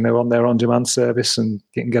 and on their on-demand service, and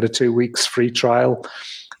you can get a 2 weeks free trial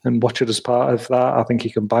and watch it as part of that. I think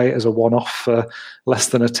you can buy it as a one-off for less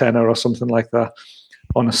than a tenner or something like that.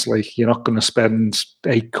 Honestly, you're not going to spend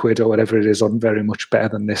 £8 or whatever it is on very much better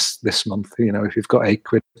than this month. If you've got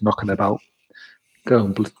 £8 knocking about, go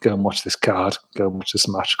and watch this card, go and watch this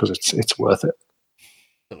match, because it's worth it.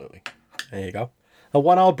 Absolutely. There you go. A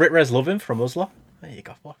 1 hour Brit Res Loving from Oslo. There you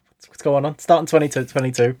go. What's going on? Starting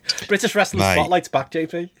 2022. British Wrestling Spotlight's back,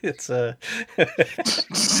 JP. It's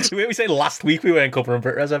we say last week we weren't covering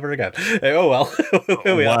Brit Res ever again. Oh well.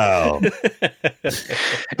 Here we are.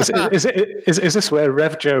 Is this where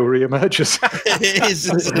Rev Joe reemerges? It is.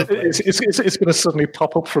 It's going to suddenly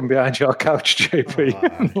pop up from behind your couch,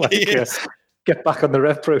 JP. Get back on the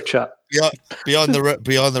RevPro chat. Beyond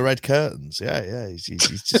the red curtains. Yeah.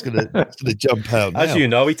 He's just gonna jump out. As you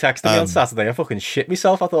know, he texted me on Saturday. I fucking shit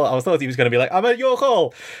myself. I thought he was gonna be like, I'm at your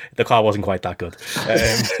call. The car wasn't quite that good.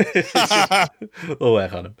 We'll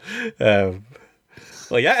work on him.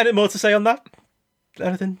 Well, yeah. Anything more to say on that?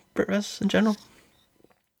 Anything Brit Res in general?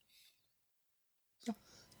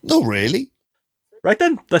 Not really. Right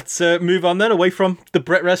then, let's move on then away from the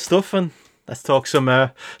Brit Res stuff, and let's talk some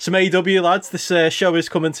AEW, lads. This show is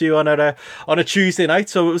coming to you on a Tuesday night,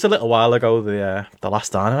 so it was a little while ago, the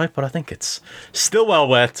last Dynamite, but I think it's still well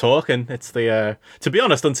worth talking. It's to be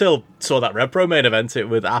honest, until saw that RevPro main event, it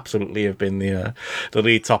would absolutely have been the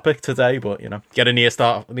lead topic today. But get a near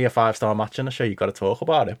 5-star match in the show, you've got to talk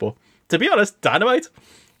about it. But to be honest, Dynamite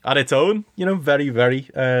had its own, very, very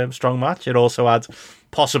strong match. It also had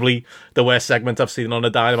possibly the worst segment I've seen on a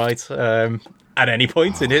Dynamite. at any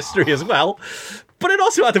point in history as well. But it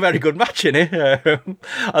also had a very good match in it.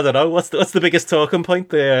 I don't know what's the biggest talking point,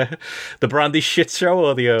 the Brandy shit show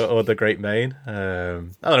or the Great Main. I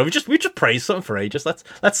don't know. We just praised something for ages. Let's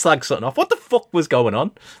slag something off. What the fuck was going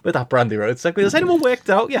on with that Brandy Rhodes segment? Has anyone worked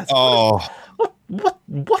out yet? Oh,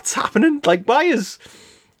 what's happening? Like, why is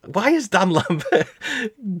Dan Lambert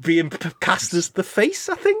being cast as the face?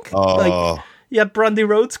 I think. Like, yeah, Brandy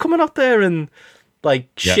Rhodes coming up there and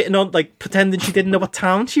like shitting on, like pretending she didn't know what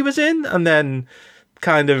town she was in, and then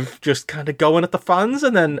kind of going at the fans,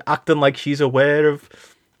 and then acting like she's aware of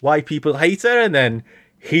why people hate her, and then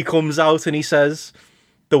he comes out and he says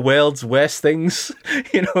the world's worst things.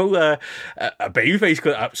 You know, a babyface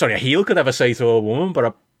a heel could ever say to a woman,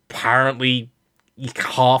 but apparently he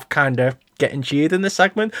half kind of getting cheered in this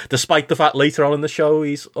segment, despite the fact later on in the show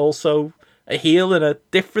he's also a heel in a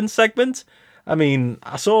different segment. I mean,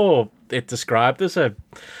 I saw it described as they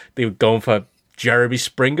were going for Jeremy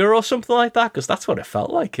Springer or something like that, because that's what it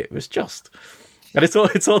felt like. It was just, and it's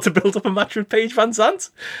all to build up a match with Paige Van Zandt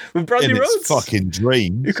with Brandy Rhodes. Fucking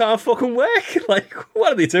dreams. You can't fucking work. Like,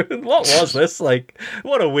 what are they doing? What was this? Like,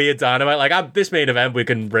 what a weird Dynamite. Like, this main event we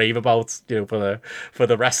can rave about, you know, for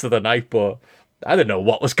the rest of the night, but I didn't know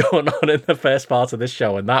what was going on in the first part of this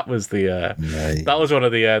show, and that was that was one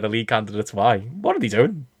of the lead candidates. Why? What are they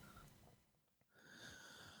doing?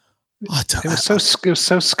 It was so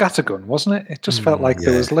scattergun, wasn't it? It just felt like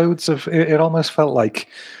there was loads of. It almost felt like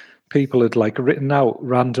people had like written out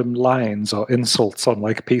random lines or insults on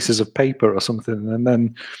like pieces of paper or something, and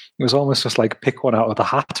then it was almost just like pick one out of the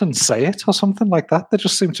hat and say it or something like that. There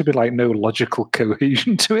just seemed to be like no logical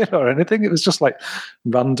cohesion to it or anything. It was just like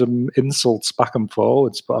random insults back and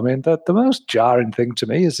forwards. But I mean, the most jarring thing to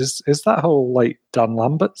me is that whole like Dan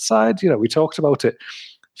Lambert side. You know, we talked about it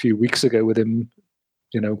a few weeks ago with him,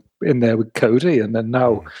 you know, in there with Cody, and then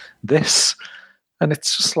now this, and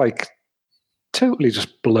it's just like totally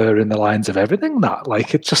just blurring the lines of everything. That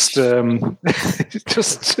like it just, I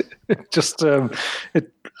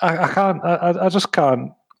just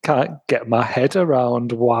can't get my head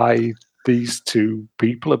around why these two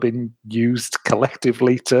people have been used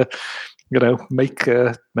collectively to, you know, make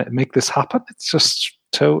this happen. It's just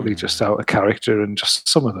totally just out of character, and just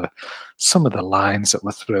some of the lines that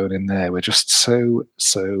were thrown in there were just so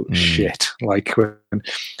shit. Like,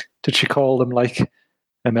 did she call them like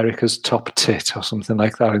America's top tit or something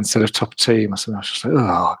like that instead of top team or something? I was just like,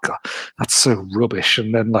 oh god, that's so rubbish.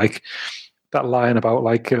 And then like that line about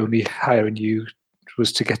like only hiring you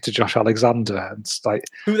was to get to Josh Alexander, and it's like,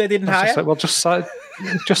 who they didn't hire. Like, well, just hire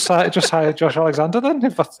Josh Alexander then,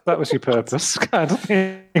 if that was your purpose, kind of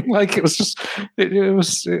thing. Like it was just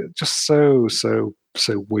so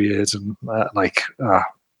weird, and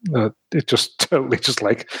it just totally just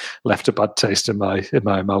like left a bad taste in my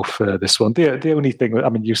mouth for this one. The only thing, I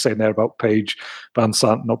mean, you're saying there about Paige Van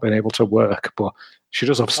Zandt not being able to work, but she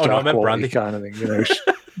does have star quality Brandy kind of thing, you know.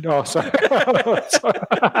 No, sorry.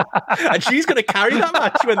 And she's going to carry that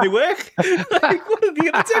match when they work. Like, what are they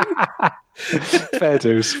going to do? Fair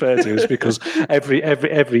dues, because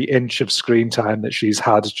every inch of screen time that she's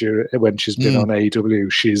had when she's been on AEW,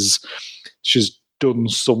 she's done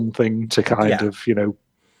something to kind of, you know,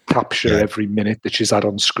 capture every minute that she's had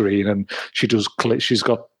on screen, and she's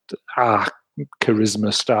got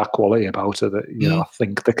charisma, star quality about her that, you know, I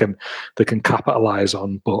think they can capitalize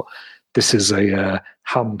on. But this is a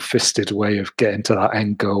ham-fisted way of getting to that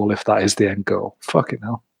end goal, if that is the end goal. Fucking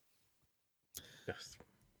hell. Yes.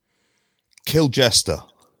 Kill Jester.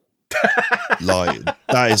 Like,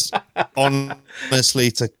 that is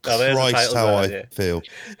honestly to Christ how I feel.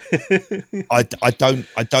 I don't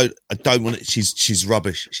want it. She's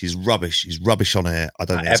rubbish. She's rubbish on air. I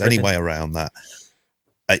don't think there's any way around that.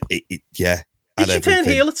 Yeah. Did she turn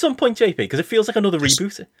heel at some point, JP? Because it feels like another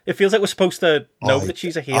reboot. It feels like we're supposed to know that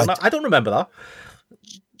she's a heel. I don't remember that.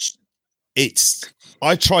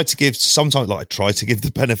 I try to give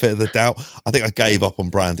the benefit of the doubt. I think I gave up on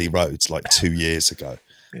Brandy Rhodes like 2 years ago.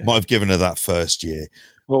 Yeah. Might have given her that first year.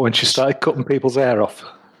 Well, when she started cutting people's hair off.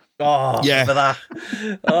 Oh, yeah. For that.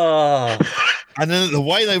 Oh. And then the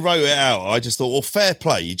way they wrote it out, I just thought, well, fair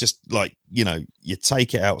play. You just, like, you know, you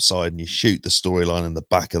take it outside and you shoot the storyline in the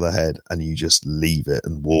back of the head and you just leave it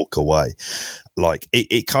and walk away. Like,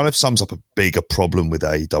 it kind of sums up a bigger problem with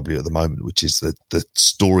AEW at the moment, which is that the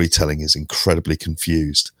storytelling is incredibly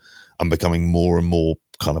confused and becoming more and more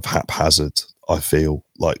kind of haphazard, I feel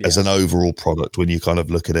like, as an overall product when you kind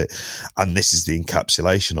of look at it. And this is the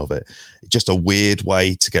encapsulation of it. Just a weird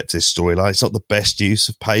way to get to this storyline. It's not the best use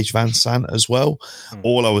of Paige Van Zandt as well.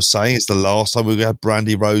 All I was saying is the last time we had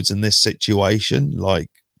Brandy Rhodes in this situation, like,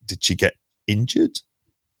 did she get injured?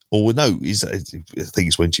 or no, I think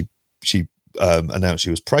it's when she announced she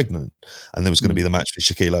was pregnant, and there was going to be the match for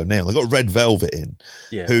Shaquille O'Neal. They got Red Velvet in,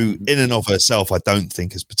 who in and of herself I don't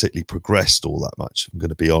think has particularly progressed all that much. I'm going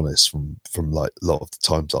to be honest, from like a lot of the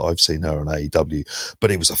times that I've seen her on AEW,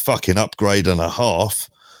 but it was a fucking upgrade and a half.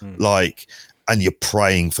 Like, and you're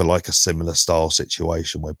praying for like a similar style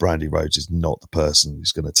situation where Brandy Rhodes is not the person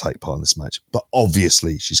who's going to take part in this match, but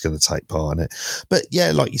obviously she's going to take part in it. But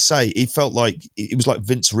yeah, like you say, it felt like it was like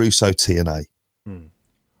Vince Russo TNA.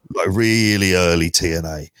 Like really early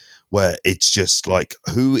TNA, where it's just like,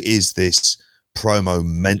 who is this promo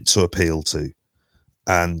meant to appeal to?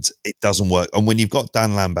 And it doesn't work. And when you've got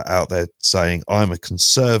Dan Lambert out there saying, I'm a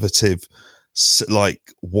conservative, like,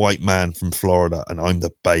 white man from Florida, and I'm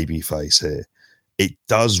the baby face here, it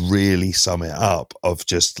does really sum it up of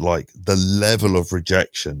just like the level of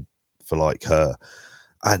rejection for like her.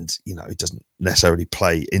 And, you know, it doesn't necessarily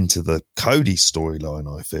play into the Cody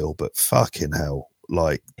storyline, I feel, but fucking hell.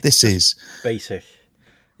 Like, this is basic.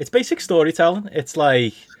 It's basic storytelling. It's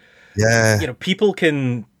like, you know, people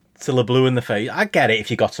can till the blue in the face. I get it if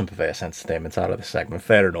you got some perverse entertainment out of this segment.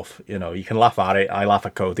 Fair enough. You know, you can laugh at it. I laugh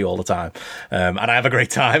at Cody all the time, and I have a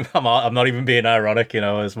great time. I'm not even being ironic. You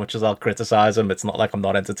know, as much as I'll criticize him, it's not like I'm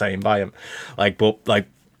not entertained by him. Like, but like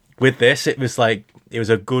with this, it was like, it was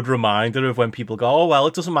a good reminder of when people go, oh, well,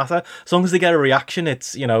 it doesn't matter as long as they get a reaction.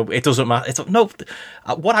 It's, you know, it doesn't matter. It's no.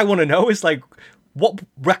 What I want to know is like, what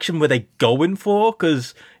direction were they going for?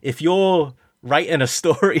 Because if you're writing a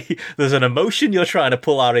story, there's an emotion you're trying to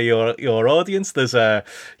pull out of your audience. There's a,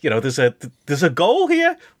 you know, there's a goal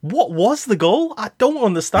here. What was the goal? I don't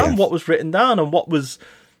understand what was written down and what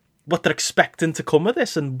they're expecting to come of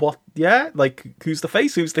this, and like, who's the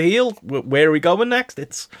face, who's the heel, where are we going next?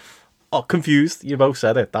 It's confused. You both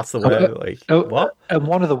said it. That's the word. What? And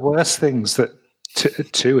one of the worst things that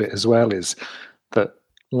to it as well is that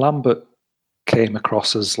Lambert came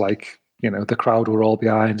across as like, you know, the crowd were all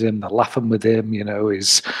behind him, they're laughing with him, you know,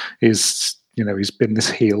 he's you know, he's been this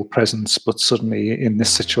heel presence, but suddenly in this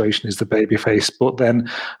situation he's the babyface. But then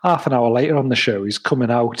half an hour later on the show, he's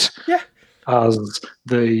coming out as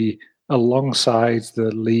alongside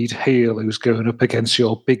the lead heel who's going up against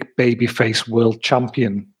your big babyface world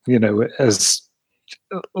champion, you know, as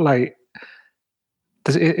like,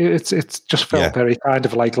 it's just felt very kind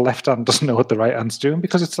of like left hand doesn't know what the right hand's doing,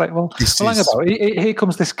 because it's like, well, here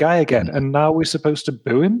comes this guy again, and now we're supposed to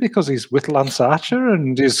boo him because he's with Lance Archer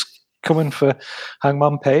and he's coming for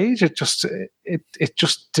Hangman Page. It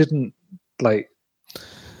just didn't, like,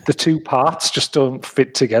 the two parts just don't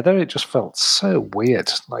fit together. It just felt so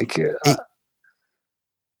weird. Like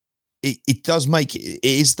it does make it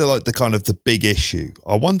is the kind of the big issue.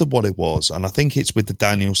 I wonder what it was, and I think it's with the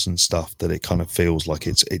Danielson stuff that it kind of feels like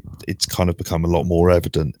it's kind of become a lot more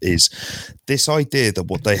evident, is this idea that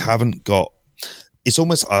what they haven't got. It's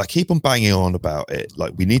almost, I keep on banging on about it,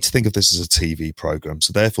 like, we need to think of this as a TV program,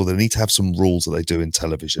 so therefore they need to have some rules that they do in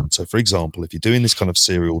television. So for example, if you're doing this kind of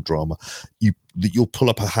serial drama, you'll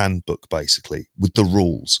pull up a handbook basically with the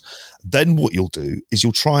rules. Then what you'll do is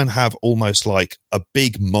you'll try and have almost like a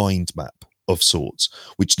big mind map of sorts,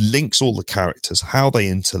 which links all the characters, how they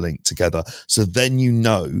interlink together. So then, you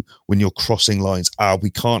know, when you're crossing lines, we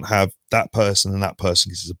can't have that person and that person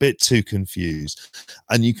because it's a bit too confused,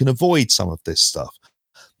 and you can avoid some of this stuff.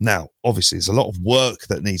 Now, obviously, there's a lot of work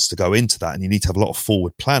that needs to go into that, and you need to have a lot of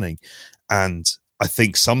forward planning. And I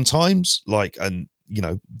think sometimes, like, and you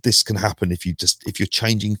know, this can happen if you're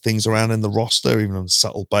changing things around in the roster, even on a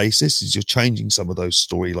subtle basis, is you're changing some of those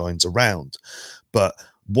storylines around. But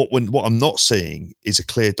what I'm not seeing is a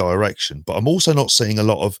clear direction, but I'm also not seeing a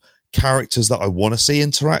lot of characters that I want to see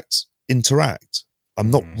interact. I'm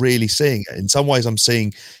not really seeing it. In some ways, I'm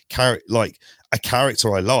seeing like a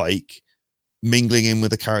character I like mingling in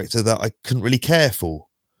with a character that I couldn't really care for.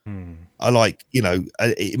 I like, you know,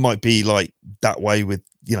 it might be like that way with,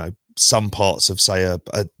 you know, some parts of, say, a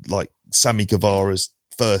like Sammy Guevara's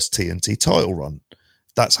first TNT title run.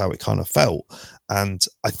 That's how it kind of felt. And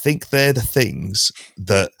I think they're the things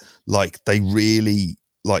that, like, they really,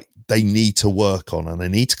 like, they need to work on, and they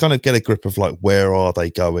need to kind of get a grip of, like, where are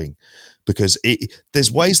they going? Because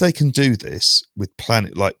there's ways they can do this with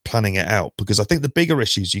planning it out. Because I think the bigger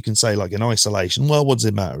issues, you can say, like, in isolation, well, what does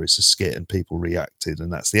it matter? It's a skit and people reacted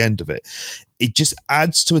and that's the end of it. It just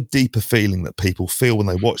adds to a deeper feeling that people feel when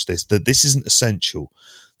they watch this, that this isn't essential,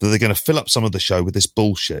 that they're going to fill up some of the show with this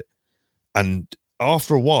bullshit. And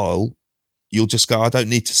after a while, you'll just go, I don't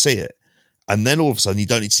need to see it. And then all of a sudden, you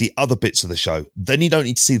don't need to see other bits of the show. Then you don't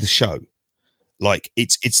need to see the show. Like,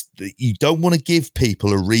 it's you don't want to give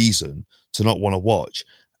people a reason to not want to watch.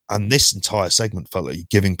 And this entire segment felt like you're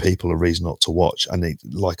giving people a reason not to watch. And it,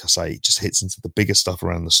 like I say, it just hits into the bigger stuff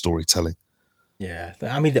around the storytelling. Yeah,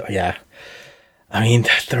 I mean, there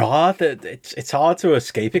are it's hard to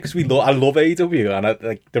escape it because I love AEW, and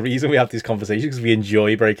like the reason we have these conversations is we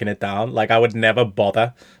enjoy breaking it down. Like I would never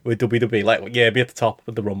bother with WWE. Like be at the top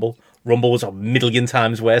with the Rumble. Rumble was a million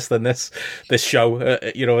times worse than this show,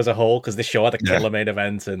 as a whole, because this show had a killer main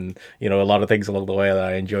event and a lot of things along the way that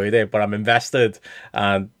I enjoyed it. But I'm invested,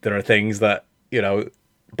 and there are things that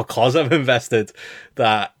because I'm invested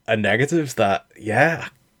that are negatives that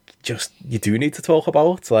just you do need to talk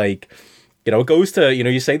about. Like it goes to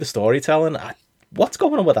you say the storytelling. What's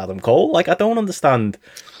going on with Adam Cole? Like I don't understand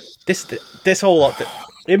this whole lot.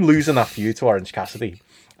 Him losing that feud to Orange Cassidy.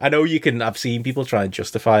 I know I've seen people try and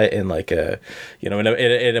justify it in like a,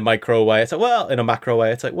 in a micro way. It's like, well, in a macro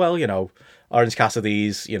way, it's like, well, Orange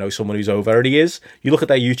Cassidy's, someone who's over, and he is. You look at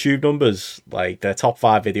their YouTube numbers, like their top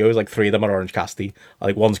 5 videos, like 3 of them are Orange Cassidy.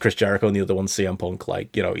 Like one's Chris Jericho and the other one's CM Punk.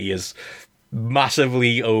 Like, he is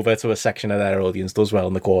massively over to a section of their audience, does well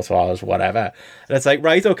in the quarter hours, whatever. And it's like,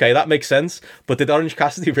 right, okay, that makes sense. But did Orange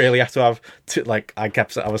Cassidy really have to have, like I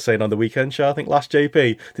was saying on the weekend show, I think last JP,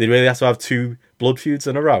 did he really have to have 2 blood feuds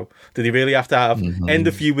in a row? Did he really have to have end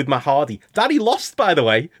a feud with Matt Hardy? That he lost, by the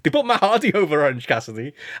way. They put Matt Hardy over Orange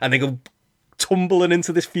Cassidy, and they go tumbling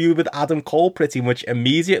into this feud with Adam Cole pretty much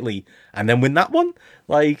immediately, and then win that one.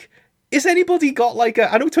 Like, is anybody got like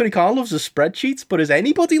I know Tony Khan loves his spreadsheets, but is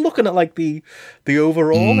anybody looking at like the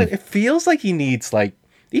overall? It feels like he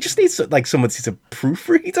just needs like somebody to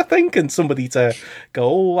proofread, I think, and somebody to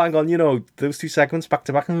go, oh, hang on, those 2 segments back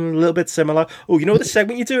to back are a little bit similar. Oh, the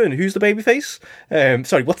segment you're doing, who's the babyface?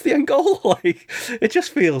 Sorry, what's the end goal? Like, it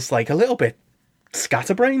just feels like a little bit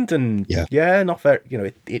scatterbrained and not very,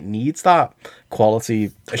 it needs that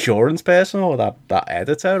quality assurance person or that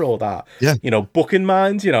editor or that, booking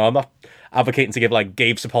mind. I'm not advocating to give like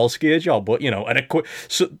Gabe Sapolsky a job, but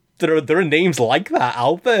so there are names like that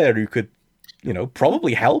out there who could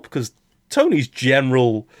probably help, because Tony's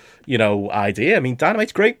general idea, I mean,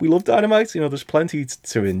 Dynamite's great, we love Dynamite, there's plenty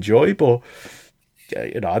to enjoy, but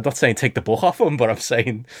I'm not saying take the book off him, but I'm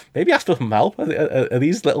saying maybe ask for some help. Are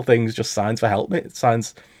these little things just signs for help,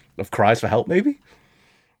 signs of cries for help, maybe?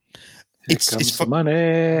 It's for money.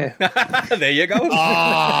 There you go.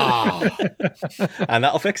 And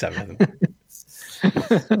that'll fix everything.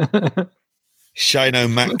 Shane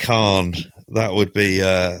O'Mac Khan. That would be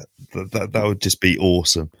that would just be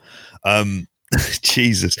awesome.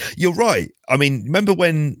 Jesus, you're right. I mean, remember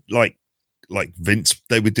when like Vince,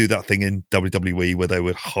 they would do that thing in WWE where they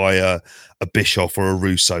would hire a Bischoff or a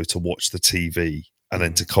Russo to watch the TV and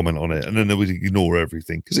then to comment on it, and then they would ignore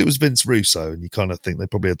everything because it was Vince Russo, and you kind of think they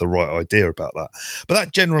probably had the right idea about that. But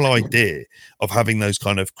that general idea of having those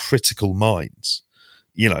kind of critical minds,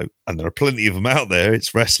 and there are plenty of them out there,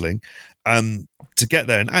 it's wrestling, to get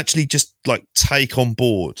there and actually just like take on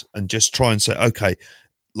board and just try and say, okay,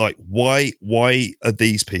 like why are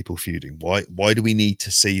these people feuding? Why do we need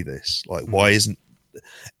to see this? Like, why isn't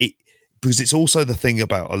it? Because it's also the thing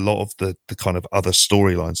about a lot of the kind of other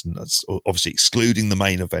storylines, and that's obviously excluding the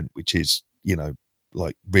main event, which is,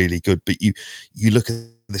 like really good. But you look at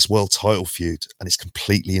this world title feud and it's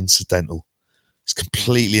completely incidental. It's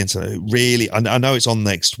completely incidental. Really, I know it's on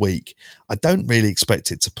next week. I don't really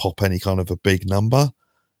expect it to pop any kind of a big number,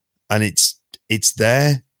 and it's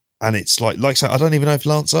there. And it's like I said, I don't even know if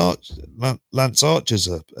Lance Archer's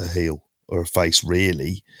a heel or a face,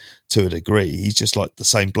 really, to a degree. He's just like the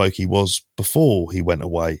same bloke he was before he went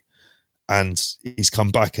away. And he's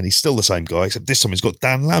come back and he's still the same guy, except this time he's got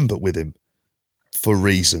Dan Lambert with him for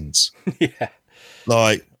reasons. Yeah.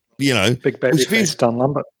 Like, big baby face Dan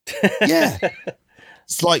Lambert. Yeah.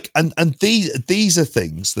 It's like, and these are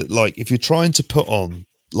things that, like, if you're trying to put on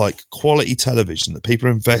like quality television that people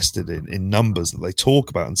are invested in numbers that they talk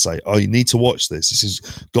about and say, oh, you need to watch this. This has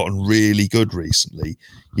gotten really good recently.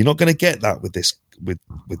 You're not going to get that with this with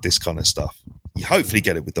this kind of stuff. You hopefully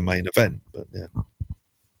get it with the main event, but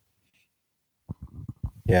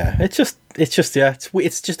yeah. It's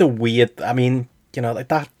just a weird. I mean, like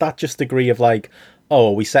that just degree of like,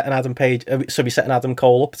 oh, we setting Adam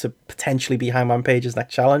Cole up to potentially be Hangman Page's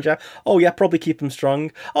next challenger. Oh yeah, probably keep him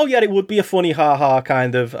strong. Oh yeah, it would be a funny ha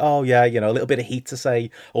kind of. Oh yeah, a little bit of heat to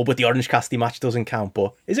say. Oh, but the Orange Cassidy match doesn't count.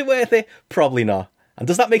 But is it worth it? Probably not. And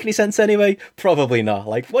does that make any sense anyway? Probably not.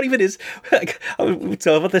 Like, what even is? We talked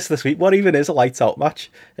about this week. What even is a lights out match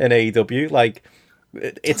in AEW? Like,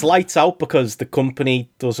 it's lights out because the company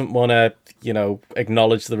doesn't want to,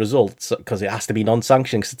 acknowledge the results because it has to be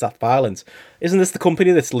non-sanctioned because it's that violence. Isn't this the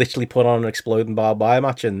company that's literally put on an exploding barbed wire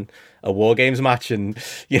match and a War Games match and,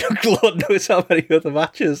 Lord knows how many other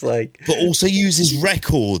matches, like... But also uses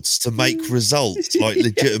records to make results like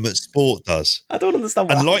legitimate sport does. I don't understand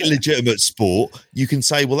why. And like legitimate sport, you can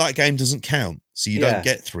say, well, that game doesn't count, so you don't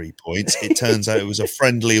get 3 points. It turns out it was a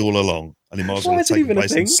friendly all along, and it might as well have taken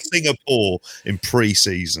place in Singapore in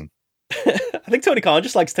pre-season. I think Tony Khan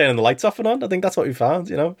just likes turning the lights off and on. I think that's what we found,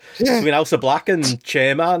 between House of Black and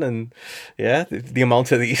Chairman and the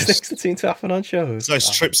amount of these things that seem to happen on shows. Those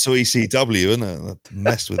trips to ECW, isn't it? That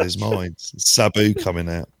messed with his mind. Sabu coming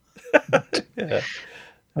out.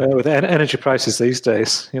 With energy prices these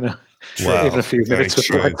days, wow, even a few minutes with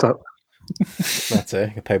the lights up. That's it.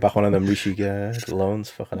 You can pay back one of them Rishi loans.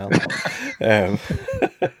 Fucking hell.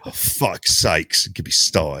 Oh, fuck's sakes. Get me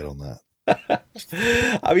started on that.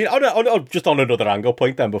 I mean, just on another angle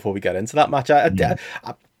point then before we get into that match. I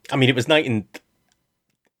mean, it was night and,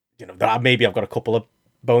 maybe I've got a couple of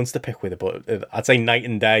bones to pick with it, but I'd say night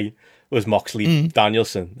and day was Moxley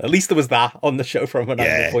Danielson. At least there was that on the show from an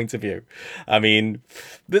angle point of view. I mean,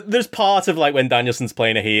 there's part of like when Danielson's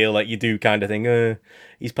playing a heel, like you do kind of think,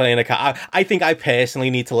 he's playing a I think I personally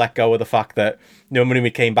need to let go of the fact that when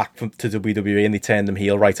we came back to WWE and they turned them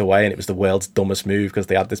heel right away and it was the world's dumbest move because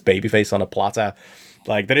they had this babyface on a platter.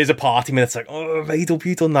 Like, there is a part of me that's like, oh,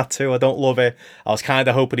 AEW done that too. I don't love it. I was kind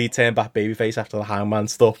of hoping he'd turn back babyface after the Hangman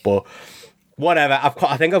stuff, but whatever.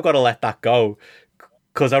 I think I've got to let that go.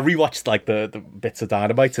 Because I rewatched like the bits of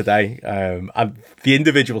Dynamite today, and the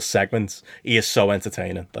individual segments, he is so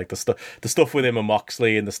entertaining. Like the stuff with him and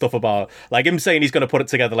Moxley, and the stuff about like him saying he's going to put it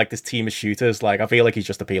together like this team of shooters. Like I feel like he's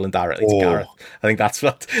just appealing directly to Garrett. I think that's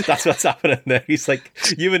what's happening there. He's like,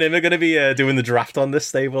 you and him are going to be doing the draft on this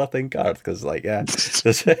stable. I think Garrett, because like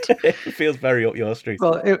it feels very up your street.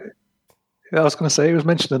 Well, I was going to say he was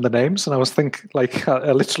mentioning the names, and I was thinking like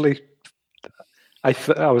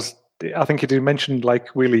I think he did mention like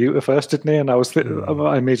Wheeler Yuta first, didn't he? And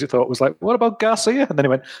my immediate thought was like, what about Garcia? And then he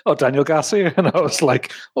went, oh, Daniel Garcia. And I was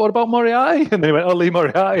like, oh, what about Moriarty? And then he went, oh, Lee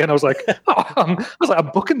Moriarty. And I was like, I'm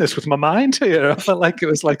booking this with my mind here. I felt like it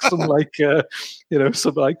was like some like,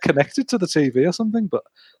 some like connected to the TV or something. But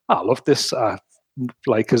I love this.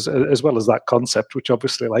 Like as well as that concept, which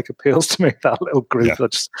obviously like appeals to me, that little group. Yeah.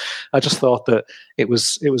 I just thought that it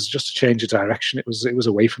was just a change of direction. It was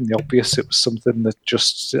away from the obvious. It was something that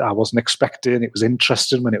just I wasn't expecting. It was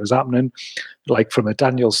interesting when it was happening. Like from a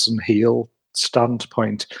Danielson heel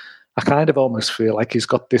standpoint, I kind of almost feel like he's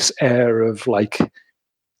got this air of like,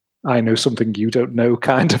 I know something you don't know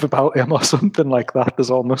kind of about him or something like that.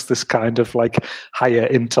 There's almost this kind of like higher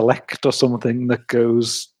intellect or something that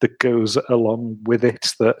goes along with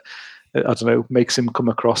it that, I don't know, makes him come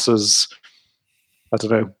across as, I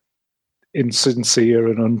don't know, insincere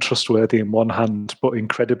and untrustworthy in one hand, but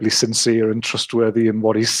incredibly sincere and trustworthy in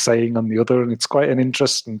what he's saying on the other. And it's quite an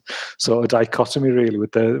interesting sort of dichotomy really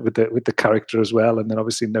with the character as well. And then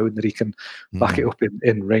obviously knowing that he can back it up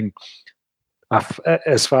in ring.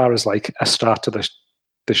 As far as like a start to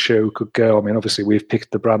the show could go, I mean, obviously we've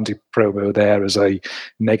picked the Brandy promo there as a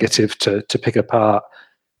negative to pick apart.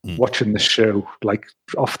 Watching the show, like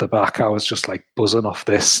off the back, I was just like buzzing off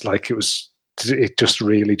this. Like it just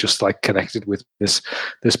really just like connected with this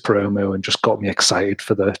promo and just got me excited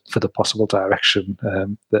for the possible direction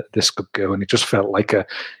that this could go. And it just felt like a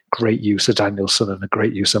great use of Danielson and a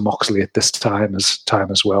great use of Moxley at this time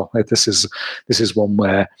as well. Like this is one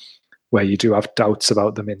where you do have doubts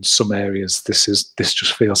about them in some areas. This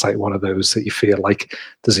just feels like one of those that you feel like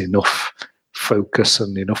there's enough focus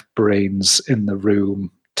and enough brains in the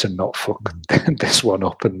room to not fuck this one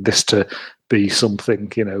up and this to be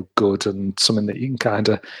something, good and something that you can kind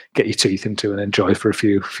of get your teeth into and enjoy for a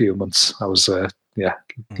few months. I was,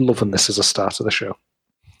 loving this as a start of the show.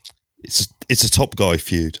 It's a top guy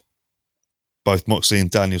feud. Both Moxley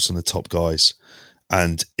and Danielson are top guys,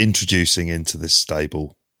 and introducing into this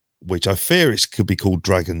stable, which I fear it could be called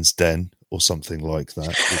Dragon's Den or something like that.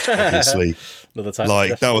 Which obviously,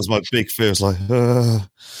 like that was my big fear. It was like,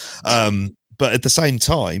 but at the same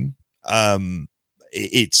time,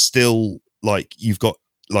 it's still like you've got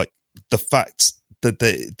like the fact that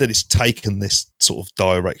it's taken this sort of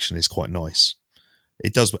direction is quite nice.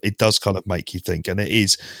 It does kind of make you think, and it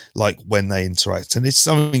is like when they interact, and it's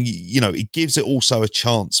something, it gives it also a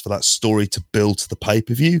chance for that story to build to the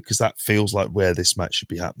pay-per-view, because that feels like where this match should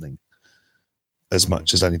be happening as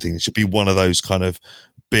much as anything. It should be one of those kind of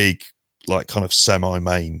big, like kind of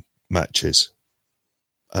semi-main matches.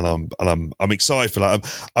 And I'm excited for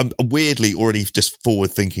that. I'm weirdly already just forward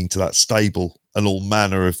thinking to that stable and all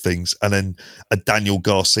manner of things, and then a Daniel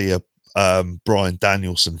Garcia, Bryan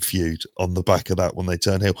Danielson feud on the back of that when they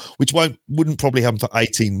turn heel, which wouldn't probably happen for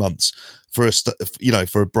 18 months for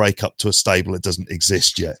for a breakup to a stable that doesn't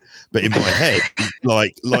exist yet. But in my head,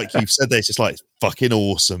 like you've said, there, it's just like fucking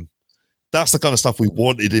awesome. That's the kind of stuff we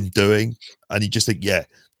wanted him doing, and you just think, yeah,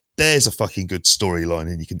 there's a fucking good storyline,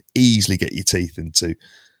 and you can easily get your teeth into,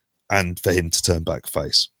 and for him to turn back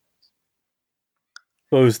face.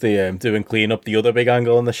 Suppose the doing clean up the other big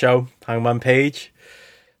angle on the show, Hangman Page,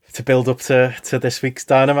 to build up to this week's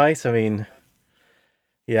Dynamite. I mean,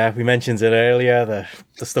 yeah, we mentioned it earlier,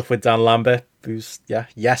 the stuff with Dan Lambert, who's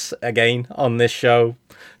yes again on this show.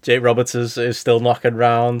 Jake Roberts is still knocking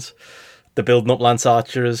round. The building up Lance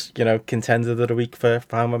Archer as, contender of the week for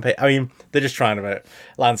Hangman Page. I mean, they're just trying to...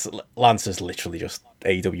 Lance is literally just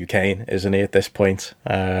AEW Kane, isn't he, at this point?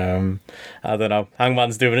 I don't know.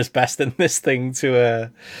 Hangman's doing his best in this thing to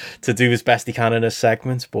do his best he can in a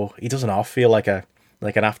segment, but he doesn't half feel like an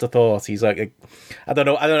afterthought. He's like, I don't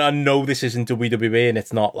know. I know this isn't WWE, and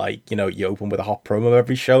it's not like, you open with a hot promo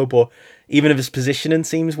every show, but even if his positioning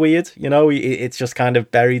seems weird, it's just kind of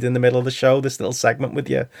buried in the middle of the show, this little segment with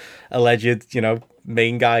your alleged,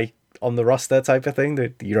 main guy on the roster type of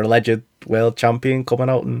thing, your alleged world champion coming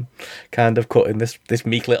out and kind of cutting this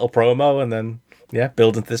meek little promo, and then,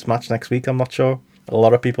 building to this match next week. I'm not sure a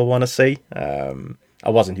lot of people want to see. I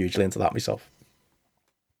wasn't hugely into that myself.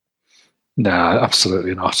 No,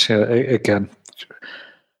 absolutely not. Again,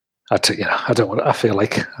 I don't want. I feel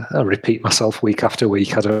like I repeat myself week after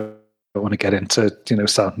week. I don't want to get into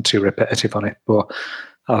sounding too repetitive on it, but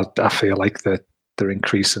I feel like that they're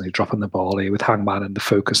increasingly dropping the ball here with Hangman and the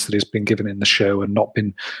focus that he's been given in the show, and not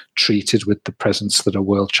been treated with the presence that a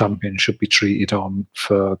world champion should be treated on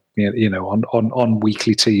for on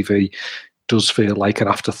weekly TV. Does feel like an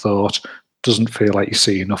afterthought. Doesn't feel like you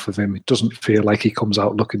see enough of him. It doesn't feel like he comes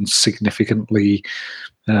out looking significantly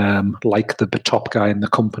like the top guy in the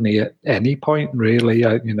company at any point. Really,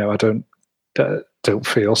 I don't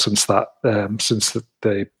feel since the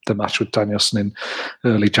match with Danielson in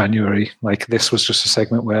early January, like this was just a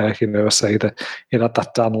segment where I say that had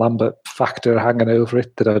that Dan Lambert factor hanging over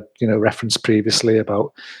it that I referenced previously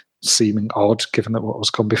about seeming odd given that what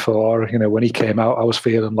was come before. When he came out, I was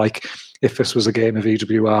feeling like if this was a game of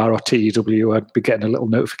EWR or TEW, I'd be getting a little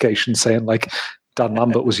notification saying like Dan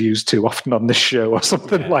Lambert was used too often on this show or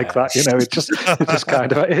something like that. It just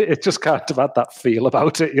kind of had that feel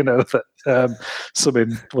about it. That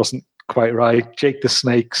something wasn't quite right. Jake the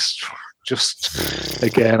Snake's just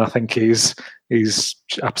again, I think he's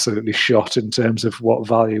absolutely shot in terms of what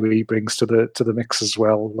value he brings to the mix as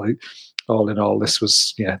well. Like, all in all, this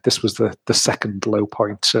was the second low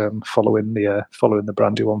point following the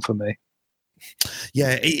Brandy one for me.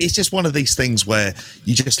 Yeah, it's just one of these things where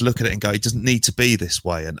you just look at it and go, it doesn't need to be this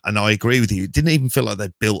way. And I agree with you. It didn't even feel like they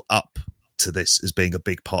built up to this as being a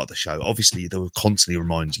big part of the show. Obviously, they were constantly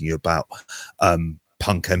reminding you about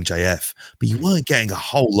Punk MJF, but you weren't getting a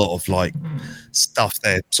whole lot of like stuff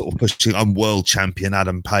there sort of pushing. I'm world champion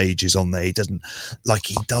Adam Page is on there. He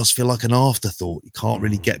does feel like an afterthought. You can't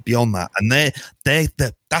really get beyond that. And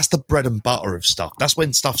that's the bread and butter of stuff. That's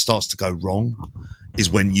when stuff starts to go wrong, is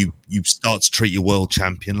when you start to treat your world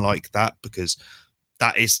champion like that, because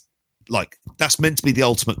that is like, that's meant to be the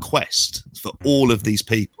ultimate quest for all of these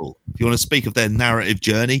people. If you want to speak of their narrative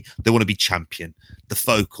journey, they want to be champion, the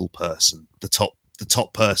focal person, the top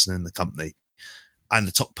person in the company. And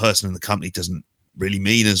the top person in the company doesn't really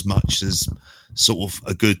mean as much as sort of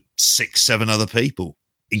a good 6-7 other people,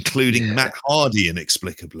 including Matt Hardy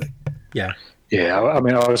inexplicably. Yeah. Yeah, I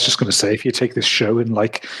mean, I was just going to say, if you take this show and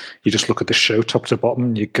like you just look at the show top to bottom,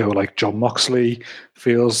 and you go like Jon Moxley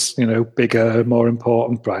feels, bigger, more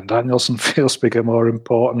important. Bryan Danielson feels bigger, more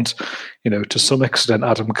important. To some extent,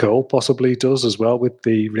 Adam Cole possibly does as well, with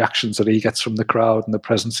the reactions that he gets from the crowd and the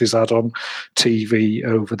presence he's had on TV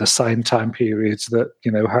over the sign time periods that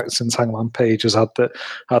since Hangman Page has had the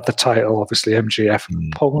title. Obviously, MJF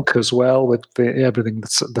and Punk as well, with everything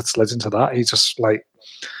that's led into that. He's just like.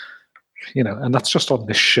 And that's just on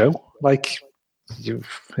this show. Like, I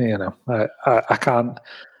can't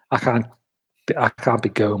be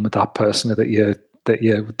going with that person that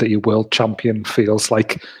your world champion feels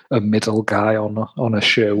like a middle guy on a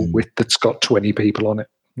show that's got 20 people on it.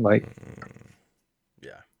 Like,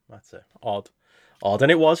 yeah, that's it. Odd,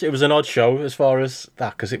 and it was an odd show as far as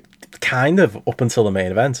that, because it kind of up until the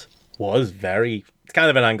main event was kind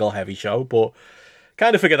of an angle heavy show, but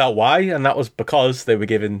kind of figured out why, and that was because they were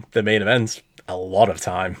giving the main events a lot of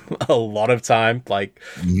time. Like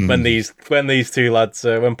when these two lads,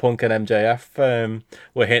 when Punk and MJF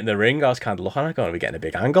were hitting the ring, I was kind of looking at, are we getting a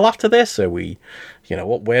big angle after this? Are we,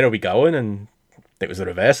 where are we going? And it was the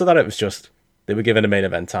reverse of that. It was just they were given the main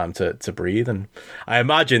event time to breathe. And I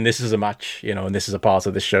imagine this is a match, and this is a part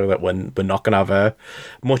of the show that we're not going to have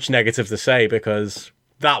much negative to say, because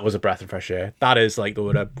that was a breath of fresh air. That is, like, there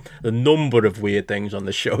were a number of weird things on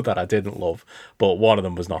the show that I didn't love, but one of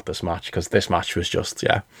them was not this match, because this match was just,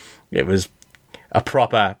 it was a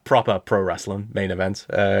proper pro wrestling main event.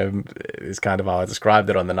 It's kind of how I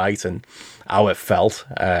described it on the night and how it felt.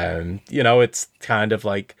 It's kind of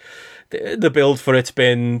like the build for it's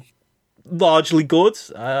been largely good.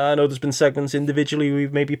 I know there's been segments individually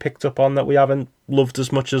we've maybe picked up on that we haven't loved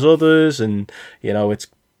as much as others, and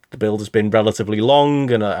the build has been relatively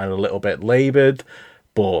long and a little bit laboured,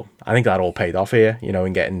 but I think that all paid off here,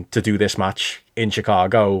 in getting to do this match in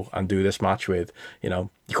Chicago and do this match with, you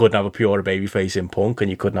couldn't have a pure babyface in Punk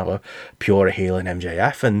and you couldn't have a pure heel in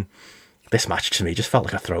MJF, and this match to me just felt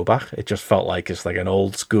like a throwback. It just felt like it's like an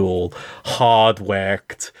old school,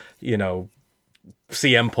 hard-worked,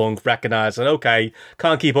 CM Punk recognising, okay,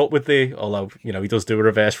 can't keep up with although, he does do a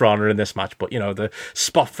reverse runner in this match, but, the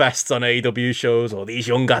spot fests on AEW shows or these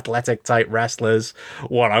young athletic type wrestlers,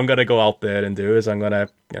 what I'm going to go out there and do is I'm going to,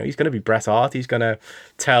 he's going to be Bret Hart, he's going to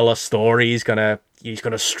tell a story, he's going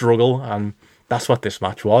to struggle, and that's what this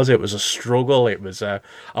match was. It was a struggle, it was a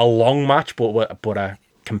long match, but a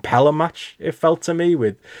compelling match, it felt to me,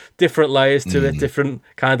 with different layers to it, different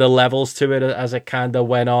kind of levels to it as it kind of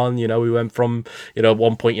went on. We went from, at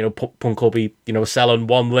one point, Punk will be, selling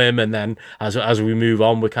one limb, and then as we move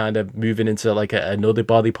on, we're kind of moving into like another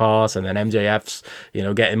body part, and then MJF's,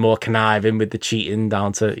 getting more conniving with the cheating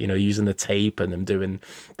down to, using the tape and them doing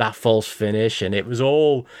that false finish, and it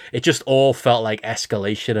just all felt like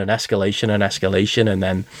escalation, and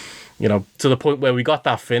then, to the point where we got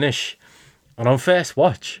that finish. And on first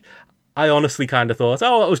watch, I honestly kind of thought,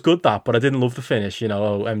 that was good, but I didn't love the finish,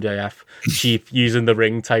 MJF, cheap, using the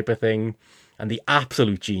ring type of thing. And the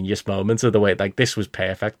absolute genius moments of the way, like, this was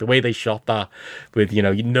perfect. The way they shot that with,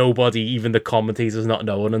 nobody, even the commentators not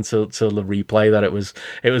knowing until the replay that it was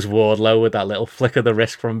Wardlow with that little flick of the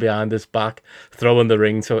wrist from behind his back, throwing the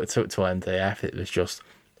ring to MJF. It was just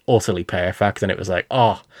utterly perfect. And it was like,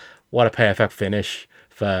 what a perfect finish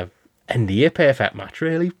for a near perfect match,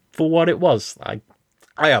 really, for what it was. I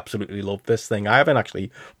absolutely love this thing. I haven't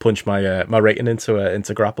actually punched my my rating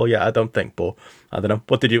into Grapple yet, I don't think, but I don't know.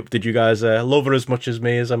 What did you guys love it as much as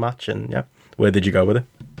me as a match? And where did you go with it?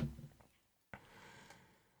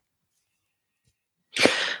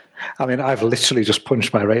 I mean, I've literally just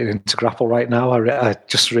punched my rating into Grapple right now. I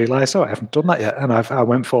just realised, I haven't done that yet, and I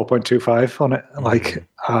went 4.25 on it. Like,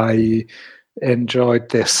 I enjoyed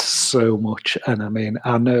this so much, and I mean,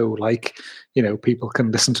 I know, like, people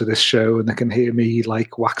can listen to this show and they can hear me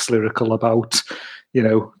like wax lyrical about,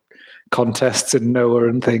 contests in Noah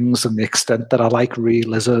and things, and the extent that I like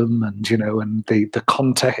realism and, and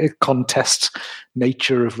the contest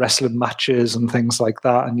nature of wrestling matches and things like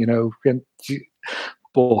that. And,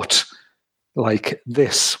 but like,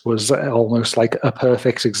 this was almost like a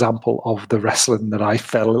perfect example of the wrestling that I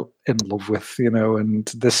fell in love with, and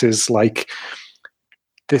this is like,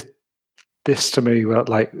 this to me,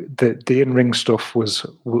 like, the in-ring stuff was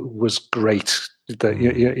great. Don't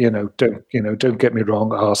get me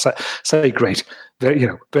wrong. I'll say great. Very,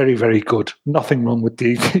 very, very good. Nothing wrong with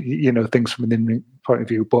the, things from an in-ring point of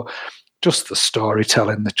view, but just the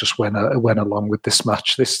storytelling that just went along with this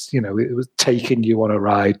match. This, it was taking you on a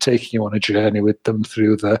ride, taking you on a journey with them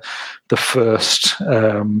through the first,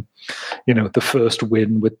 the first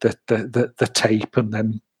win with the tape, and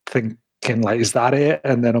then thinking, like, is that it?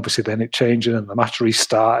 And then obviously then it changing and the match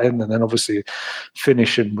restarting, and then obviously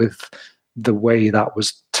finishing with the way that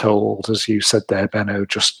was told, as you said there, Benno,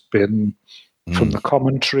 just been from the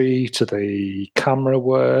commentary to the camera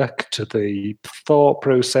work to the thought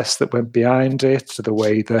process that went behind it to the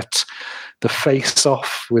way that the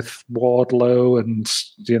face-off with Wardlow and,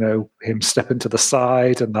 him stepping to the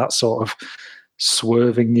side and that sort of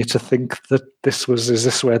swerving you to think that is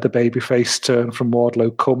this where the babyface turn from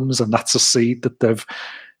Wardlow comes, and that's a seed that they've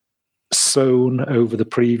sown over the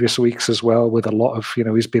previous weeks as well, with a lot of,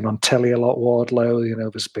 he's been on telly a lot,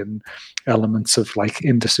 Wardlow, there's been elements of like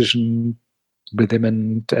indecision with him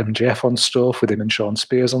and MJF on stuff, with him and Sean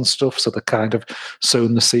Spears on stuff, so they kind of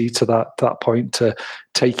sown the seed to that point to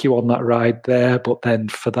take you on that ride there. But then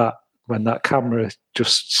for that, when that camera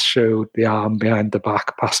just showed the arm behind the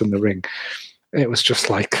back passing the ring, it was just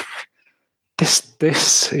like,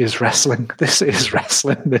 this is wrestling. This is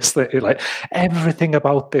wrestling. This thing, like everything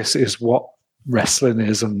about this is what wrestling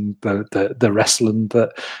is, and the wrestling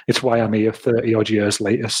that it's why I'm here 30 odd years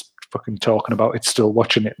later fucking talking about it, still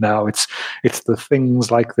watching it now. It's the things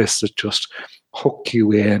like this that just hook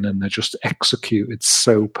you in, and they're just executed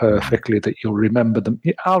so perfectly that you'll remember them.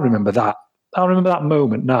 I'll remember that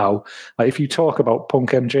moment now. Like if you talk about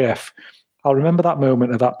Punk MJF, I'll remember that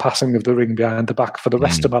moment of that passing of the ring behind the back for the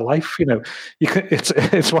rest of my life. You know,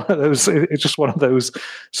 it's one of those. It's just one of those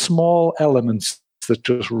small elements that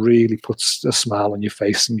just really puts a smile on your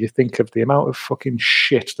face, and you think of the amount of fucking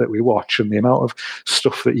shit that we watch and the amount of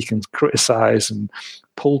stuff that you can criticize and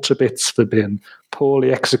pull to bits for being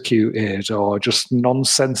poorly executed or just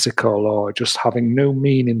nonsensical or just having no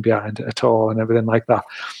meaning behind it at all and everything like that.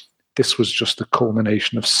 This was just the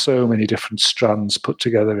culmination of so many different strands put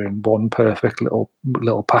together in one perfect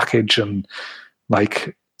little package, and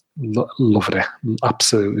like loved it,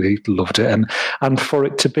 absolutely loved it. And for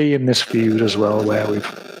it to be in this feud as well, where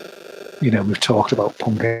we've talked about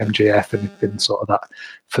Punk MJF, and it's been sort of that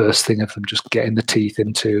first thing of them just getting the teeth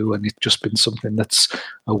into, and it's just been something that's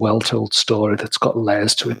a well-told story that's got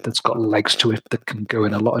layers to it, that's got legs to it, that can go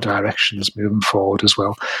in a lot of directions moving forward as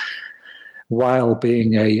well, while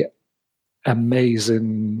being a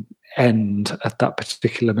amazing end at that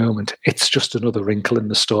particular moment. It's just another wrinkle in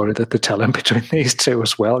the story that they're telling between these two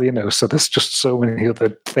as well, you know. So there's just so many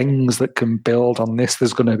other things that can build on this.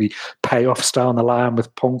 There's going to be payoffs down the line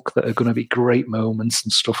with Punk that are going to be great moments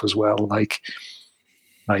and stuff as well. Like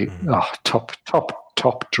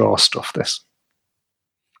top draw stuff. This.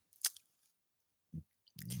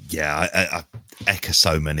 Yeah, I echo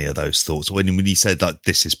so many of those thoughts. When you said that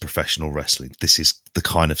this is professional wrestling, this is the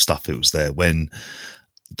kind of stuff it was there. When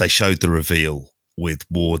they showed the reveal with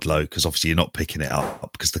Wardlow, because obviously you're not picking it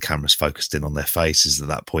up because the camera's focused in on their faces at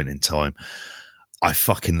that point in time, I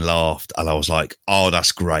fucking laughed, and I was like, oh,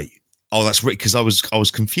 that's great. Oh, that's great, because I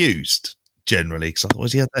was confused generally, because I thought,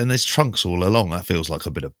 was he had that in his trunks all along? That feels like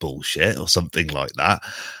a bit of bullshit or something like that.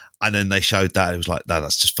 And then they showed that, it was like, no,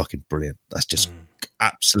 that's just fucking brilliant. That's just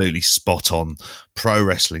absolutely spot on pro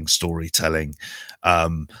wrestling storytelling. I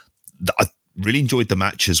really enjoyed the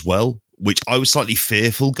match as well, which I was slightly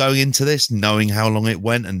fearful going into this, knowing how long it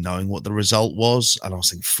went and knowing what the result was. And I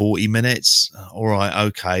was thinking 40 minutes. All right,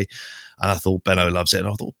 okay. And I thought Benno loves it. And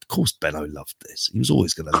I thought, of course, Benno loved this. He was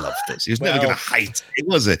always going to love this. He was never going to hate it,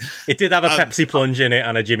 was it? It did have a Pepsi plunge in it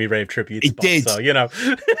and a Jimmy Rave tribute. It did. So, you know.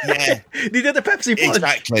 Yeah. He did a Pepsi plunge.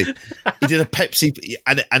 Exactly. He did a Pepsi,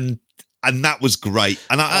 and that was great.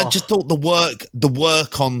 And I just thought the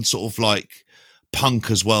work on sort of like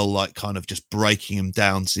Punk as well, like kind of just breaking him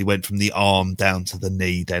down. So he went from the arm down to the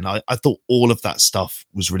knee. Then I thought all of that stuff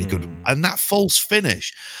was really good. And that false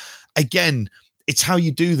finish, again, it's how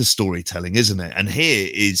you do the storytelling, isn't it? And here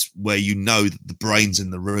is where you know that the brains in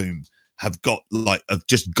the room have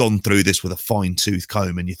just gone through this with a fine tooth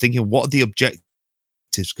comb, and you're thinking, what are the objectives?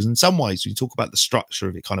 Because in some ways, when you talk about the structure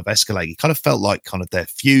of it kind of escalating, it kind of felt like kind of their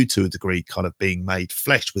feud to a degree kind of being made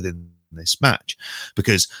flesh within this match,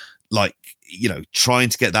 because like, you know, trying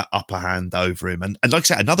to get that upper hand over him. And like I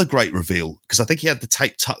said, another great reveal, because I think he had the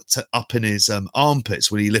tape tucked up in his armpits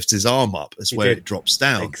when he lifts his arm up. That's where it drops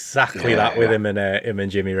down. Exactly that with him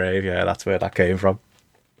and Jimmy Rave. Yeah, that's where that came from.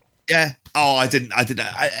 Yeah. Oh, I didn't.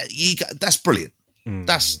 That's brilliant.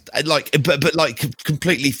 That's like, but like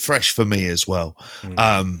completely fresh for me as well.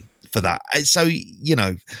 For that. So, you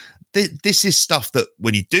know, this is stuff that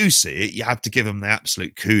when you do see it, you have to give them the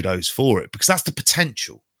absolute kudos for it, because that's the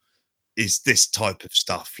potential. Is this type of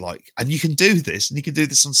stuff, like, and you can do this, and you can do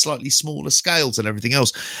this on slightly smaller scales and everything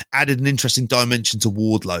else. Added an interesting dimension to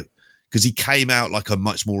Wardlow, because he came out like a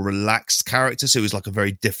much more relaxed character, so it was like a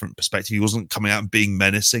very different perspective. He wasn't coming out and being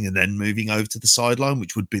menacing and then moving over to the sideline,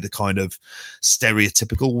 which would be the kind of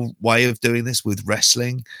stereotypical way of doing this with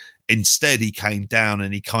wrestling. Instead, he came down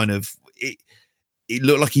and he kind of it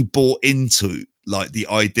looked like he bought into like the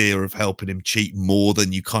idea of helping him cheat more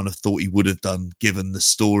than you kind of thought he would have done given the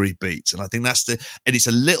story beats. And I think and it's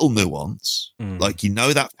a little nuance, like, you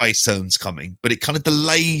know, that face turn's coming, but it kind of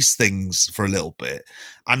delays things for a little bit.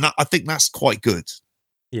 And I think that's quite good.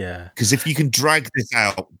 Yeah. Because if you can drag this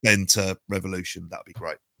out then to Revolution, that'd be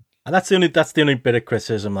great. And that's the only bit of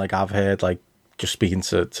criticism like I've heard, like, just speaking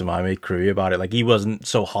to my mate Crew about it, like, he wasn't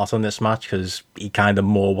so hot on this match because he kind of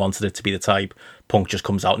more wanted it to be the type Punk just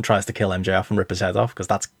comes out and tries to kill MJF and rip his head off, because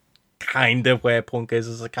that's kind of where Punk is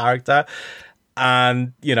as a character.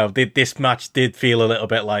 And, you know, this match did feel a little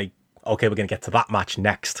bit like, okay, we're going to get to that match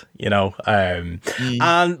next, you know. And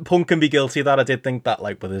Punk can be guilty of that. I did think that,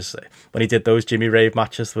 like, with his when he did those Jimmy Rave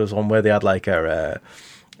matches, there was one where they had like a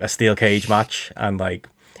a steel cage match, and like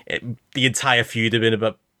the entire feud had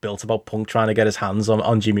been built about Punk trying to get his hands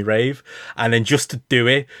on Jimmy Rave, and then just to do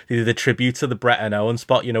it, they did a tribute to the Brett and Owen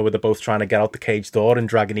spot, where they're both trying to get out the cage door and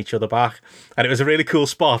dragging each other back, and it was a really cool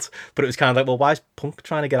spot, but it was kind of like, well, why is Punk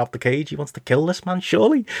trying to get out the cage? He wants to kill this man,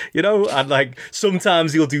 surely, and like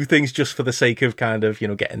sometimes he'll do things just for the sake of kind of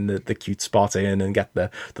getting the cute spot in and get the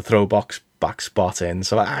throwbox back spot in,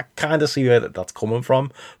 so I kind of see where that's coming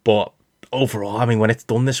from, but overall, I mean, when it's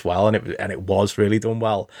done this well, and it was really done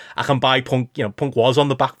well, I can buy Punk. Punk was on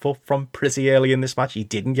the back foot from pretty early in this match. He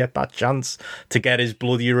didn't get that chance to get his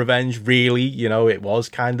bloody revenge, really. It was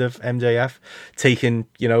kind of MJF taking,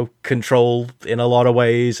 control in a lot of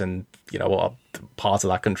ways, and, part of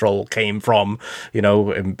that control came from,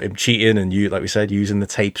 him cheating and, like we said, using the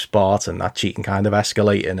tape spot, and that cheating kind of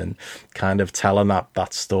escalating and kind of telling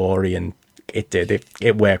that story, and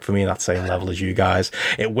it worked for me in that same level as you guys.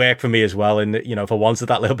 It worked for me as well, and if I wanted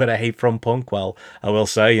that little bit of hate from Punk, well, I will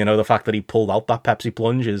say, the fact that he pulled out that Pepsi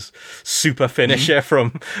plunge is super finisher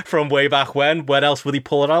from way back when else would he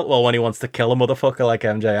pull it out? Well, when he wants to kill a motherfucker like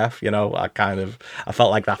MJF, I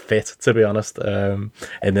felt like that fit, to be honest, in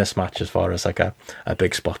this match, as far as like a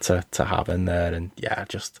big spot to have in there. And I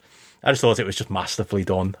just thought it was just masterfully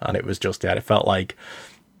done, and it was just it felt like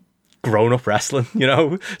grown-up wrestling.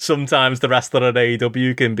 Sometimes the wrestler at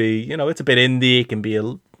AEW can be, it's a bit indie, it can be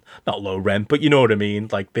not low rent, but you know what I mean.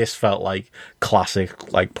 Like, this felt like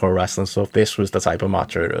classic, like, pro wrestling stuff. This was the type of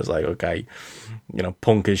match where it was like, okay,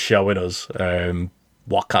 Punk is showing us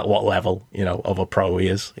what level of a pro he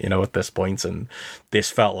is at this point, and this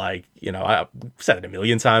felt like I've said it a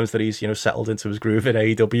million times that he's settled into his groove at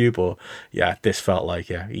AEW, but this felt like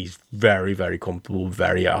he's very, very comfortable,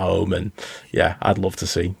 very at home, and I'd love to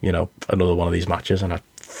see another one of these matches, and I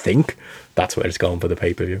think that's where it's going for the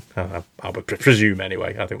pay-per-view. I would presume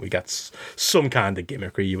anyway. I think we get some kind of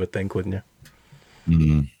gimmickry, you would think, wouldn't you?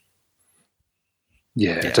 Mm.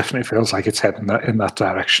 Yeah, it definitely feels like it's heading in that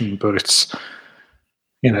direction, but it's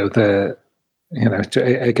again,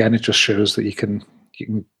 it just shows that you can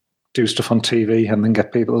do stuff on TV and then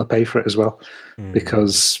get people to pay for it as well,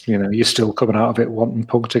 because you're still coming out of it wanting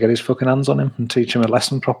Punk to get his fucking hands on him and teach him a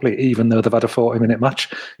lesson properly, even though they've had a 40-minute match.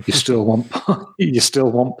 You still want Punk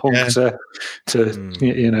to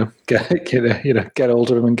get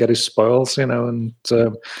hold of him and get his spoils, and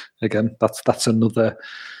again, that's another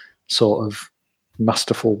sort of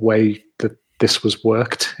masterful way that this was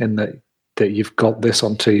worked, in that you've got this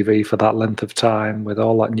on TV for that length of time with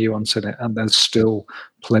all that nuance in it, and there's still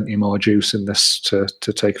plenty more juice in this to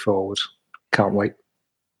take forward. Can't wait.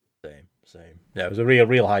 Same. Yeah, it was a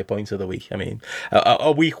real high point of the week. I mean,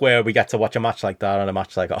 a week where we get to watch a match like that and a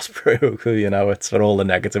match like Ospreay, it's for all the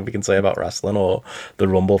negative we can say about wrestling, or the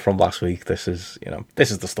Rumble from last week. This is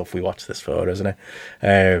the stuff we watch this for, isn't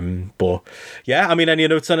it? But yeah, I mean, any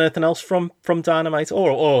notes on anything else from Dynamite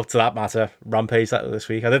or to that matter, Rampage this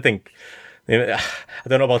week? I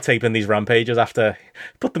don't know about taping these Rampages after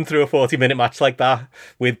put them through a 40-minute match like that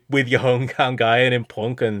with your hometown guy and in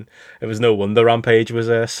Punk, and it was no wonder Rampage was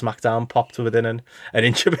a SmackDown popped within an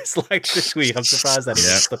inch of his legs this week. I'm surprised that he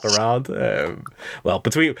stuck around. Well,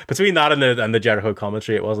 between that and the Jericho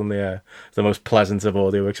commentary, it wasn't the most pleasant of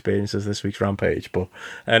audio experiences this week's Rampage. But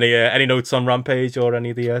any notes on Rampage or any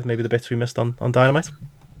of the maybe the bits we missed on Dynamite?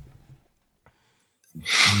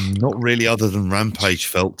 Not really, other than Rampage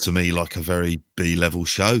felt to me like a very B-level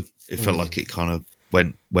show. It felt like it kind of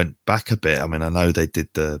went back a bit. I mean, I know they did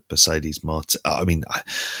the Mercedes Martin. I mean,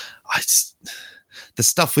 the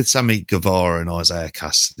stuff with Sammy Guevara and Isaiah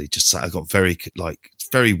Cassidy I got very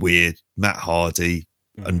weird. Matt Hardy,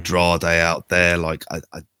 Andrade out there,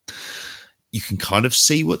 you can kind of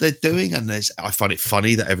see what they're doing, and I find it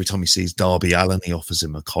funny that every time he sees Darby Allin, he offers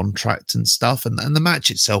him a contract and stuff, and the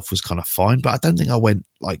match itself was kind of fine, but I don't think I went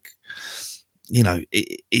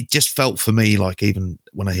it just felt for me like, even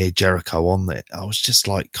when I hear Jericho on there, I was just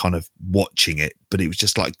like kind of watching it, but it was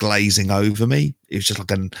just like glazing over me. It was just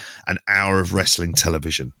like an hour of wrestling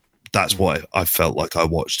television. That's what I felt like I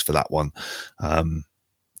watched for that one. And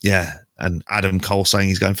Adam Cole saying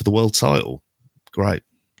he's going for the world title. Great.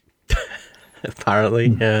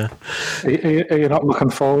 Apparently, yeah. Are you not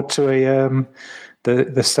looking forward to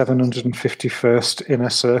the 751st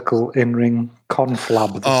Inner Circle in-ring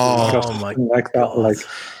conflab? My like that,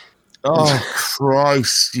 God.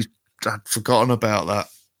 Christ! I'd forgotten about that.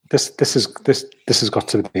 This has got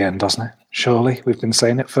to be the end, hasn't it? Surely we've been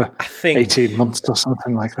saying it for 18 months or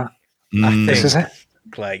something like that. This is it.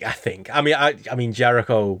 I think. I mean,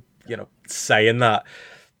 Jericho, saying that.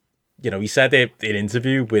 He said it in an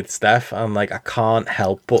interview with Steph, and I can't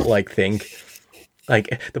help but think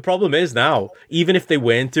Like, the problem is now, even if they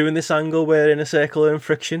weren't doing this angle where Inner Circle are in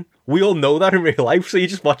friction, we all know that in real life, so you're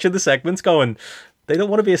just watching the segments going, they don't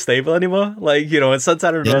want to be a stable anymore. Like, you know, and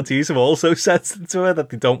Santana and Ortiz have also said to her that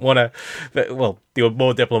they don't want to, well, they were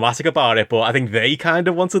more diplomatic about it, but I think they kind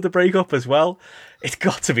of wanted to break up as well. It's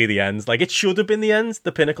got to be the end. Like, it should have been the end.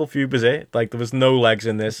 The Pinnacle feud was it. Like, there was no legs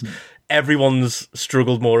in this. Everyone's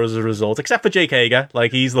struggled more as a result, except for Jake Hager.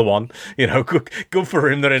 Like, he's the one. You know, good for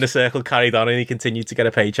him that Inner Circle carried on and he continued to get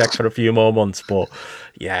a paycheck for a few more months. But,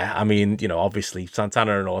 yeah, I mean, you know, obviously,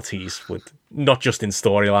 Santana and Ortiz would, not just in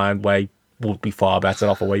storyline way, would be far better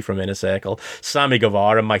off away from Inner Circle. Sammy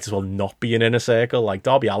Guevara might as well not be in Inner Circle. Like,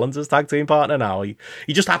 Darby Allin's his tag team partner now. He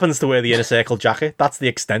just happens to wear the Inner Circle jacket. That's the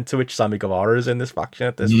extent to which Sammy Guevara is in this faction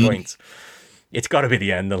at this point. It's got to be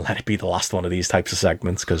the end and let it be the last one of these types of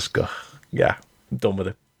segments because, yeah, I'm done with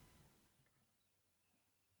it.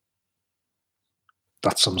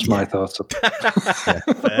 That sums my thoughts up.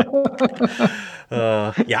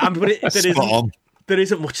 But there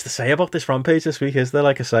isn't much to say about this Rampage this week, is there?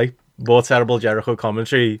 Like I say, more terrible Jericho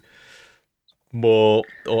commentary,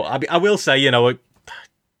 I will say, you know,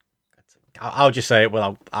 I'll just say it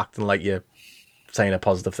without acting like you're saying a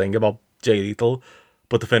positive thing about Jay Lethal,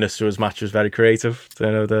 but the finish to his match was very creative.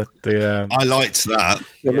 You know, I liked that.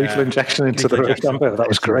 The lethal injection into the Rambo, that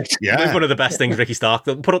was great. Yeah, one of the best things Ricky Starks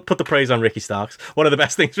put the praise on Ricky Starks. One of the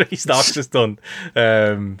best things Ricky Starks has done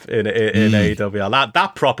in AEW.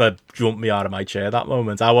 That proper jumped me out of my chair. That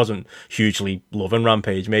moment, I wasn't hugely loving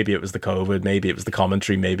Rampage. Maybe it was the COVID, maybe it was the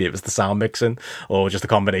commentary, maybe it was the sound mixing, or just a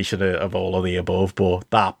combination of all of the above.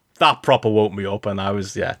 But that proper woke me up, and that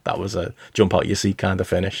was a jump out your seat kind of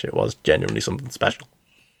finish. It was genuinely something special.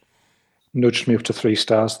 Nudged me up to 3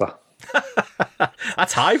 stars, that.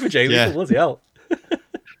 That's high for Jay Lethal, bloody hell.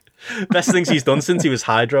 Best things he's done since he was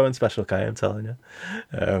Hydro and Special K, I'm telling you.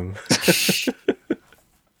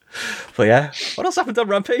 But yeah, what else happened on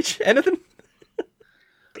Rampage? Anything?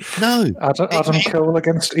 No. Adam Cole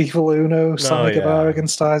against Evil Uno, Sammy Guevara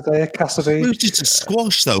against Isaiah Cassidy. It was just a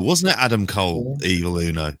squash, though, wasn't it? Adam Cole, Evil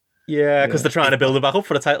Uno. Yeah, because they're trying to build him back up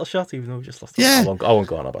for a title shot, even though we just lost. I won't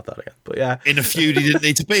go on about that again. But yeah, in a feud he didn't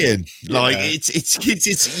need to be in. Like it's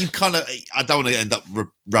you kind of. I don't want to end up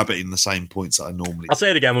rabbiting the same points that I normally. I'll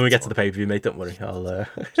say it again when we get to the pay per view, mate. Don't worry. I'll.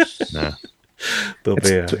 No.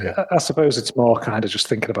 I suppose it's more kind of just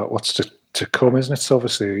thinking about what's to come, isn't it? So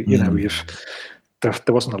obviously, you know,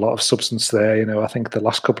 there wasn't a lot of substance there. You know, I think the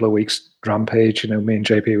last couple of weeks, Rampage, you know, me and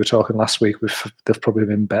JP were talking last week, they've probably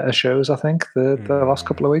been better shows, I think, the last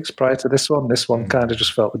couple of weeks prior to this one. This one kind of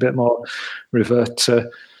just felt a bit more revert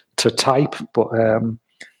to type. But I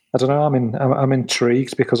don't know, I'm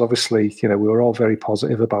intrigued because obviously, you know, we were all very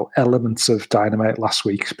positive about elements of Dynamite last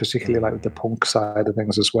week, particularly like with the Punk side of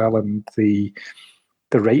things as well. And the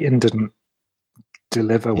rating didn't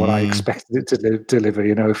deliver what I expected it to deliver.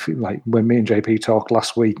 You know, if, like when me and JP talked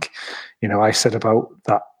last week, you know, I said about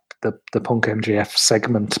that the Punk MJF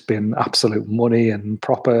segment being absolute money and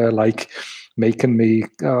proper, like making me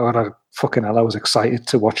fucking hell, I was excited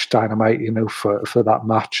to watch Dynamite, you know, for that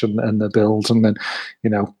match and the build. And then, you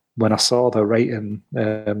know, when I saw the rating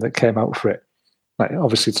that came out for it, like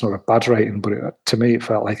obviously it's not a bad rating, but to me it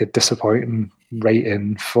felt like a disappointing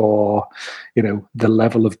rating for, you know, the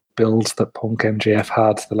level of build that Punk MJF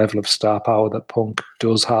had, the level of star power that Punk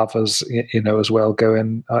does have, as you know, as well,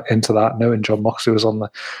 going into that, knowing John Moxley was on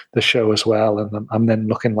the show as well. And I'm then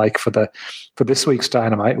looking like for this week's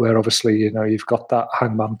Dynamite, where obviously, you know, you've got that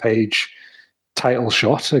Hangman Page title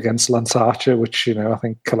shot against Lance Archer, which, you know, I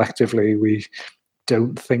think collectively we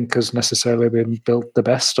don't think has necessarily been built the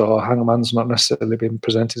best, or Hangman's not necessarily been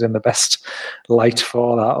presented in the best light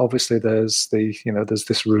for that. Obviously there's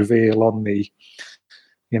this reveal on the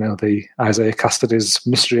Isaiah Cassidy's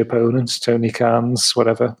mystery opponents, Tony Khan's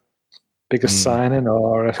whatever biggest signing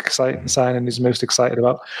or exciting signing he's most excited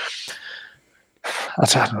about. I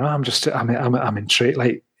don't know. I'm intrigued.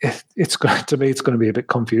 Like it's going to be a bit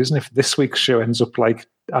confusing if this week's show ends up like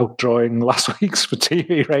outdrawing last week's for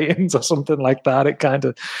TV ratings or something like that. It kind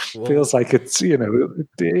of feels like it's, you know,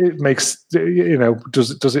 it makes, you know,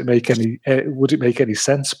 does it make any, would it make any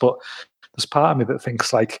sense? But there's part of me that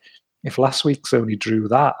thinks like, if last week's only drew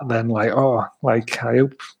that, then like, I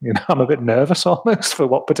hope, you know, I'm a bit nervous almost for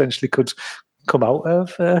what potentially could come out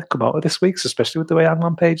of this week's, especially with the way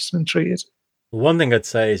Hangman Page has been treated. One thing I'd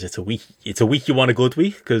say is it's a week you want a good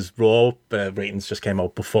week, because Raw ratings just came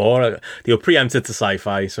out before. They were preempted to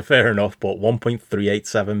Sci-Fi, so fair enough, but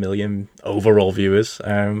 1.387 million overall viewers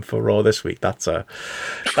for Raw this week. That's a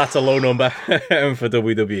low number for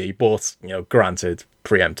WWE, but granted,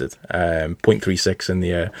 preempted. 0.36 in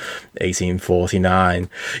the 1849.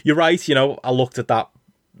 You're right, I looked at that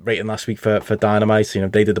rating last week for Dynamite.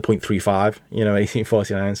 They did the 0.35,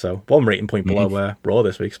 1849, so one rating point below Raw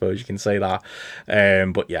this week, I suppose you can say that.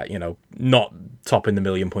 But yeah, not topping the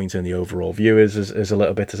million points in the overall viewers is a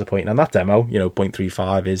little bit disappointing. And that demo,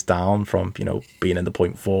 0.35 is down from, being in the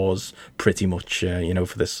 0.4s pretty much,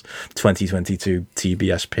 for this 2022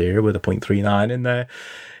 TBS period with a 0.39 in there.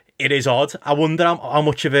 It is odd. I wonder how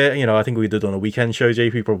much of it, I think we'd have done a weekend show,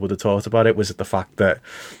 JP probably would have talked about it, was it the fact that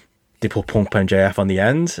they put Punk MJF on the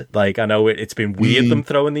end? Like, I know it's been weird them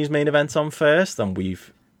throwing these main events on first, and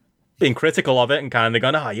we've been critical of it and kind of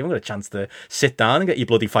gone, you haven't got a chance to sit down and get your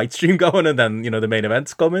bloody fight stream going, and then, the main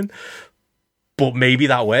event's coming. But maybe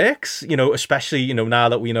that works, especially, now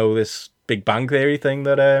that we know this Big Bang Theory thing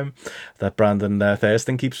that Brandon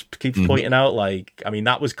Thurston keeps pointing out. Like, I mean,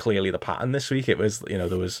 that was clearly the pattern this week. It was,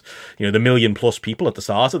 there was, the million plus people at the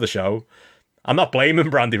start of the show. I'm not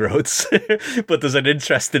blaming Brandy Rhodes, but there's an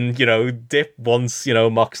interesting, dip once,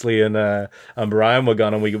 Moxley and Bryan were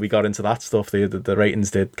gone, and we got into that stuff. The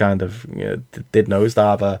ratings did kind of, did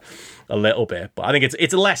nosedive a little bit, but I think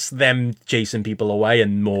it's less them chasing people away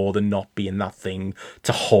and more than not being that thing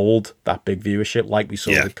to hold that big viewership, like we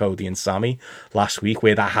saw with Cody and Sammy last week,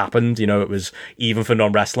 where that happened. It was, even for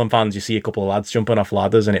non-wrestling fans, you see a couple of lads jumping off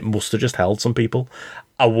ladders, and it must have just held some people.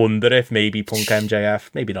 I wonder if maybe Punk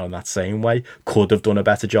MJF, maybe not in that same way, could have done a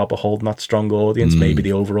better job of holding that strong audience. Maybe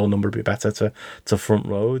the overall number would be better to front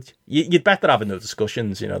road. You'd bet they're having the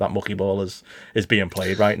discussions, that mucky ball is being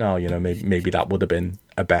played right now. Maybe that would have been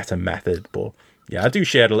a better method. But yeah, I do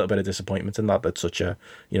share a little bit of disappointment in that such a,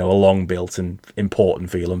 a long built and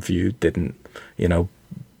important feeling feud didn't,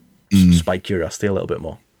 spike curiosity a little bit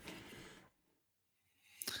more.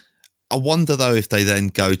 I wonder, though, if they then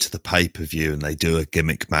go to the pay-per-view and they do a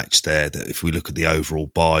gimmick match there, that if we look at the overall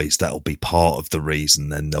buys, that'll be part of the reason.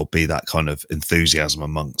 Then there'll be that kind of enthusiasm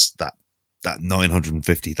amongst that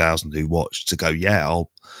 950,000 who watched to go, yeah,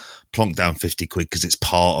 I'll plonk down 50 quid because it's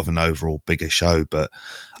part of an overall bigger show. But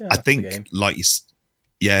I think, like you,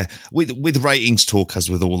 with ratings talk, as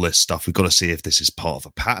with all this stuff, we've got to see if this is part of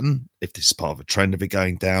a pattern, if this is part of a trend of it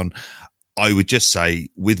going down. I would just say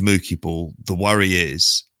with Mookie Ball, the worry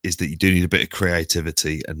is that you do need a bit of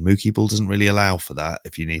creativity, and Mookie Ball doesn't really allow for that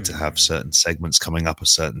if you need to have certain segments coming up at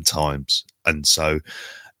certain times. And so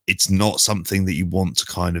it's not something that you want to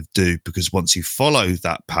kind of do, because once you follow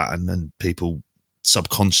that pattern and people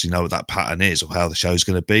subconsciously know what that pattern is or how the show's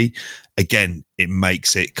going to be, again, it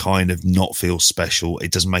makes it kind of not feel special.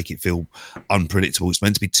 It doesn't make it feel unpredictable. It's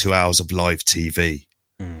meant to be 2 hours of live TV.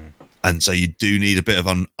 And so you do need a bit of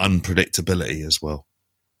unpredictability as well.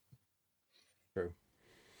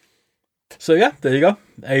 So yeah, there you go.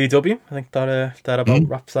 AEW. I think that about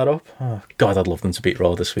wraps that up. Oh, God, I'd love them to beat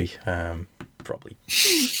Raw this week. Probably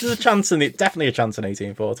there's a chance definitely a chance in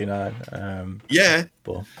 1849. Yeah,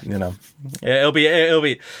 but it'll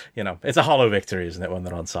be it's a hollow victory, isn't it, when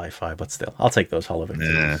they're on Sci-Fi? But still, I'll take those hollow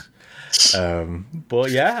victories. Yeah.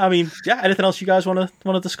 But yeah, I mean, anything else you guys want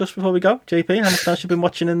to discuss before we go? JP, how much else you've been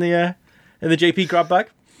watching in the JP grab bag?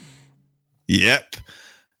 Yep,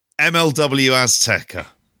 MLW Azteca.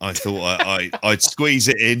 I thought I'd squeeze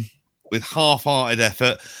it in with half-hearted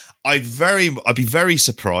effort. I'd be very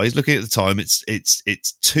surprised. Looking at the time, it's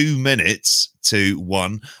 2 minutes to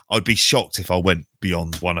 1. I'd be shocked if I went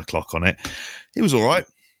beyond 1 o'clock on it. It was all right.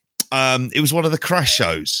 It was one of the crash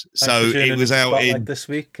shows, so it was out in this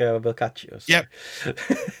week. We'll catch you. Yep.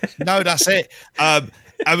 No, that's it. I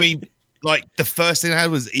mean, like, the first thing I had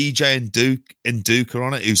was EJ and Duke are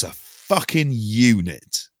on it. It was a fucking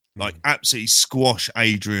unit. Like, absolutely squash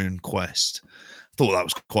Adrian Quest. Thought that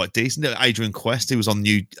was quite decent. Adrian Quest, he was on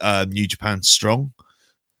New Japan Strong.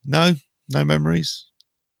 No memories.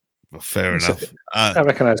 Well, fair enough. I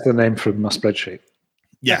recognise the name from my spreadsheet.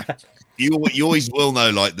 Yeah, you always will know,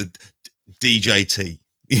 like, the DJT.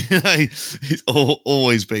 It's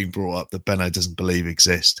always being brought up that Benno doesn't believe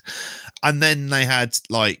exist. And then they had,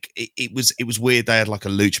 like, it was weird. They had like a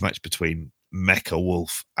lucha match between Mecha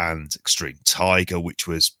Wolf and Extreme Tiger, which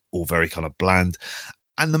was all very kind of bland.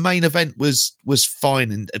 And the main event was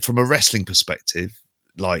fine, and from a wrestling perspective,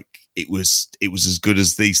 like, it was as good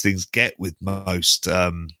as these things get with most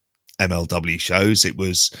MLW shows. It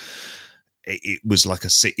was a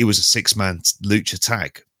 6-man lucha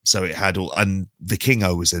tag, so it had all, and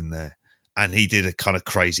Vikingo was in there, and he did a kind of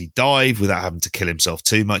crazy dive without having to kill himself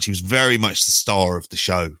too much. He was very much the star of the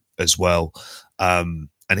show as well.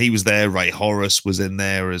 And he was there. Ray Horace was in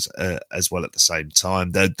there as well at the same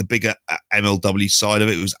time. The bigger MLW side of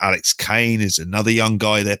it was Alex Kane, is another young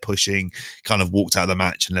guy they're pushing, kind of walked out of the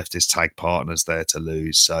match and left his tag partners there to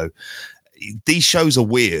lose. So these shows are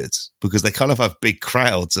weird because they kind of have big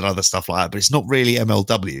crowds and other stuff like that, but it's not really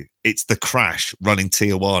MLW. It's the Crash running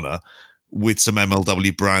Tijuana with some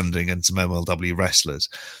MLW branding and some MLW wrestlers.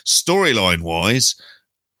 Storyline wise,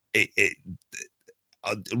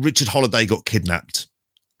 Richard Holiday got kidnapped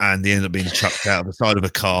and he ended up being chucked out of the side of a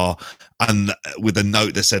car, and with a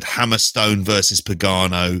note that said Hammerstone versus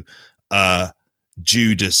Pagano,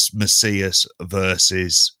 Judas Messias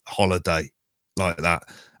versus Holiday, like that.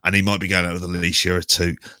 And he might be going out with Alicia or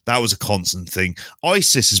two. That was a constant thing.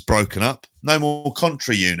 ISIS has broken up. No more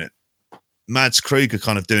Contra unit. Mads Kruger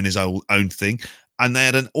kind of doing his own thing. And they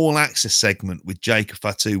had an all-access segment with Jacob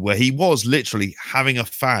Fatu where he was literally having a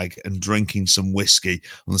fag and drinking some whiskey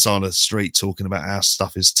on the side of the street, talking about how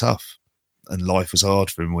stuff is tough and life was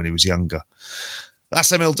hard for him when he was younger.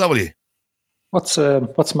 That's MLW.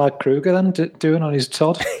 What's Matt Kruger then doing on his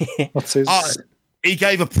Todd? What's his? He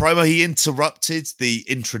gave a promo. He interrupted the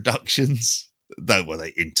introductions. Well,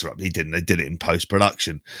 they interrupted. He didn't. They did it in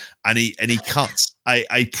post-production. And he cuts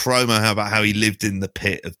a promo about how he lived in the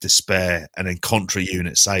pit of despair and then Contra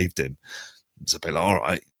Unit saved him. It's a bit like, all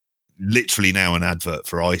right, literally now an advert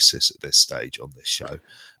for ISIS at this stage on this show.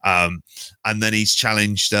 And then he's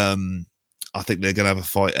challenged, I think they're going to have a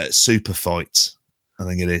fight at Super Fight. I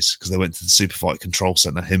think it is, because they went to the Super Fight Control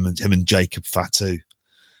Center, him and Jacob Fatu.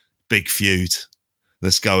 Big feud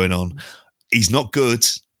that's going on. He's not good.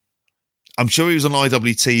 I'm sure he was on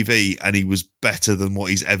IWTV and he was better than what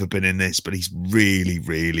he's ever been in this, but he's really,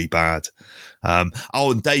 really bad. And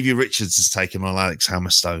Davey Richards has taken on Alex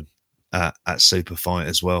Hammerstone at Super Fight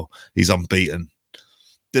as well. He's unbeaten.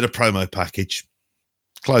 Did a promo package.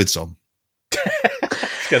 Clothes on. I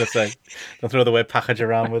was going to say, don't throw the word package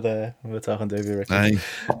around with talking Davey Richards.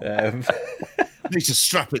 Hey. Needs to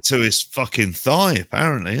strap it to his fucking thigh,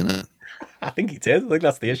 apparently, isn't it? I think he did. I think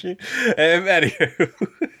that's the issue. Anywho.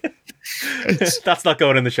 That's not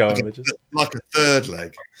going in the show images. Like a third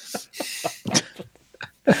leg.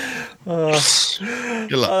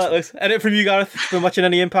 Good luck. And it from you, Gareth. Been watching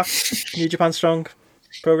any Impact? New Japan Strong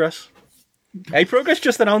progress? Progress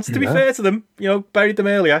just announced. To be fair to them, buried them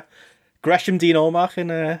earlier. Gresham, Dean Olmark in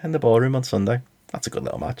the ballroom on Sunday. That's a good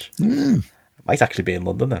little match. Might actually be in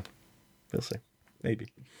London then. We'll see. Maybe.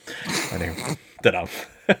 Anyway, don't know.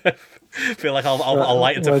 Feel like I'll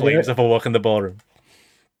light into flames if I walk in the ballroom.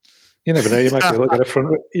 You never know. You might be able to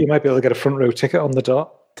get a front row ticket on the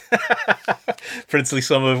dot. Princely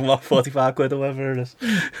sum of what, 45 quid or whatever it is.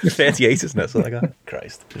 38, isn't it? Something like that.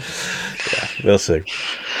 Christ. Yeah, we'll see.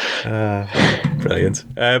 Brilliant.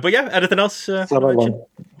 But yeah, anything else? No, that's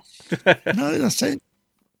it.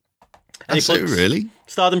 That's it, really.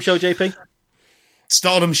 Stardom show, JP?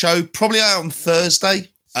 Stardom show, probably out on Thursday.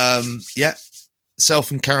 Yeah.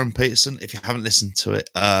 Self and Karen Peterson, if you haven't listened to it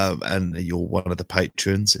and you're one of the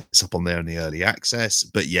patrons, it's up on there in the early access.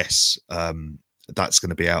 But yes, that's going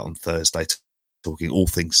to be out on Thursday, talking all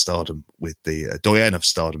things Stardom with the doyen of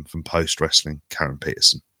Stardom from Post Wrestling, Karen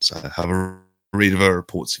Peterson. So have a read of her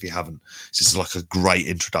reports if you haven't. This is like a great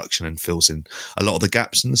introduction and fills in a lot of the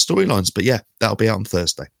gaps in the storylines. But yeah, that'll be out on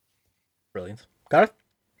Thursday. Brilliant. Gareth?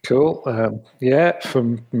 Cool.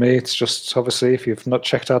 From me, it's just obviously if you've not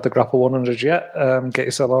checked out the Grapple 100 yet, get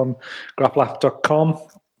yourself on grappleapp.com.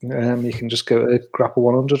 You can just go to Grapple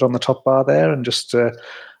 100 on the top bar there and just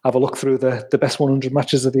have a look through the best 100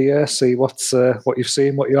 matches of the year, see what you've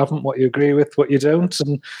seen, what you haven't, what you agree with, what you don't,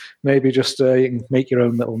 and maybe just you can make your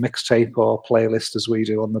own little mixtape or playlist as we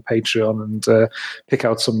do on the Patreon and pick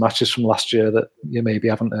out some matches from last year that you maybe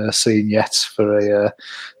haven't seen yet for I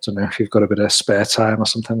don't know, if you've got a bit of spare time or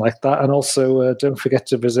something like that. And also don't forget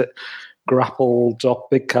to visit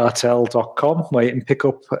grapple.bigcartel.com where you can pick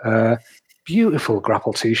up beautiful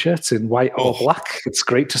Grapple t-shirts in white or black. It's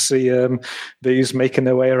great to see these making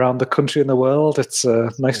their way around the country and the world. It's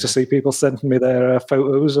nice to see people sending me their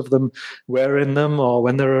photos of them wearing them or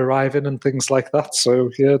when they're arriving and things like that. So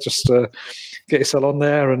yeah, just get yourself on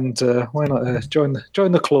there and why not join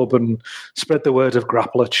the club and spread the word of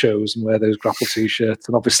Grapple at shows and wear those Grapple t-shirts.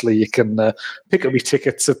 And obviously you can pick up your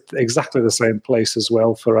tickets at exactly the same place as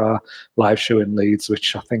well for our live show in Leeds,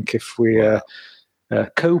 which I think if we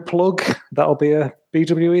co-plug, that'll be a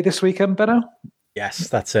BWE this weekend, Benno? Yes,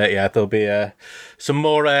 that's it. Yeah, there'll be some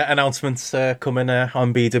more announcements coming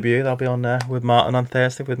on BW. They'll be on with Martin on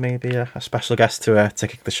Thursday with maybe a special guest to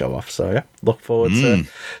kick the show off. So yeah, look forward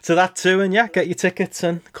to that too. And yeah, get your tickets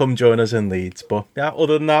and come join us in Leeds. But yeah,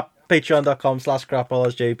 other than that, patreon.com/grapple,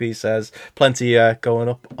 as JP says, plenty going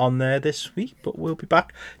up on there this week. But we'll be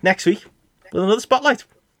back next week with another spotlight.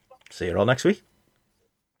 See you all next week.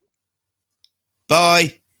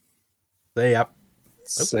 Bye. See ya.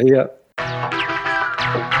 See ya.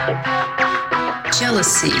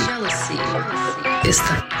 Jealousy is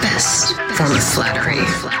the best form of flattery.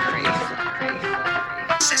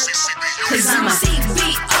 Cause I'm a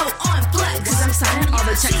CBO on flex. Cause I'm signing all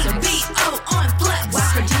the checks on BO on flex. Why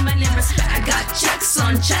for demon and respect? I got checks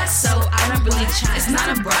on checks, so I don't really check. It's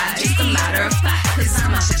not a brag, just a matter of fact.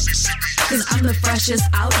 Cause I'm the freshest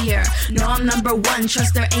out here. No, I'm number one,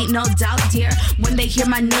 trust there ain't no doubt, dear. When they hear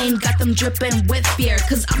my name, got them dripping with fear.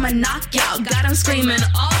 Cause I'm a knockout, got them screaming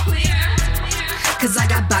all clear. Cause I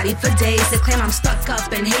got body for days. They claim I'm stuck up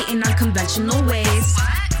and hating unconventional ways.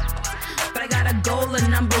 But I got a goal of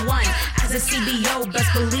number one. As a CBO,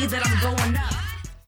 best believe that I'm going up.